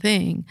one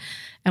thing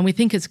and we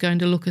think it's going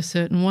to look a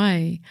certain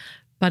way,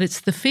 but it's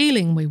the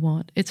feeling we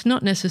want. It's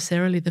not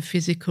necessarily the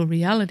physical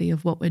reality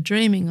of what we're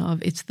dreaming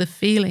of. It's the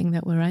feeling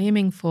that we're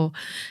aiming for.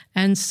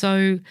 And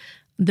so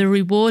the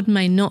reward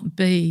may not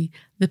be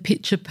the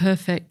picture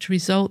perfect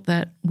result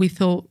that we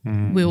thought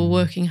we were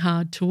working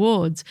hard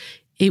towards.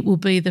 It will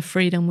be the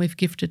freedom we've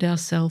gifted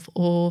ourselves,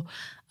 or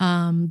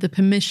the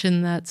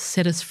permission that's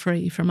set us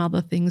free from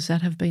other things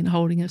that have been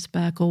holding us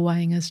back or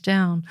weighing us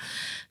down.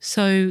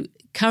 So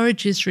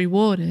courage is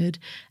rewarded.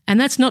 And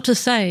that's not to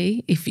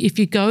say if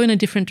you go in a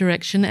different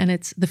direction and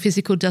the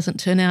physical doesn't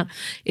turn out,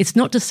 it's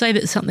not to say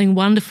that something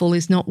wonderful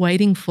is not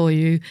waiting for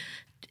you.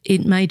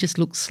 It may just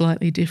look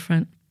slightly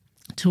different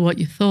to what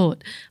you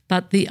thought.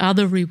 But the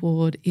other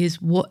reward is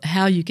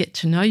how you get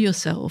to know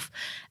yourself.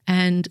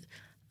 And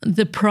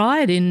the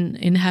pride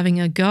in having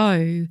a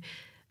go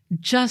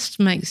just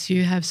makes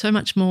you have so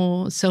much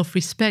more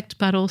self-respect,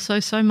 but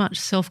also so much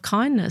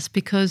self-kindness,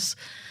 because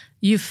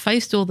you've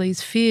faced all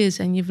these fears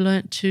and you've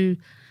learnt to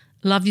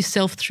love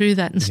yourself through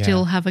that and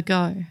still have a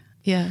go.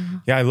 Yeah.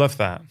 Yeah, I love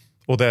that.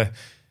 Or the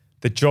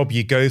job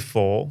you go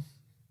for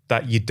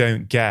that you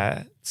don't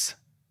get,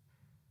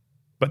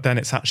 but then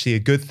it's actually a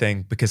good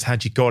thing, because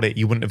had you got it,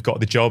 you wouldn't have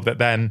got the job that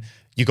then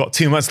you got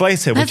 2 months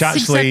later, which That's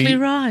actually exactly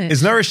right.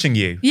 is nourishing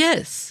you.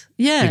 Yes.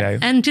 Yeah. You know?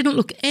 And didn't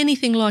look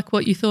anything like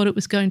what you thought it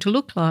was going to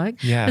look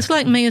like. Yeah. It's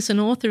like me as an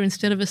author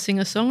instead of a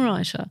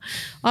singer-songwriter.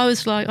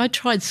 I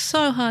tried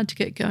so hard to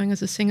get going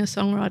as a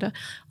singer-songwriter.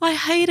 I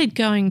hated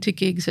going to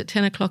gigs at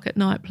 10 o'clock at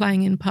night,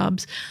 playing in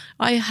pubs.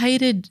 I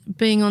hated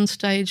being on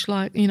stage,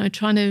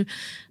 trying to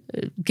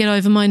get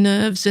over my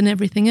nerves and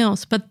everything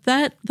else. But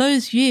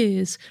those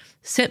years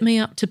set me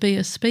up to be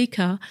a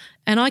speaker,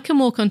 and I can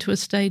walk onto a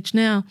stage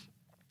now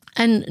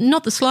and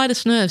not the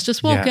slightest nerves,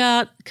 just walk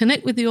out,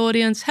 connect with the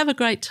audience, have a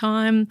great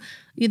time,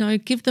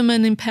 give them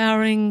an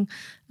empowering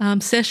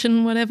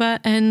session, whatever,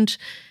 and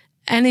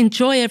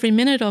enjoy every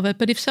minute of it.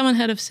 But if someone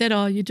had have said,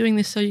 oh, you're doing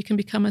this so you can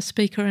become a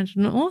speaker and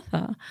an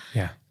author,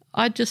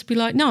 I'd just be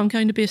like, no, I'm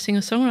going to be a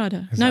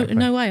singer-songwriter. Exactly.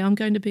 No way, I'm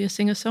going to be a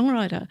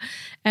singer-songwriter.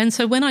 And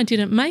so when I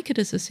didn't make it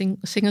as a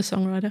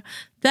singer-songwriter,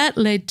 that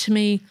led to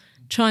me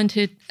trying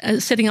to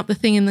setting up the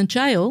thing in the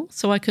jail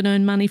so I could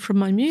earn money from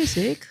my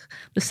music,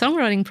 the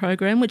songwriting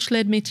program, which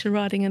led me to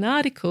writing an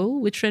article,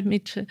 which led me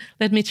to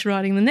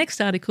writing the next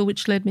article,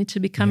 which led me to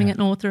becoming an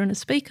author and a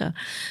speaker.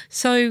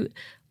 So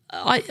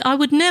I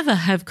would never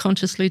have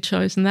consciously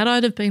chosen that.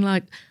 I'd have been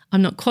like,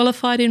 I'm not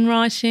qualified in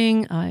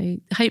writing, I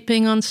hate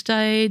being on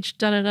stage,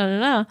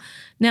 da-da-da-da-da.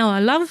 Now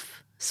I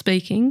love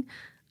speaking.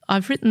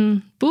 I've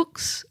written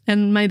books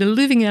and made a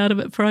living out of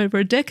it for over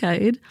a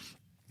decade.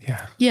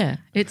 Yeah,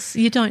 it's,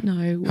 you don't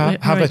know.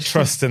 Have a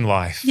trust in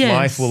life. Yes.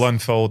 Life will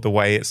unfold the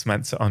way it's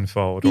meant to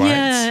unfold, right?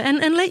 Yeah,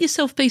 and let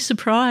yourself be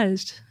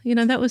surprised.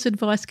 That was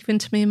advice given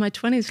to me in my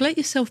 20s. Let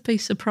yourself be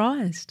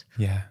surprised.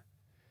 Yeah.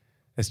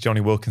 As Johnny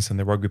Wilkinson,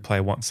 the rugby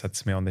player, once said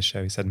to me on this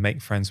show, he said, make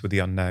friends with the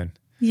unknown.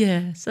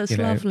 Yes, that's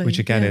lovely. Which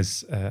again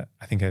is,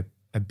 I think,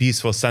 a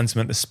beautiful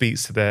sentiment that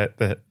speaks to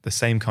the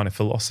same kind of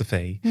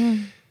philosophy.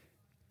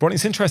 Bronnie,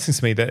 it's interesting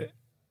to me that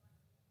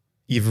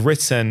you've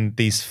written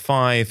these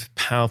 5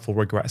 powerful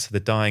regrets of the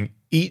dying.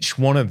 Each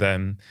one of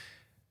them,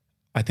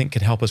 I think,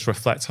 can help us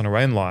reflect on our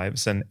own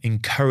lives and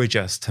encourage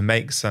us to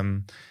make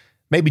some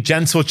maybe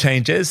gentle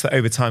changes that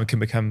over time can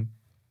become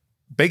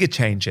bigger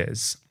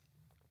changes.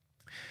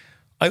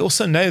 I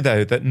also know,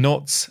 though, that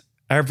not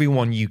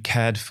everyone you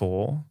cared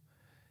for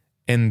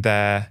in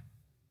their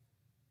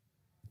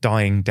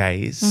dying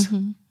days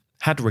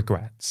had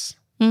regrets.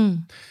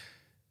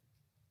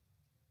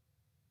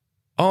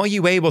 Are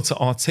you able to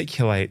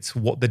articulate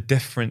what the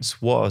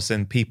difference was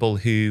in people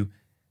who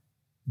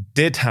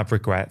did have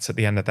regrets at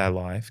the end of their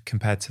life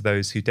compared to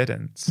those who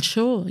didn't?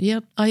 Sure,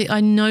 yep. I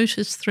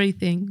noticed 3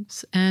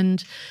 things,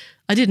 and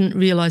I didn't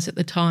realise at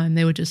the time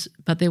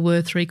but there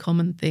were 3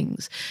 common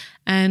things.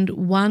 And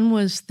one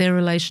was their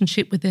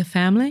relationship with their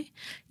family.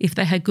 If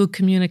they had good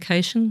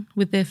communication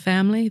with their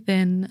family,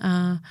 then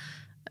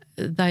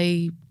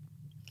they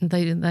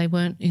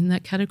weren't in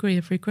that category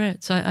of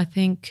regrets. I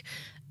think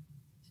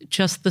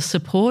just the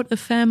support of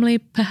family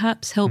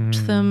perhaps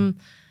helped them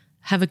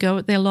have a go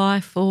at their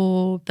life,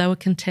 or they were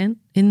content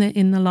in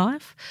the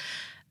life.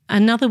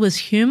 Another was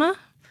humour,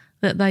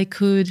 that they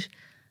could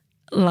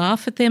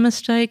laugh at their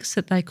mistakes,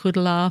 that they could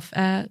laugh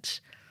at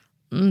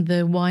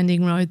the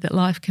winding road that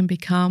life can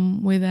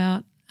become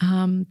without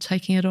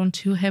taking it on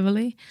too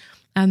heavily.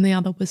 And the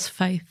other was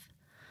faith,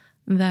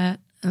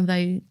 that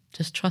they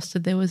just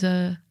trusted there was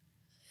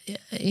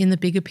in the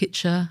bigger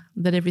picture,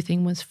 that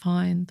everything was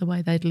fine the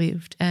way they'd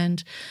lived,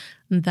 and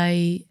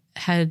they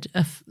had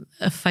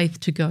a faith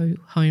to go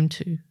home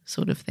to,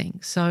 sort of thing.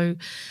 So,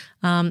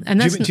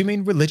 and that's, do you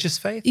mean religious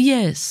faith?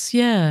 Yes,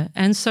 yeah.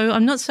 And so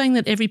I'm not saying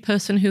that every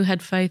person who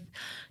had faith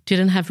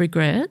didn't have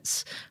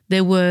regrets.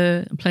 There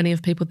were plenty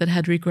of people that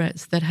had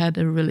regrets that had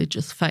a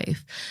religious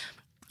faith.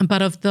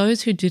 But of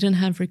those who didn't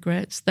have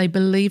regrets, they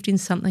believed in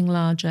something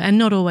larger, and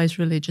not always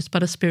religious,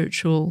 but a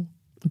spiritual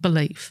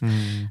belief,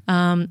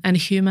 and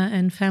humour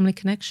and family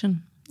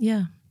connection.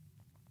 Yeah.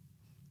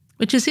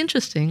 Which is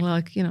interesting,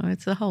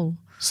 it's a whole...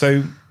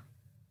 So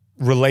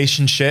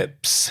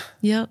relationships,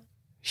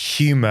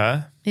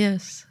 humour,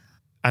 yes,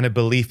 and a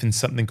belief in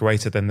something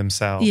greater than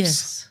themselves.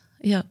 Yes,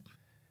 yeah.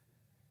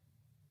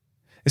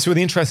 It's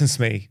really interesting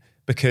to me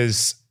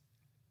because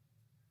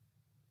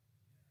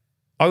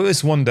I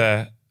always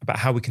wonder about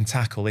how we can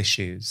tackle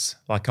issues.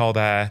 Like, are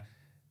there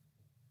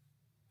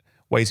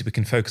ways we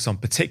can focus on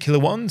particular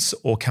ones,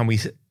 or can we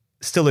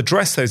still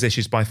address those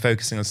issues by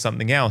focusing on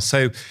something else?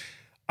 So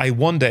I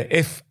wonder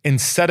if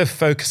instead of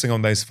focusing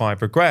on those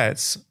 5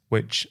 regrets,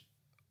 which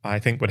I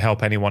think would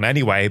help anyone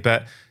anyway,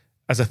 but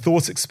as a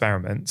thought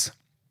experiment,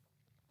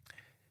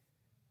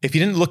 if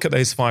you didn't look at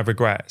those 5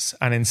 regrets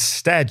and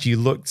instead you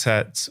looked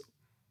at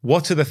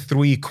what are the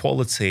 3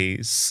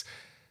 qualities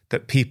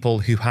that people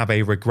who have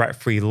a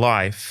regret-free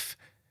life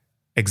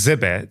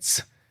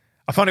exhibit,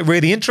 I found it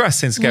really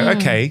interesting to go,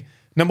 okay,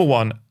 number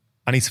 1,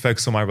 I need to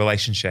focus on my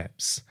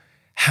relationships.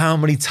 How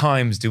many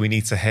times do we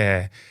need to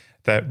hear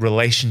that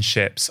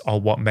relationships are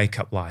what make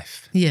up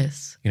life?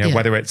 Yes.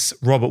 Whether it's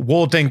Robert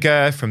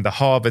Waldinger from the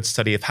Harvard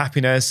Study of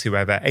Happiness, who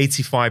over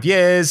 85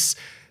 years,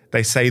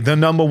 they say the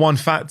number 1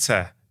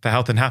 factor for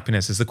health and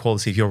happiness is the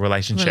quality of your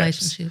relationships.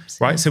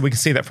 Relationships, right? yeah. So we can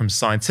see that from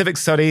scientific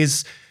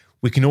studies.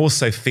 we can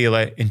also feel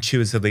it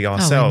intuitively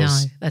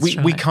ourselves. That's we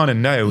right. kind of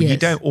know. Yes. You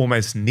don't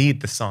almost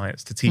need the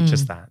science to teach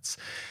us that,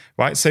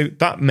 right? So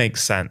that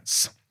makes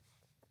sense.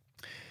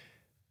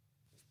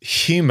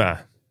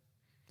 Humor.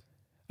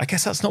 I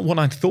guess that's not what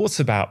I'd thought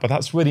about, but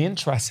that's really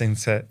interesting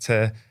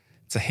to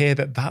hear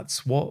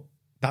that's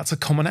a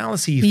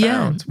commonality you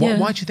found.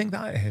 Why do you think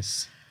that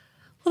is?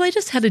 Well, they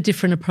just had a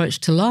different approach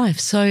to life,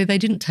 so they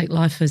didn't take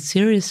life as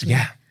seriously.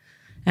 Yeah.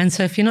 And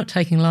so if you're not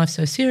taking life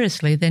so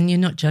seriously, then you're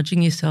not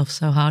judging yourself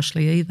so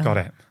harshly either. Got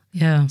it.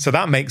 Yeah. So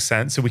that makes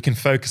sense. So we can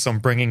focus on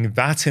bringing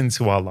that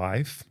into our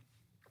life.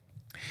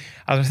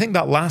 And I think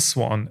that last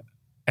one,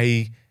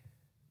 a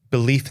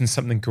belief in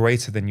something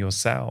greater than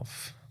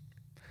yourself.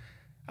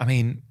 I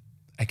mean,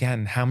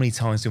 again, how many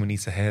times do we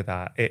need to hear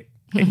that? It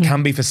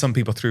can be for some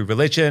people through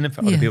religion,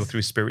 for other people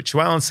through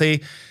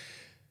spirituality.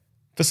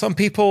 For some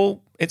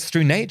people, it's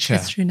through nature.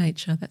 It's through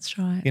nature, that's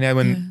right. You know,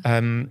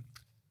 and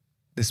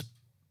this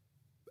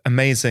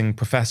amazing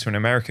professor in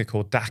America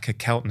called Daka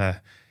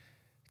Keltner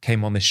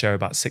came on this show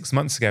about 6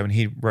 months ago, and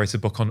he wrote a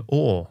book on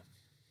awe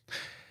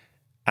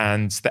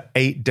and the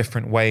 8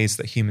 different ways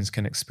that humans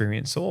can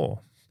experience awe.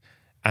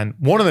 And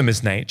one of them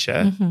is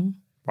nature,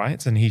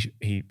 right? And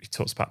he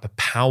talks about the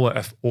power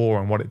of awe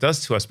and what it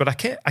does to us. But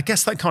I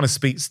guess that kind of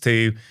speaks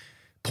to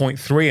point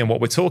 3, and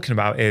what we're talking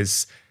about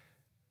is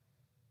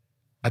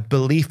a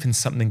belief in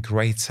something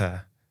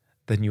greater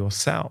than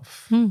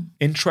yourself.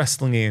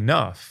 Interestingly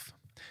enough,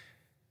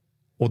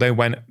 although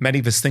when many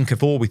of us think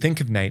of awe, we think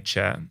of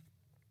nature,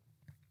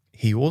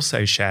 he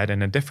also shared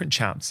in a different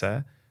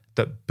chapter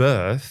that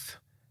birth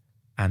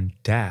and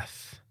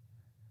death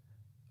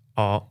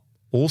are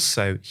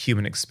also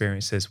human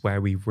experiences where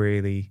we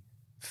really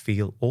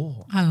feel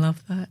awe. I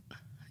love that.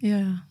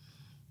 Yeah.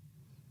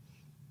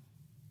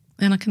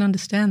 And I can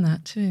understand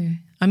that too.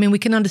 I mean, we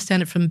can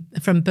understand it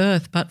from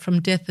birth, but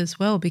from death as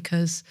well,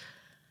 because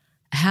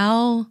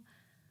how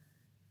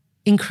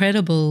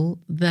incredible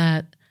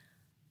that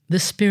the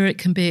spirit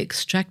can be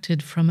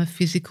extracted from a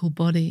physical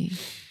body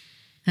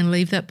and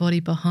leave that body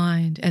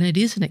behind. And it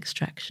is an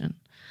extraction.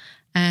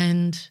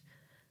 And,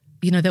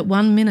 you know, that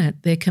 1 minute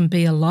there can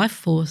be a life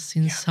force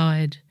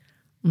inside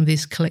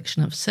this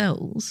collection of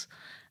cells,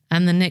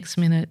 and the next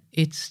minute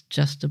it's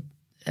just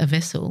a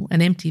vessel,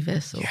 an empty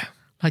vessel. Yeah.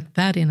 Like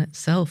that in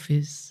itself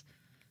is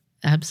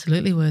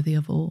absolutely worthy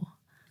of awe.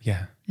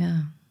 Yeah.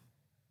 Yeah.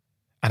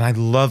 And I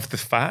love the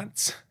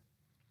fact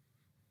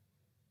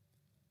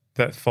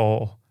that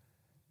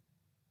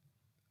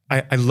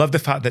I love the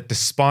fact that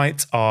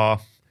despite our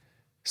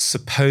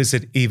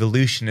supposed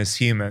evolution as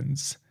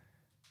humans,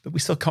 that we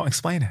still can't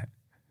explain it.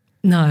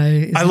 No.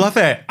 I love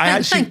it.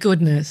 Thank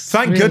goodness.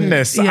 Thank really.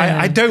 goodness. Yeah.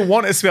 I don't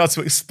want us to be able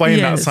to explain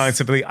that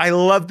scientifically. I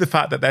love the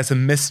fact that there's a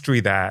mystery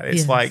there.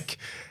 It's like,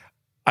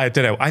 I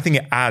don't know, I think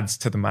it adds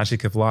to the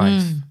magic of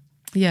life.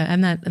 Yeah,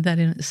 and that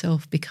in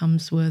itself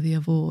becomes worthy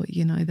of awe,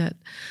 you know,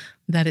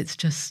 that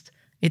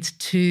it's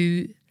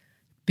too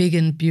big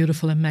and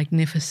beautiful and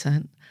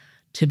magnificent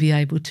to be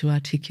able to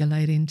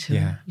articulate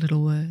into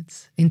little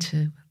words,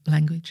 into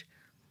language.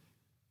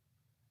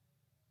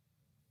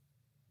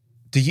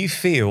 Do you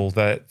feel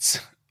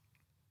that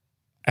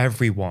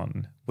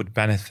everyone would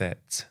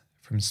benefit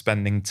from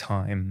spending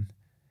time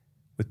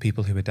with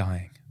people who are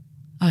dying?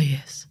 Oh,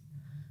 yes.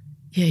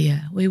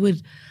 Yeah. We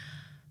would,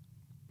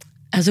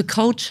 as a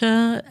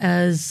culture,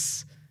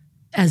 as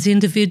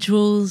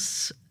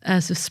individuals,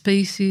 as a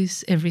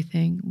species,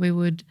 everything, we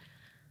would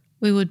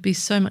be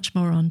so much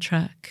more on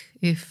track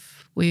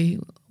if we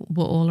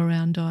were all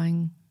around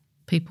dying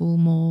people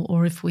more,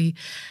 or if we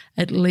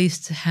at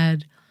least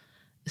had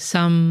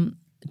some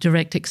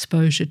direct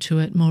exposure to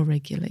it more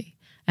regularly.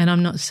 And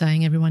I'm not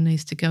saying everyone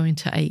needs to go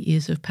into 8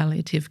 years of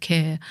palliative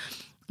care,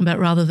 but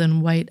rather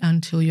than wait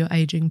until your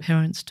ageing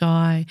parents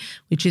die,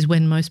 which is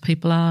when most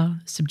people are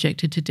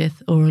subjected to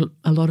death, or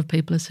a lot of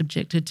people are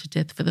subjected to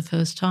death for the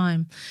first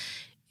time,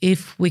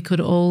 if we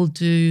could all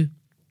do,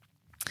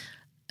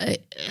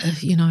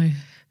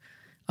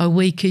 a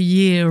week a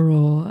year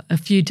or a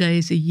few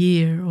days a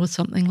year or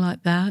something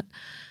like that,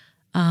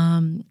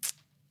 and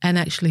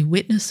actually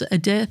witness a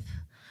death,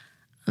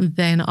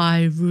 then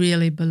I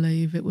really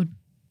believe it would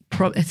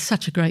it's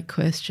such a great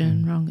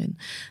question, Rongan,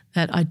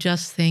 that I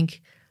just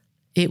think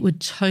it would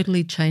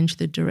totally change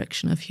the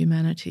direction of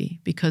humanity,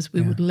 because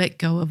we would let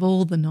go of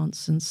all the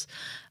nonsense,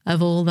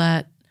 of all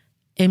that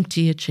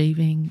empty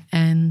achieving,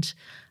 and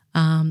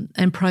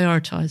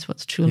prioritise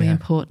what's truly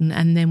important,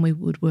 and then we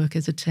would work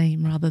as a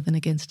team rather than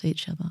against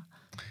each other.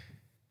 I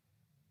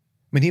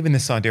mean, even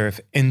this idea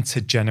of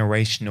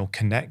intergenerational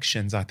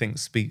connections, I think,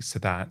 speaks to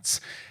that.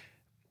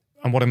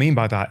 And what I mean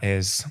by that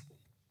is,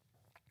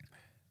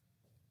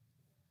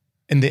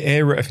 in the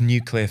era of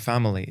nuclear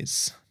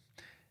families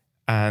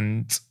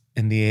and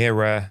in the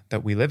era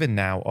that we live in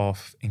now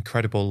of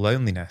incredible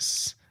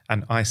loneliness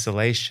and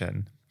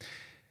isolation,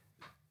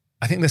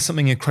 I think there's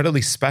something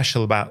incredibly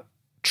special about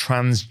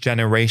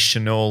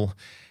transgenerational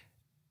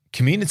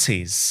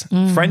communities,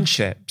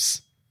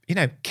 friendships, you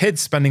know,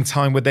 kids spending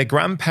time with their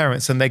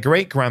grandparents and their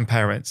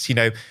great-grandparents, you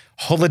know,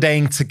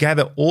 holidaying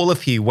together, all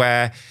of you,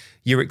 where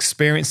you're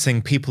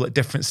experiencing people at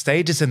different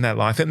stages in their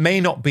life. It may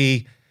not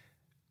be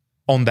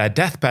on their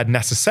deathbed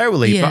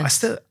necessarily,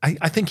 Yes. but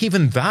I think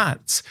even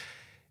that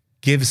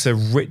gives a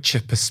richer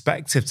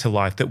perspective to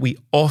life that we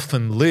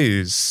often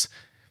lose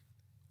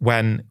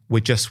when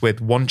we're just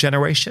with one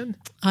generation.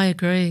 I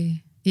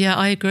agree. Yeah,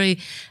 I agree.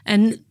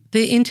 And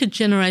the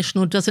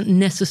intergenerational doesn't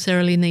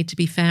necessarily need to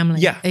be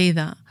family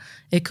either.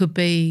 It could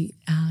be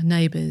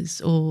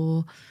neighbours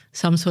or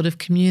some sort of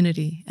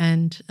community.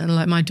 And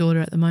like my daughter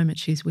at the moment,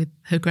 she's with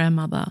her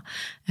grandmother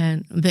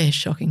and they're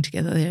shocking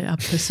together. They're up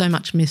to so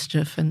much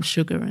mischief and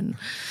sugar and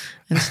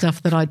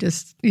stuff that I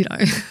just,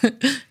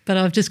 but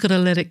I've just got to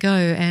let it go.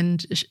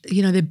 And,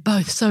 they're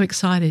both so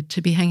excited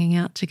to be hanging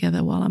out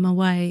together while I'm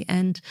away.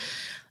 And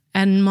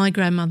my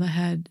grandmother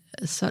had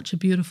such a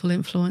beautiful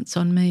influence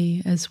on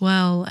me as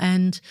well.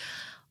 And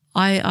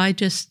I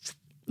just,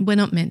 we're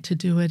not meant to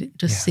do it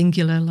just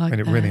singular like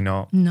that. Really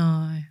not.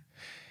 No.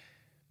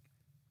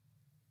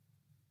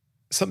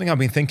 Something I've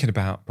been thinking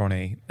about,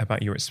 Bronnie,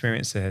 about your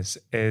experiences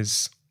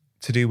is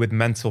to do with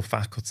mental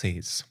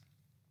faculties.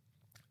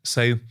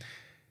 So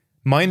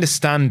my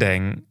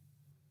understanding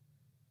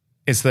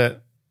is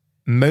that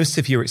most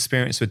of your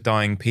experience with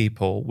dying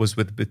people was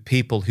with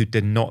people who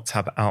did not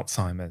have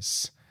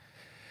Alzheimer's.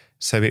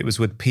 So it was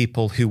with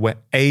people who were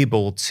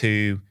able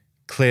to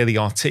clearly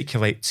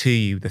articulate to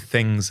you the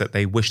things that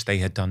they wish they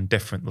had done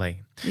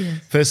differently. Yes.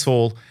 First of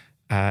all,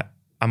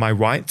 am I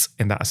right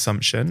in that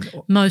assumption?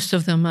 Most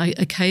of them.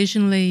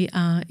 Occasionally,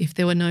 if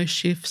there were no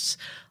shifts,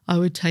 I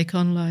would take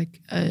on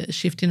like a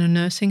shift in a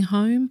nursing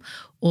home,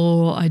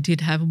 or I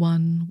did have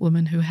one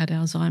woman who had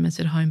Alzheimer's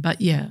at home. But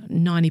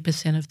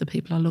 90% of the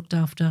people I looked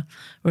after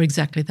were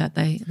exactly that.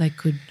 They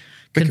could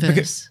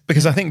converse.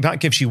 Because I think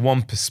that gives you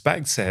one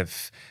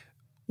perspective.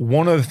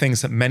 One of the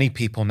things that many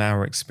people now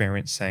are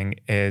experiencing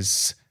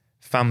is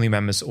family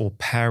members or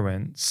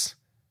parents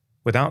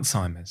with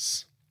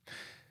Alzheimer's.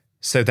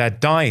 So they're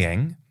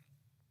dying,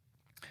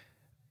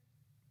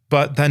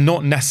 but they're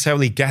not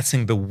necessarily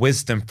getting the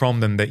wisdom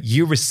from them that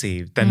you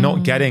received. They're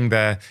not getting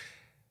the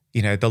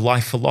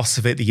life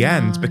philosophy at the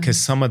end,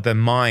 because some of the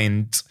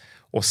mind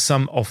or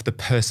some of the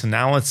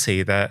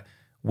personality that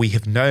we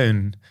have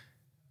known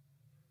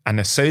and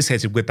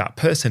associated with that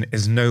person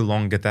is no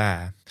longer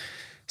there.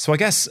 So I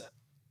guess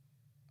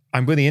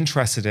I'm really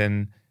interested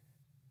in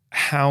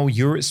how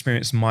your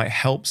experience might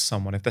help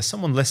someone. If there's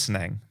someone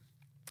listening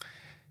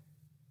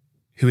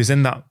who is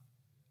in that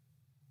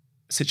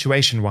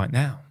situation right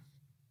now,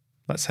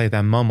 let's say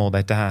their mum or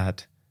their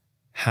dad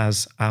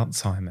has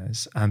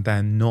Alzheimer's and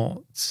they're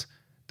not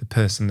the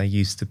person they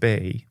used to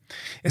be.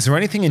 Is there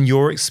anything in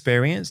your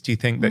experience, do you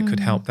think, that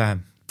could help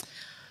them?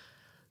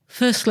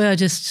 Firstly,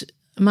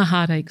 my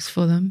heart aches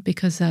for them,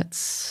 because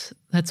that's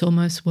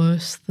almost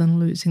worse than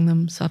losing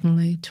them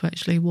suddenly, to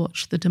actually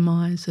watch the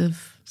demise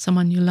of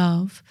someone you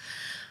love.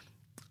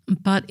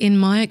 But in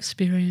my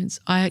experience,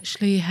 I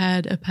actually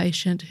had a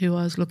patient who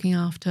I was looking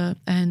after,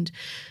 and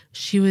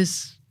she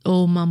was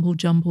all mumble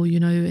jumble,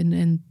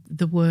 and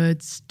the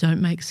words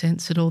don't make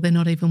sense at all. They're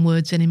not even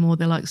words anymore.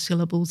 They're like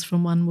syllables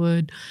from one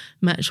word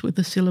matched with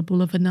the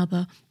syllable of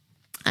another.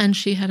 And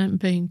she hadn't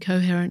been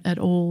coherent at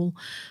all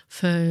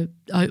for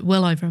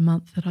well over a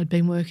month that I'd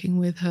been working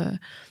with her.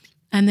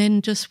 And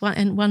then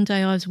one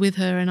day I was with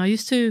her, and I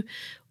used to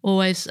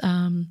always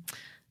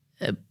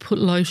put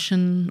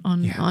lotion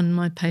on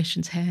my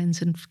patients'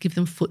 hands and give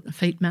them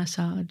feet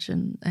massage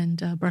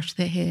and brush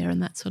their hair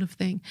and that sort of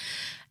thing.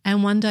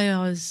 And one day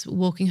I was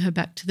walking her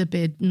back to the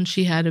bed, and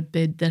she had a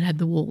bed that had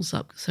the walls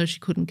up, so she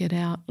couldn't get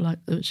out. Like,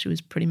 she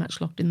was pretty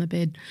much locked in the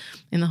bed,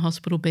 in the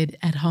hospital bed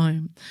at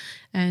home.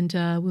 And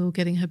we were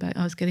getting her back.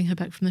 I was getting her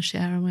back from the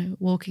shower, and we were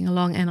walking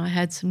along, and I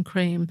had some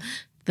cream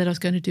that I was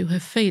going to do her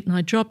feet, and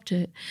I dropped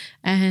it,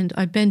 and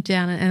I bent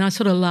down and I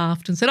sort of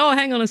laughed and said, "Oh,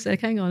 hang on a sec,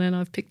 hang on," and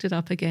I've picked it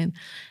up again.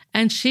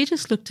 And she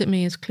just looked at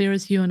me as clear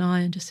as you and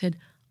I and just said,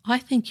 "I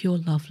think you're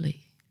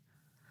lovely."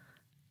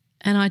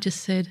 And I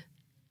just said,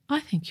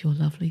 "I think you're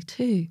lovely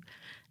too."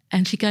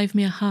 And she gave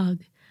me a hug,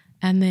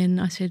 and then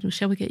I said, "Well,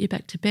 shall we get you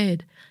back to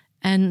bed?"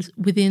 And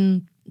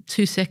within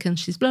 2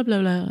 seconds, she's blah, blah,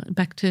 blah,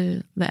 back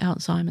to the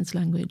Alzheimer's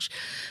language.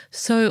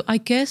 So I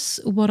guess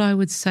what I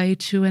would say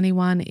to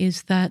anyone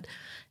is that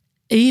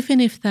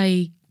even if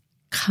they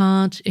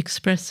can't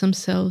express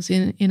themselves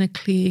in a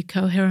clear,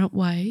 coherent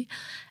way,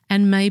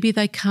 and maybe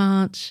they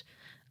can't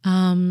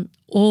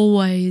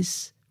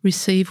always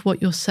receive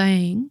what you're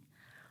saying,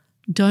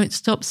 don't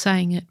stop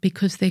saying it,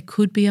 because there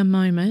could be a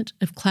moment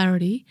of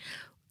clarity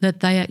that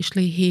they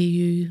actually hear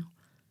you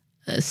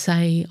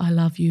say, "I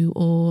love you,"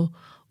 or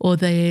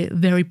they're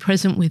very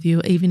present with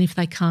you, even if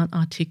they can't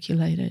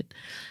articulate it.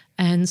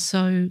 And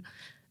so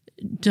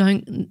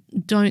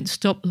don't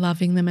stop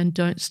loving them, and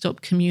don't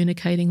stop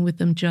communicating with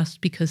them just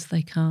because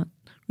they can't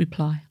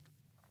reply.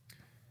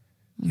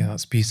 Yeah,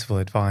 that's beautiful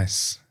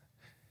advice.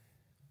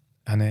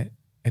 And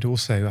it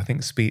also, I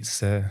think, speaks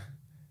to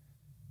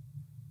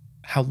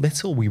how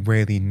little we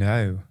really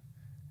know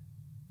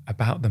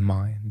about the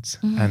mind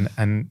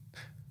and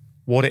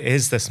what it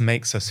is that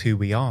makes us who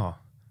we are.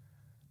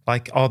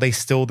 Like, are they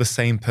still the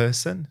same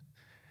person?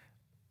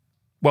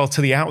 well,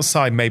 to the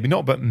outside, maybe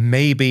not, but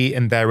maybe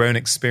in their own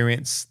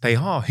experience, they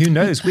are. Who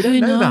knows? We don't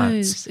know that.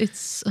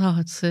 It's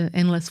an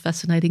endless,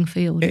 fascinating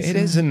field. It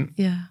isn't.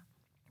 Yeah.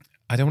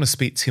 I don't want to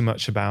speak too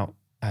much about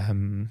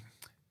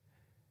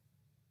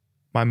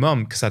my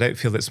mum because I don't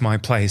feel it's my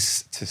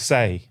place to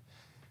say.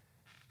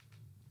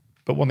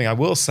 But one thing I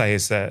will say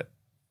is that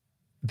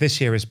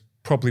this year has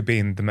probably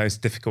been the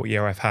most difficult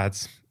year I've had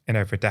in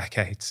over a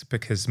decade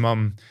because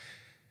mum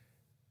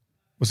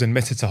was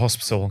admitted to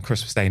hospital on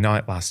Christmas Day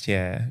night last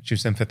year. She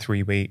was in for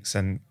 3 weeks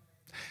and,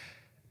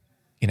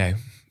 you know,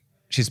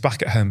 she's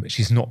back at home, but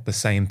she's not the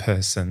same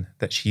person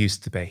that she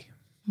used to be.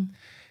 Mm.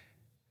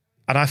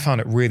 And I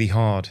found it really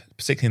hard,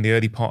 particularly in the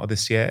early part of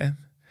this year.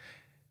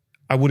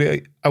 I would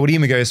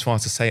even go as far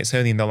as to say it's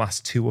only in the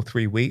last 2 or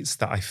 3 weeks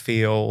that I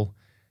feel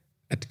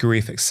a degree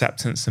of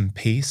acceptance and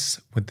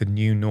peace with the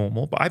new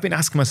normal. But I've been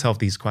asking myself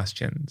these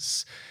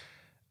questions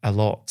a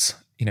lot.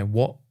 You know,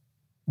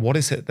 what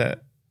is it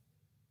that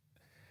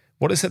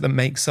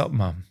makes up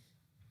mum?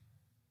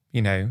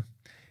 You know,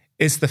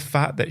 is the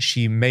fact that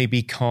she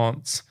maybe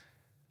can't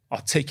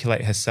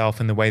articulate herself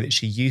in the way that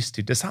she used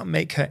to, does that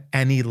make her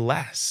any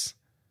less?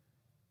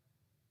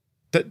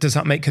 Does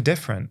that make her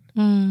different?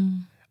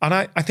 Mm. And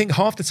I think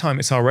half the time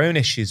it's our own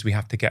issues we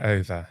have to get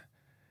over.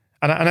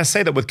 And I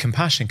say that with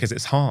compassion because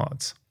it's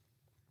hard.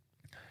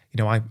 You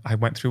know, I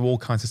went through all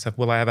kinds of stuff.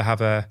 Will I ever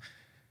have a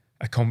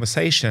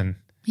conversation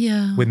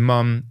with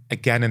mum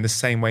again in the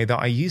same way that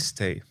I used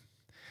to?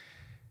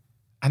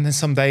 And then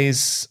some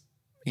days,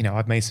 you know,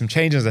 I've made some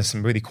changes. There's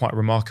some really quite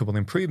remarkable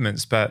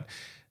improvements, but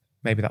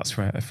maybe that's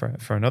for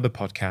another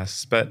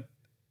podcast. But,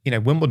 you know,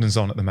 Wimbledon's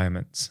on at the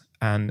moment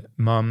and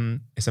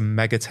mum is a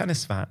mega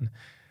tennis fan.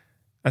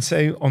 And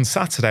so on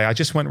Saturday, I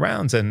just went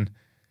round and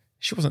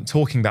she wasn't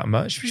talking that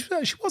much.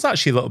 She was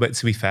actually a little bit,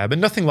 to be fair, but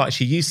nothing like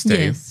she used to.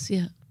 Yes,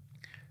 yeah.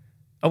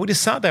 And we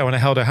just sat there and I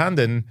held her hand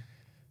and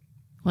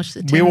watched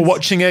the tennis. We were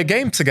watching a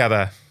game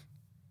together.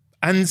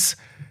 And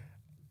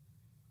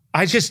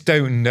I just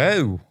don't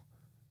know.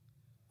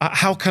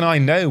 How can I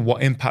know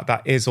what impact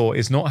that is or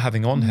is not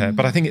having on her?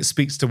 But I think it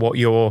speaks to what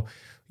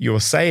you're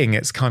saying.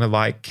 It's kind of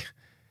like,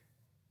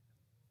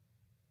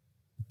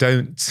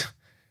 don't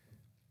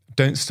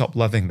stop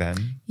loving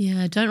them.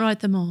 Yeah, don't write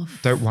them off.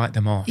 Don't write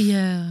them off.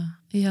 Yeah,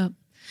 yeah.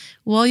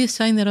 While you're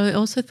saying that, I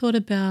also thought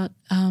about,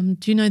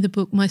 do you know the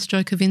book My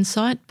Stroke of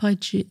Insight by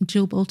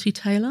Jill Bolte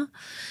Taylor?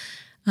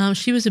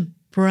 She was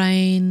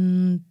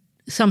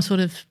some sort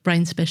of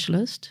brain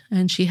specialist,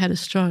 and she had a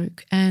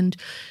stroke. And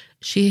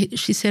she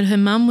said her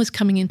mum was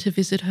coming in to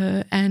visit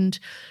her and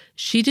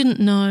she didn't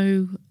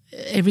know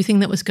everything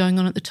that was going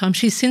on at the time.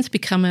 She's since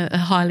become a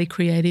highly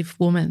creative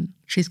woman.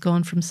 She's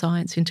gone from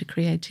science into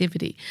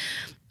creativity.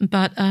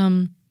 But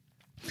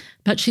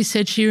she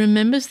said she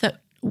remembers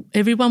that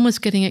everyone was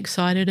getting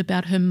excited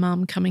about her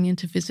mum coming in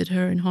to visit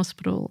her in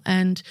hospital.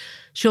 And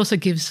she also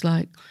gives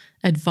like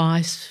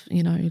advice,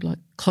 you know, like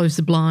close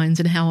the blinds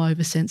and how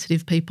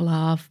oversensitive people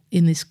are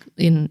in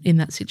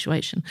that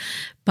situation.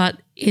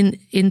 But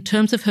in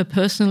terms of her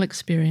personal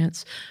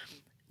experience,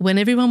 when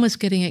everyone was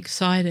getting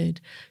excited,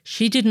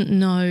 she didn't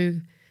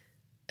know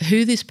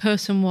who this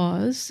person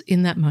was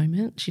in that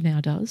moment. She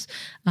now does.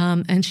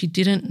 And she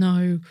didn't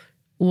know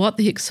what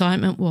the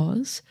excitement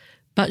was,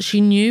 but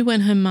she knew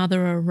when her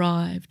mother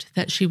arrived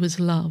that she was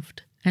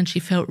loved and she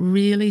felt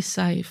really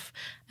safe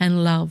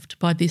and loved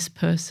by this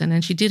person.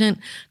 And she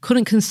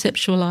couldn't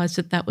conceptualise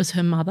that was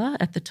her mother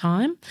at the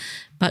time,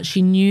 but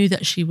she knew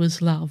that she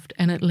was loved,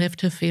 and it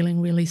left her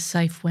feeling really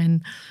safe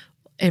when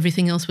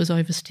everything else was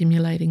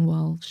overstimulating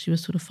while she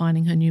was sort of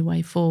finding her new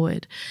way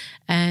forward.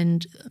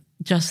 And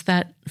just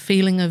that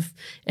feeling of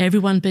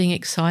everyone being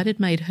excited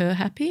made her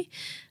happy.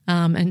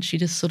 And she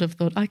just sort of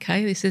thought,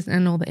 okay,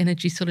 and all the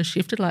energy sort of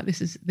shifted, like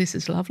this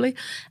is lovely.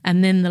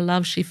 And then the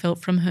love she felt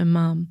from her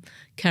mum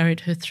carried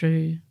her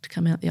through to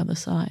come out the other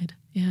side.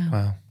 Yeah.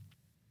 Wow.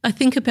 I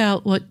think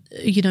about what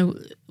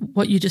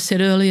you just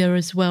said earlier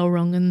as well,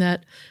 Rong, and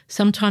that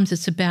sometimes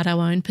it's about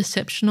our own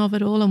perception of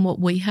it all and what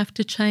we have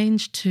to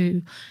change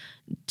to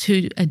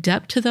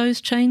adapt to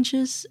those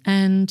changes.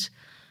 And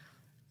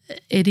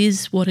it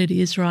is what it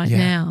is right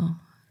now.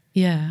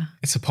 Yeah.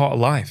 It's a part of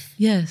life.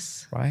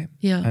 Yes. Right?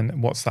 Yeah.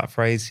 And what's that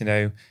phrase,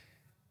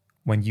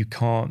 when you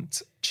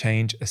can't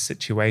change a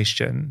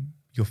situation,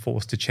 you're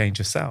forced to change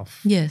yourself.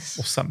 Yes.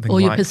 Or something or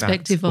like your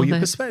perspective that. of Or your it.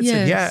 perspective,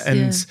 yes, yeah.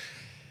 And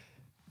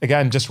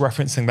again, just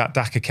referencing that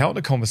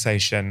Daca-Keltner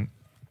conversation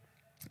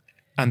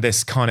and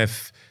this kind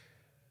of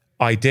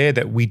idea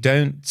that we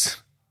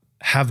don't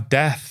have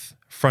death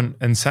front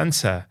and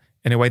center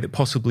in a way that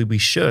possibly we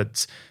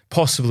should.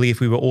 Possibly if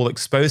we were all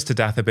exposed to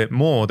death a bit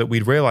more, that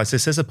we'd realize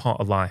this is a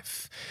part of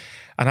life.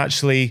 And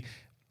actually,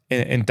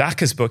 in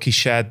Daca's book, he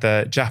shared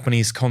the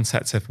Japanese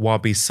concept of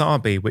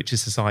wabi-sabi, which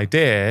is this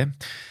idea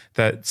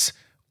that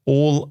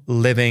all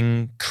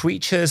living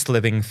creatures,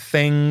 living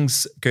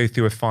things go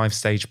through a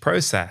 5-stage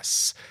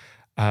process.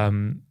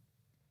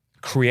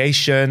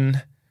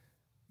 Creation,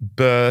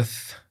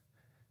 birth,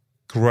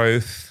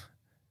 growth,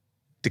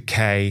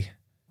 decay,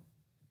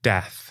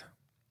 death.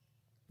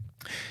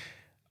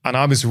 And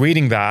I was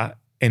reading that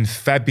in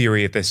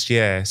February of this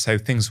year. So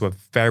things were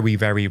very,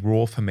 very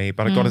raw for me.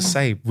 But I got to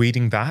say,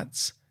 reading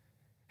that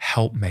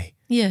helped me.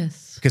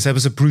 Yes. Because there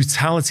was a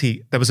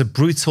brutality, there was a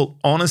brutal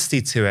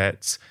honesty to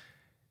it.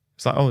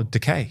 It's like, oh,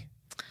 decay.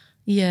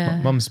 Yeah.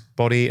 Mum's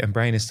body and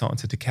brain is starting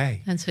to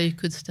decay. And so you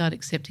could start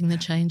accepting the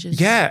changes.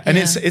 Yeah. And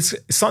it's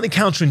slightly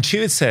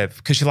counterintuitive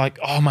because you're like,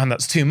 oh man,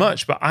 that's too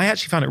much. But I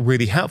actually found it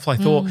really helpful. I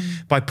thought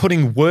by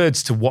putting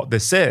words to what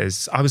this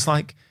is, I was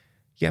like,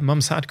 yeah,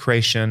 Mum's had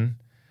creation,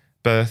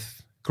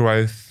 birth,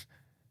 growth.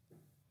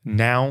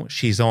 Now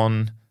she's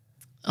on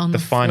the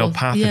final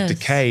path of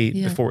decay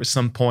before at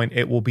some point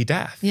it will be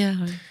death.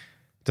 Yeah.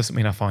 Doesn't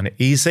mean I find it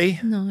easy.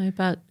 No,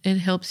 but it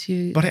helps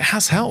you. But it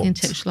has helped.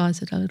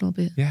 Intellectualize it a little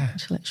bit. Yeah.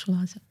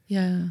 Intellectualize it.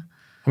 Yeah.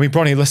 I mean,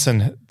 Bronnie,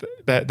 listen,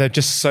 there are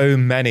just so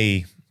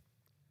many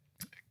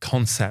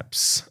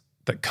concepts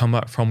that come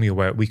up from your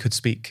work. We could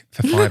speak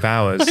for 5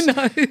 hours.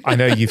 I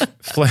know you've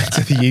flown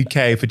to the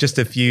UK for just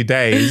a few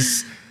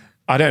days.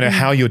 I don't know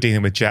how you're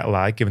dealing with jet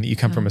lag, given that you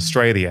come from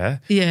Australia.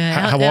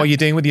 Yeah. How are you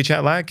dealing with your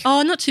jet lag?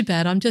 Oh, not too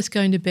bad. I'm just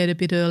going to bed a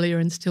bit earlier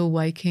and still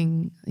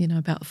waking,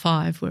 about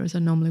 5, whereas I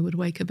normally would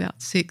wake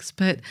about 6.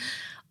 But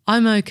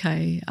I'm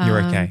okay.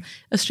 You're okay.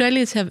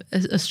 Australians have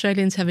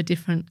a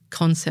different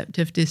concept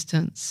of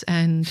distance,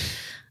 and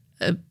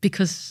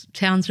because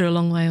towns are a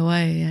long way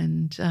away,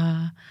 and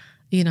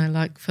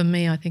like for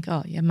me, I think,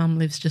 oh yeah, Mum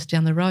lives just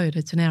down the road.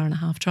 It's an hour and a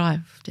half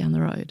drive down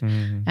the road,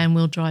 and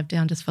we'll drive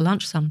down just for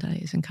lunch some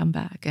days and come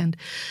back. And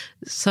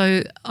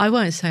so I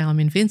won't say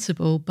I'm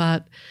invincible,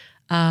 but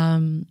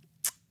the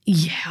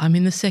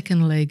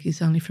second leg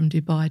is only from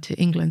Dubai to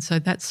England, so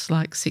that's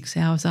like 6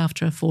 hours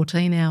after a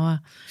 14-hour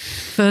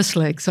first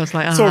leg. So it's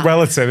like, it's all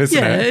relative, isn't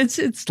it? Yeah,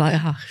 it's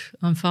like,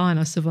 I'm fine.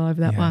 I survived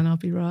that one. I'll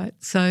be right.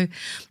 So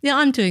yeah,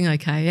 I'm doing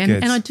okay,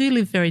 and I do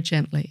live very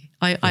gently.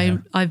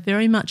 I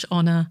very much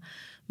honour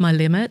my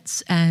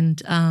limits,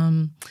 and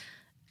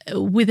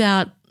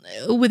without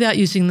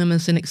using them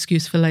as an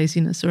excuse for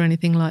laziness or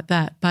anything like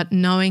that, but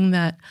knowing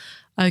that,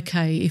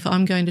 okay, if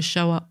I'm going to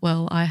show up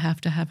well, I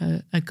have to have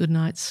a good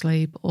night's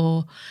sleep,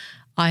 or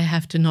I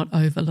have to not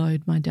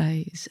overload my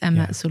days and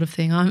that sort of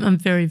thing. I'm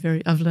very,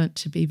 very, I've learnt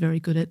to be very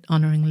good at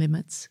honouring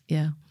limits,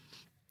 The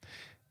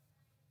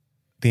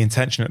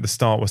intention at the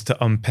start was to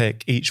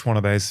unpick each one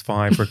of those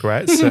 5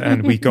 regrets,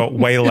 and we got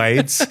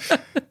waylaid.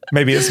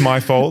 Maybe it's my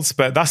fault,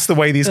 but that's the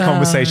way these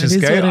conversations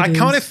go. I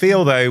kind of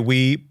feel, though,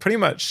 we pretty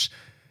much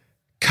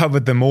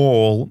covered them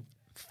all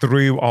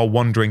through our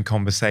wandering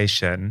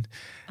conversation.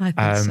 I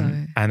think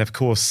so. And of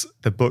course,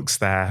 the book's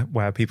there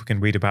where people can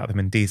read about them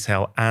in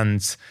detail,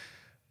 and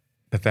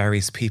the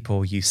various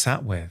people you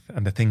sat with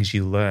and the things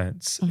you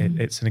learnt.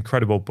 It's an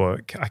incredible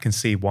book. I can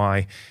see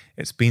why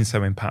it's been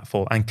so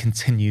impactful and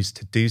continues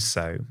to do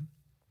so.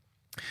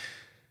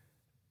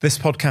 This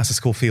podcast is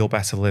called Feel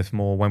Better, Live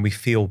More. When we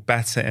feel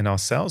better in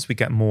ourselves, we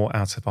get more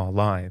out of our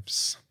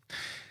lives.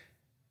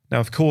 Now,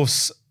 of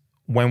course,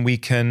 when we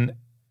can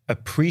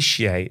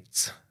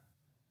appreciate,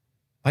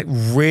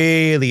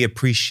 really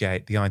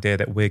appreciate the idea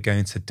that we're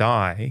going to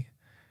die,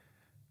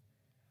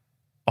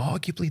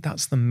 arguably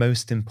that's the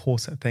most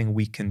important thing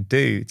we can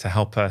do to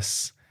help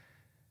us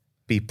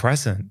be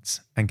present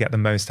and get the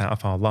most out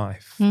of our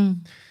life.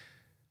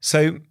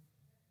 So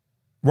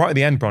right at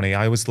the end, Bronnie,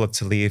 I always love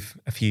to leave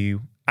a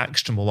few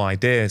actionable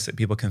ideas that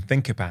people can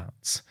think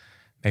about.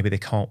 Maybe they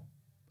can't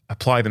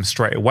apply them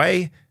straight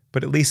away,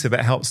 but at least if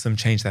it helps them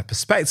change their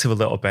perspective a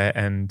little bit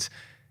and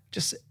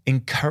just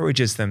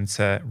encourages them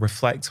to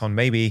reflect on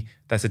maybe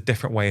there's a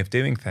different way of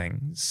doing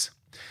things.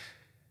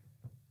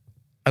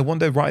 I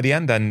wonder right at the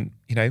end then,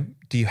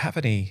 do you have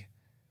any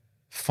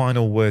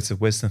final words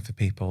of wisdom for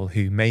people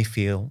who may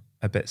feel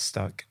a bit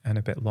stuck and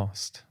a bit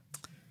lost?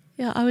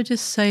 Yeah, I would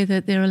just say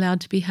that they're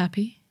allowed to be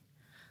happy,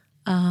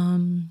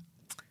 that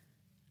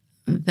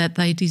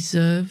they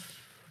deserve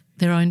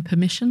their own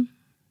permission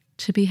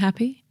to be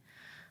happy,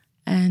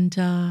 and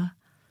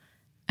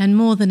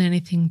more than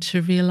anything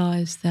to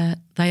realise that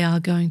they are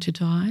going to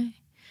die,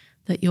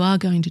 that you are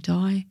going to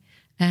die,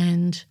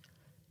 and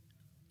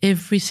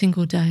every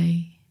single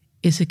day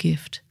is a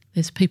gift.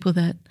 There's people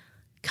that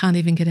can't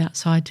even get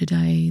outside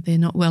today. They're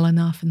not well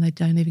enough and they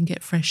don't even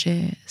get fresh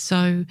air.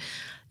 So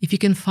if you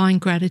can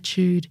find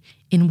gratitude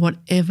in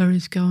whatever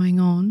is going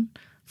on,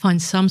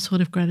 find some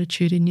sort of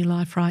gratitude in your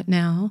life right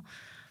now,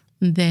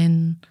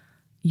 then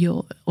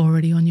you're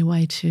already on your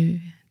way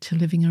to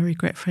living a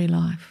regret-free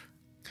life.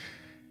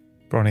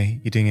 Bronnie,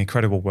 you're doing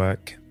incredible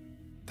work.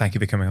 Thank you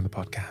for coming on the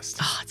podcast.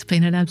 Oh, it's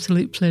been an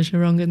absolute pleasure,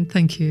 Rongan.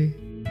 Thank you.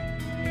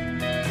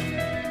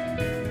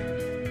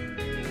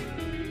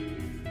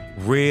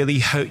 Really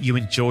hope you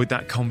enjoyed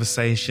that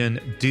conversation.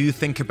 Do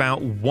think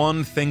about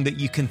one thing that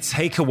you can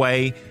take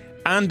away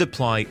and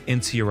apply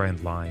into your own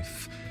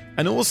life.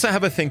 And also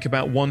have a think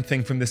about one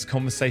thing from this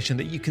conversation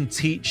that you can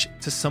teach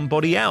to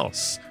somebody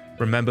else.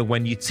 Remember,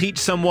 when you teach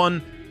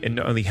someone, it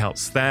not only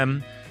helps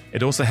them,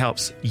 it also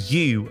helps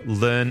you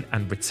learn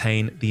and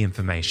retain the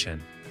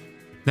information.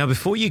 Now,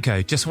 before you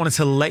go, just wanted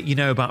to let you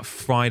know about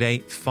Friday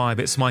 5.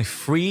 It's my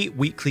free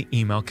weekly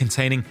email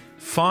containing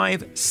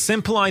 5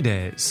 simple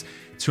ideas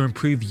to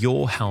improve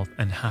your health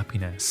and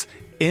happiness.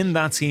 In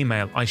that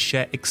email, I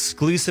share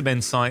exclusive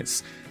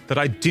insights that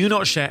I do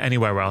not share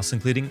anywhere else,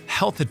 including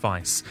health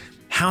advice,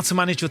 how to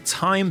manage your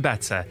time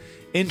better,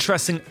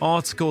 interesting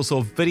articles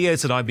or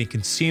videos that I've been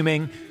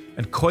consuming,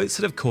 and quotes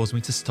that have caused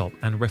me to stop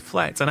and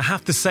reflect. And I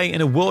have to say,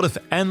 in a world of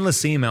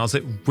endless emails,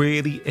 it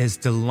really is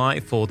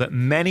delightful that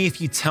many of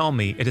you tell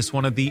me it is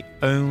one of the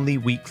only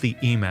weekly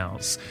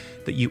emails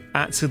that you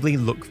actively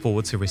look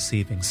forward to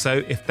receiving.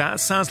 So if that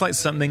sounds like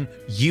something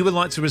you would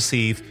like to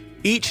receive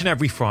each and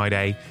every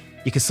Friday,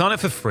 you can sign up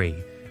for free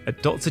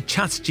at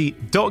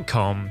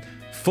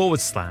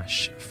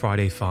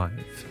drchatterjee.com/Friday5.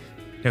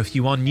 Now, if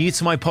you are new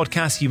to my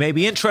podcast, you may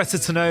be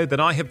interested to know that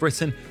I have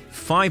written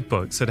 5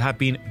 books that have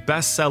been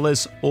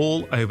bestsellers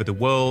all over the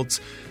world,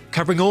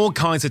 covering all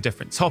kinds of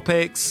different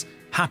topics: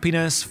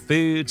 happiness,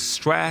 food,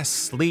 stress,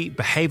 sleep,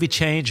 behavior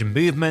change and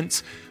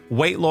movement,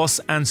 weight loss,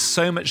 and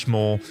so much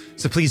more.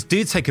 So please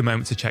do take a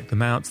moment to check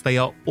them out. They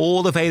are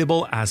all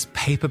available as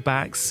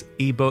paperbacks,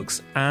 ebooks,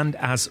 and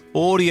as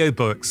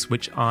audiobooks,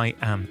 which I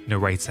am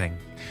narrating.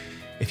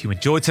 If you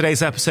enjoyed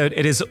today's episode,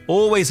 it is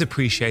always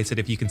appreciated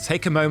if you can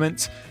take a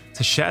moment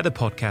to share the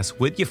podcast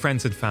with your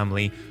friends and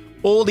family,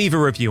 or leave a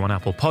review on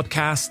Apple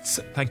Podcasts.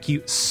 Thank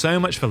you so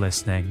much for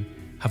listening.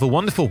 Have a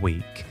wonderful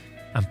week.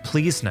 And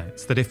please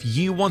note that if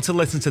you want to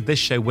listen to this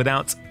show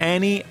without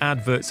any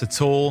adverts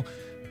at all,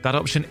 that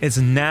option is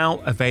now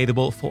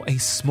available for a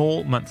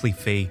small monthly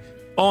fee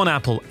on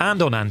Apple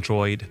and on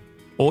Android.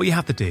 All you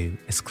have to do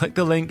is click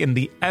the link in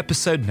the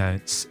episode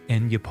notes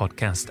in your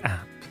podcast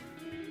app.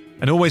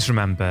 And always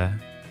remember,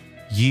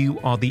 you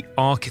are the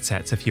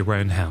architect of your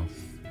own health.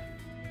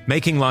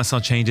 Making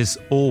lifestyle changes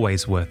is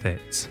always worth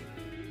it,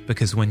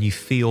 because when you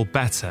feel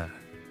better,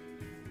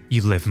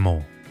 you live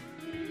more.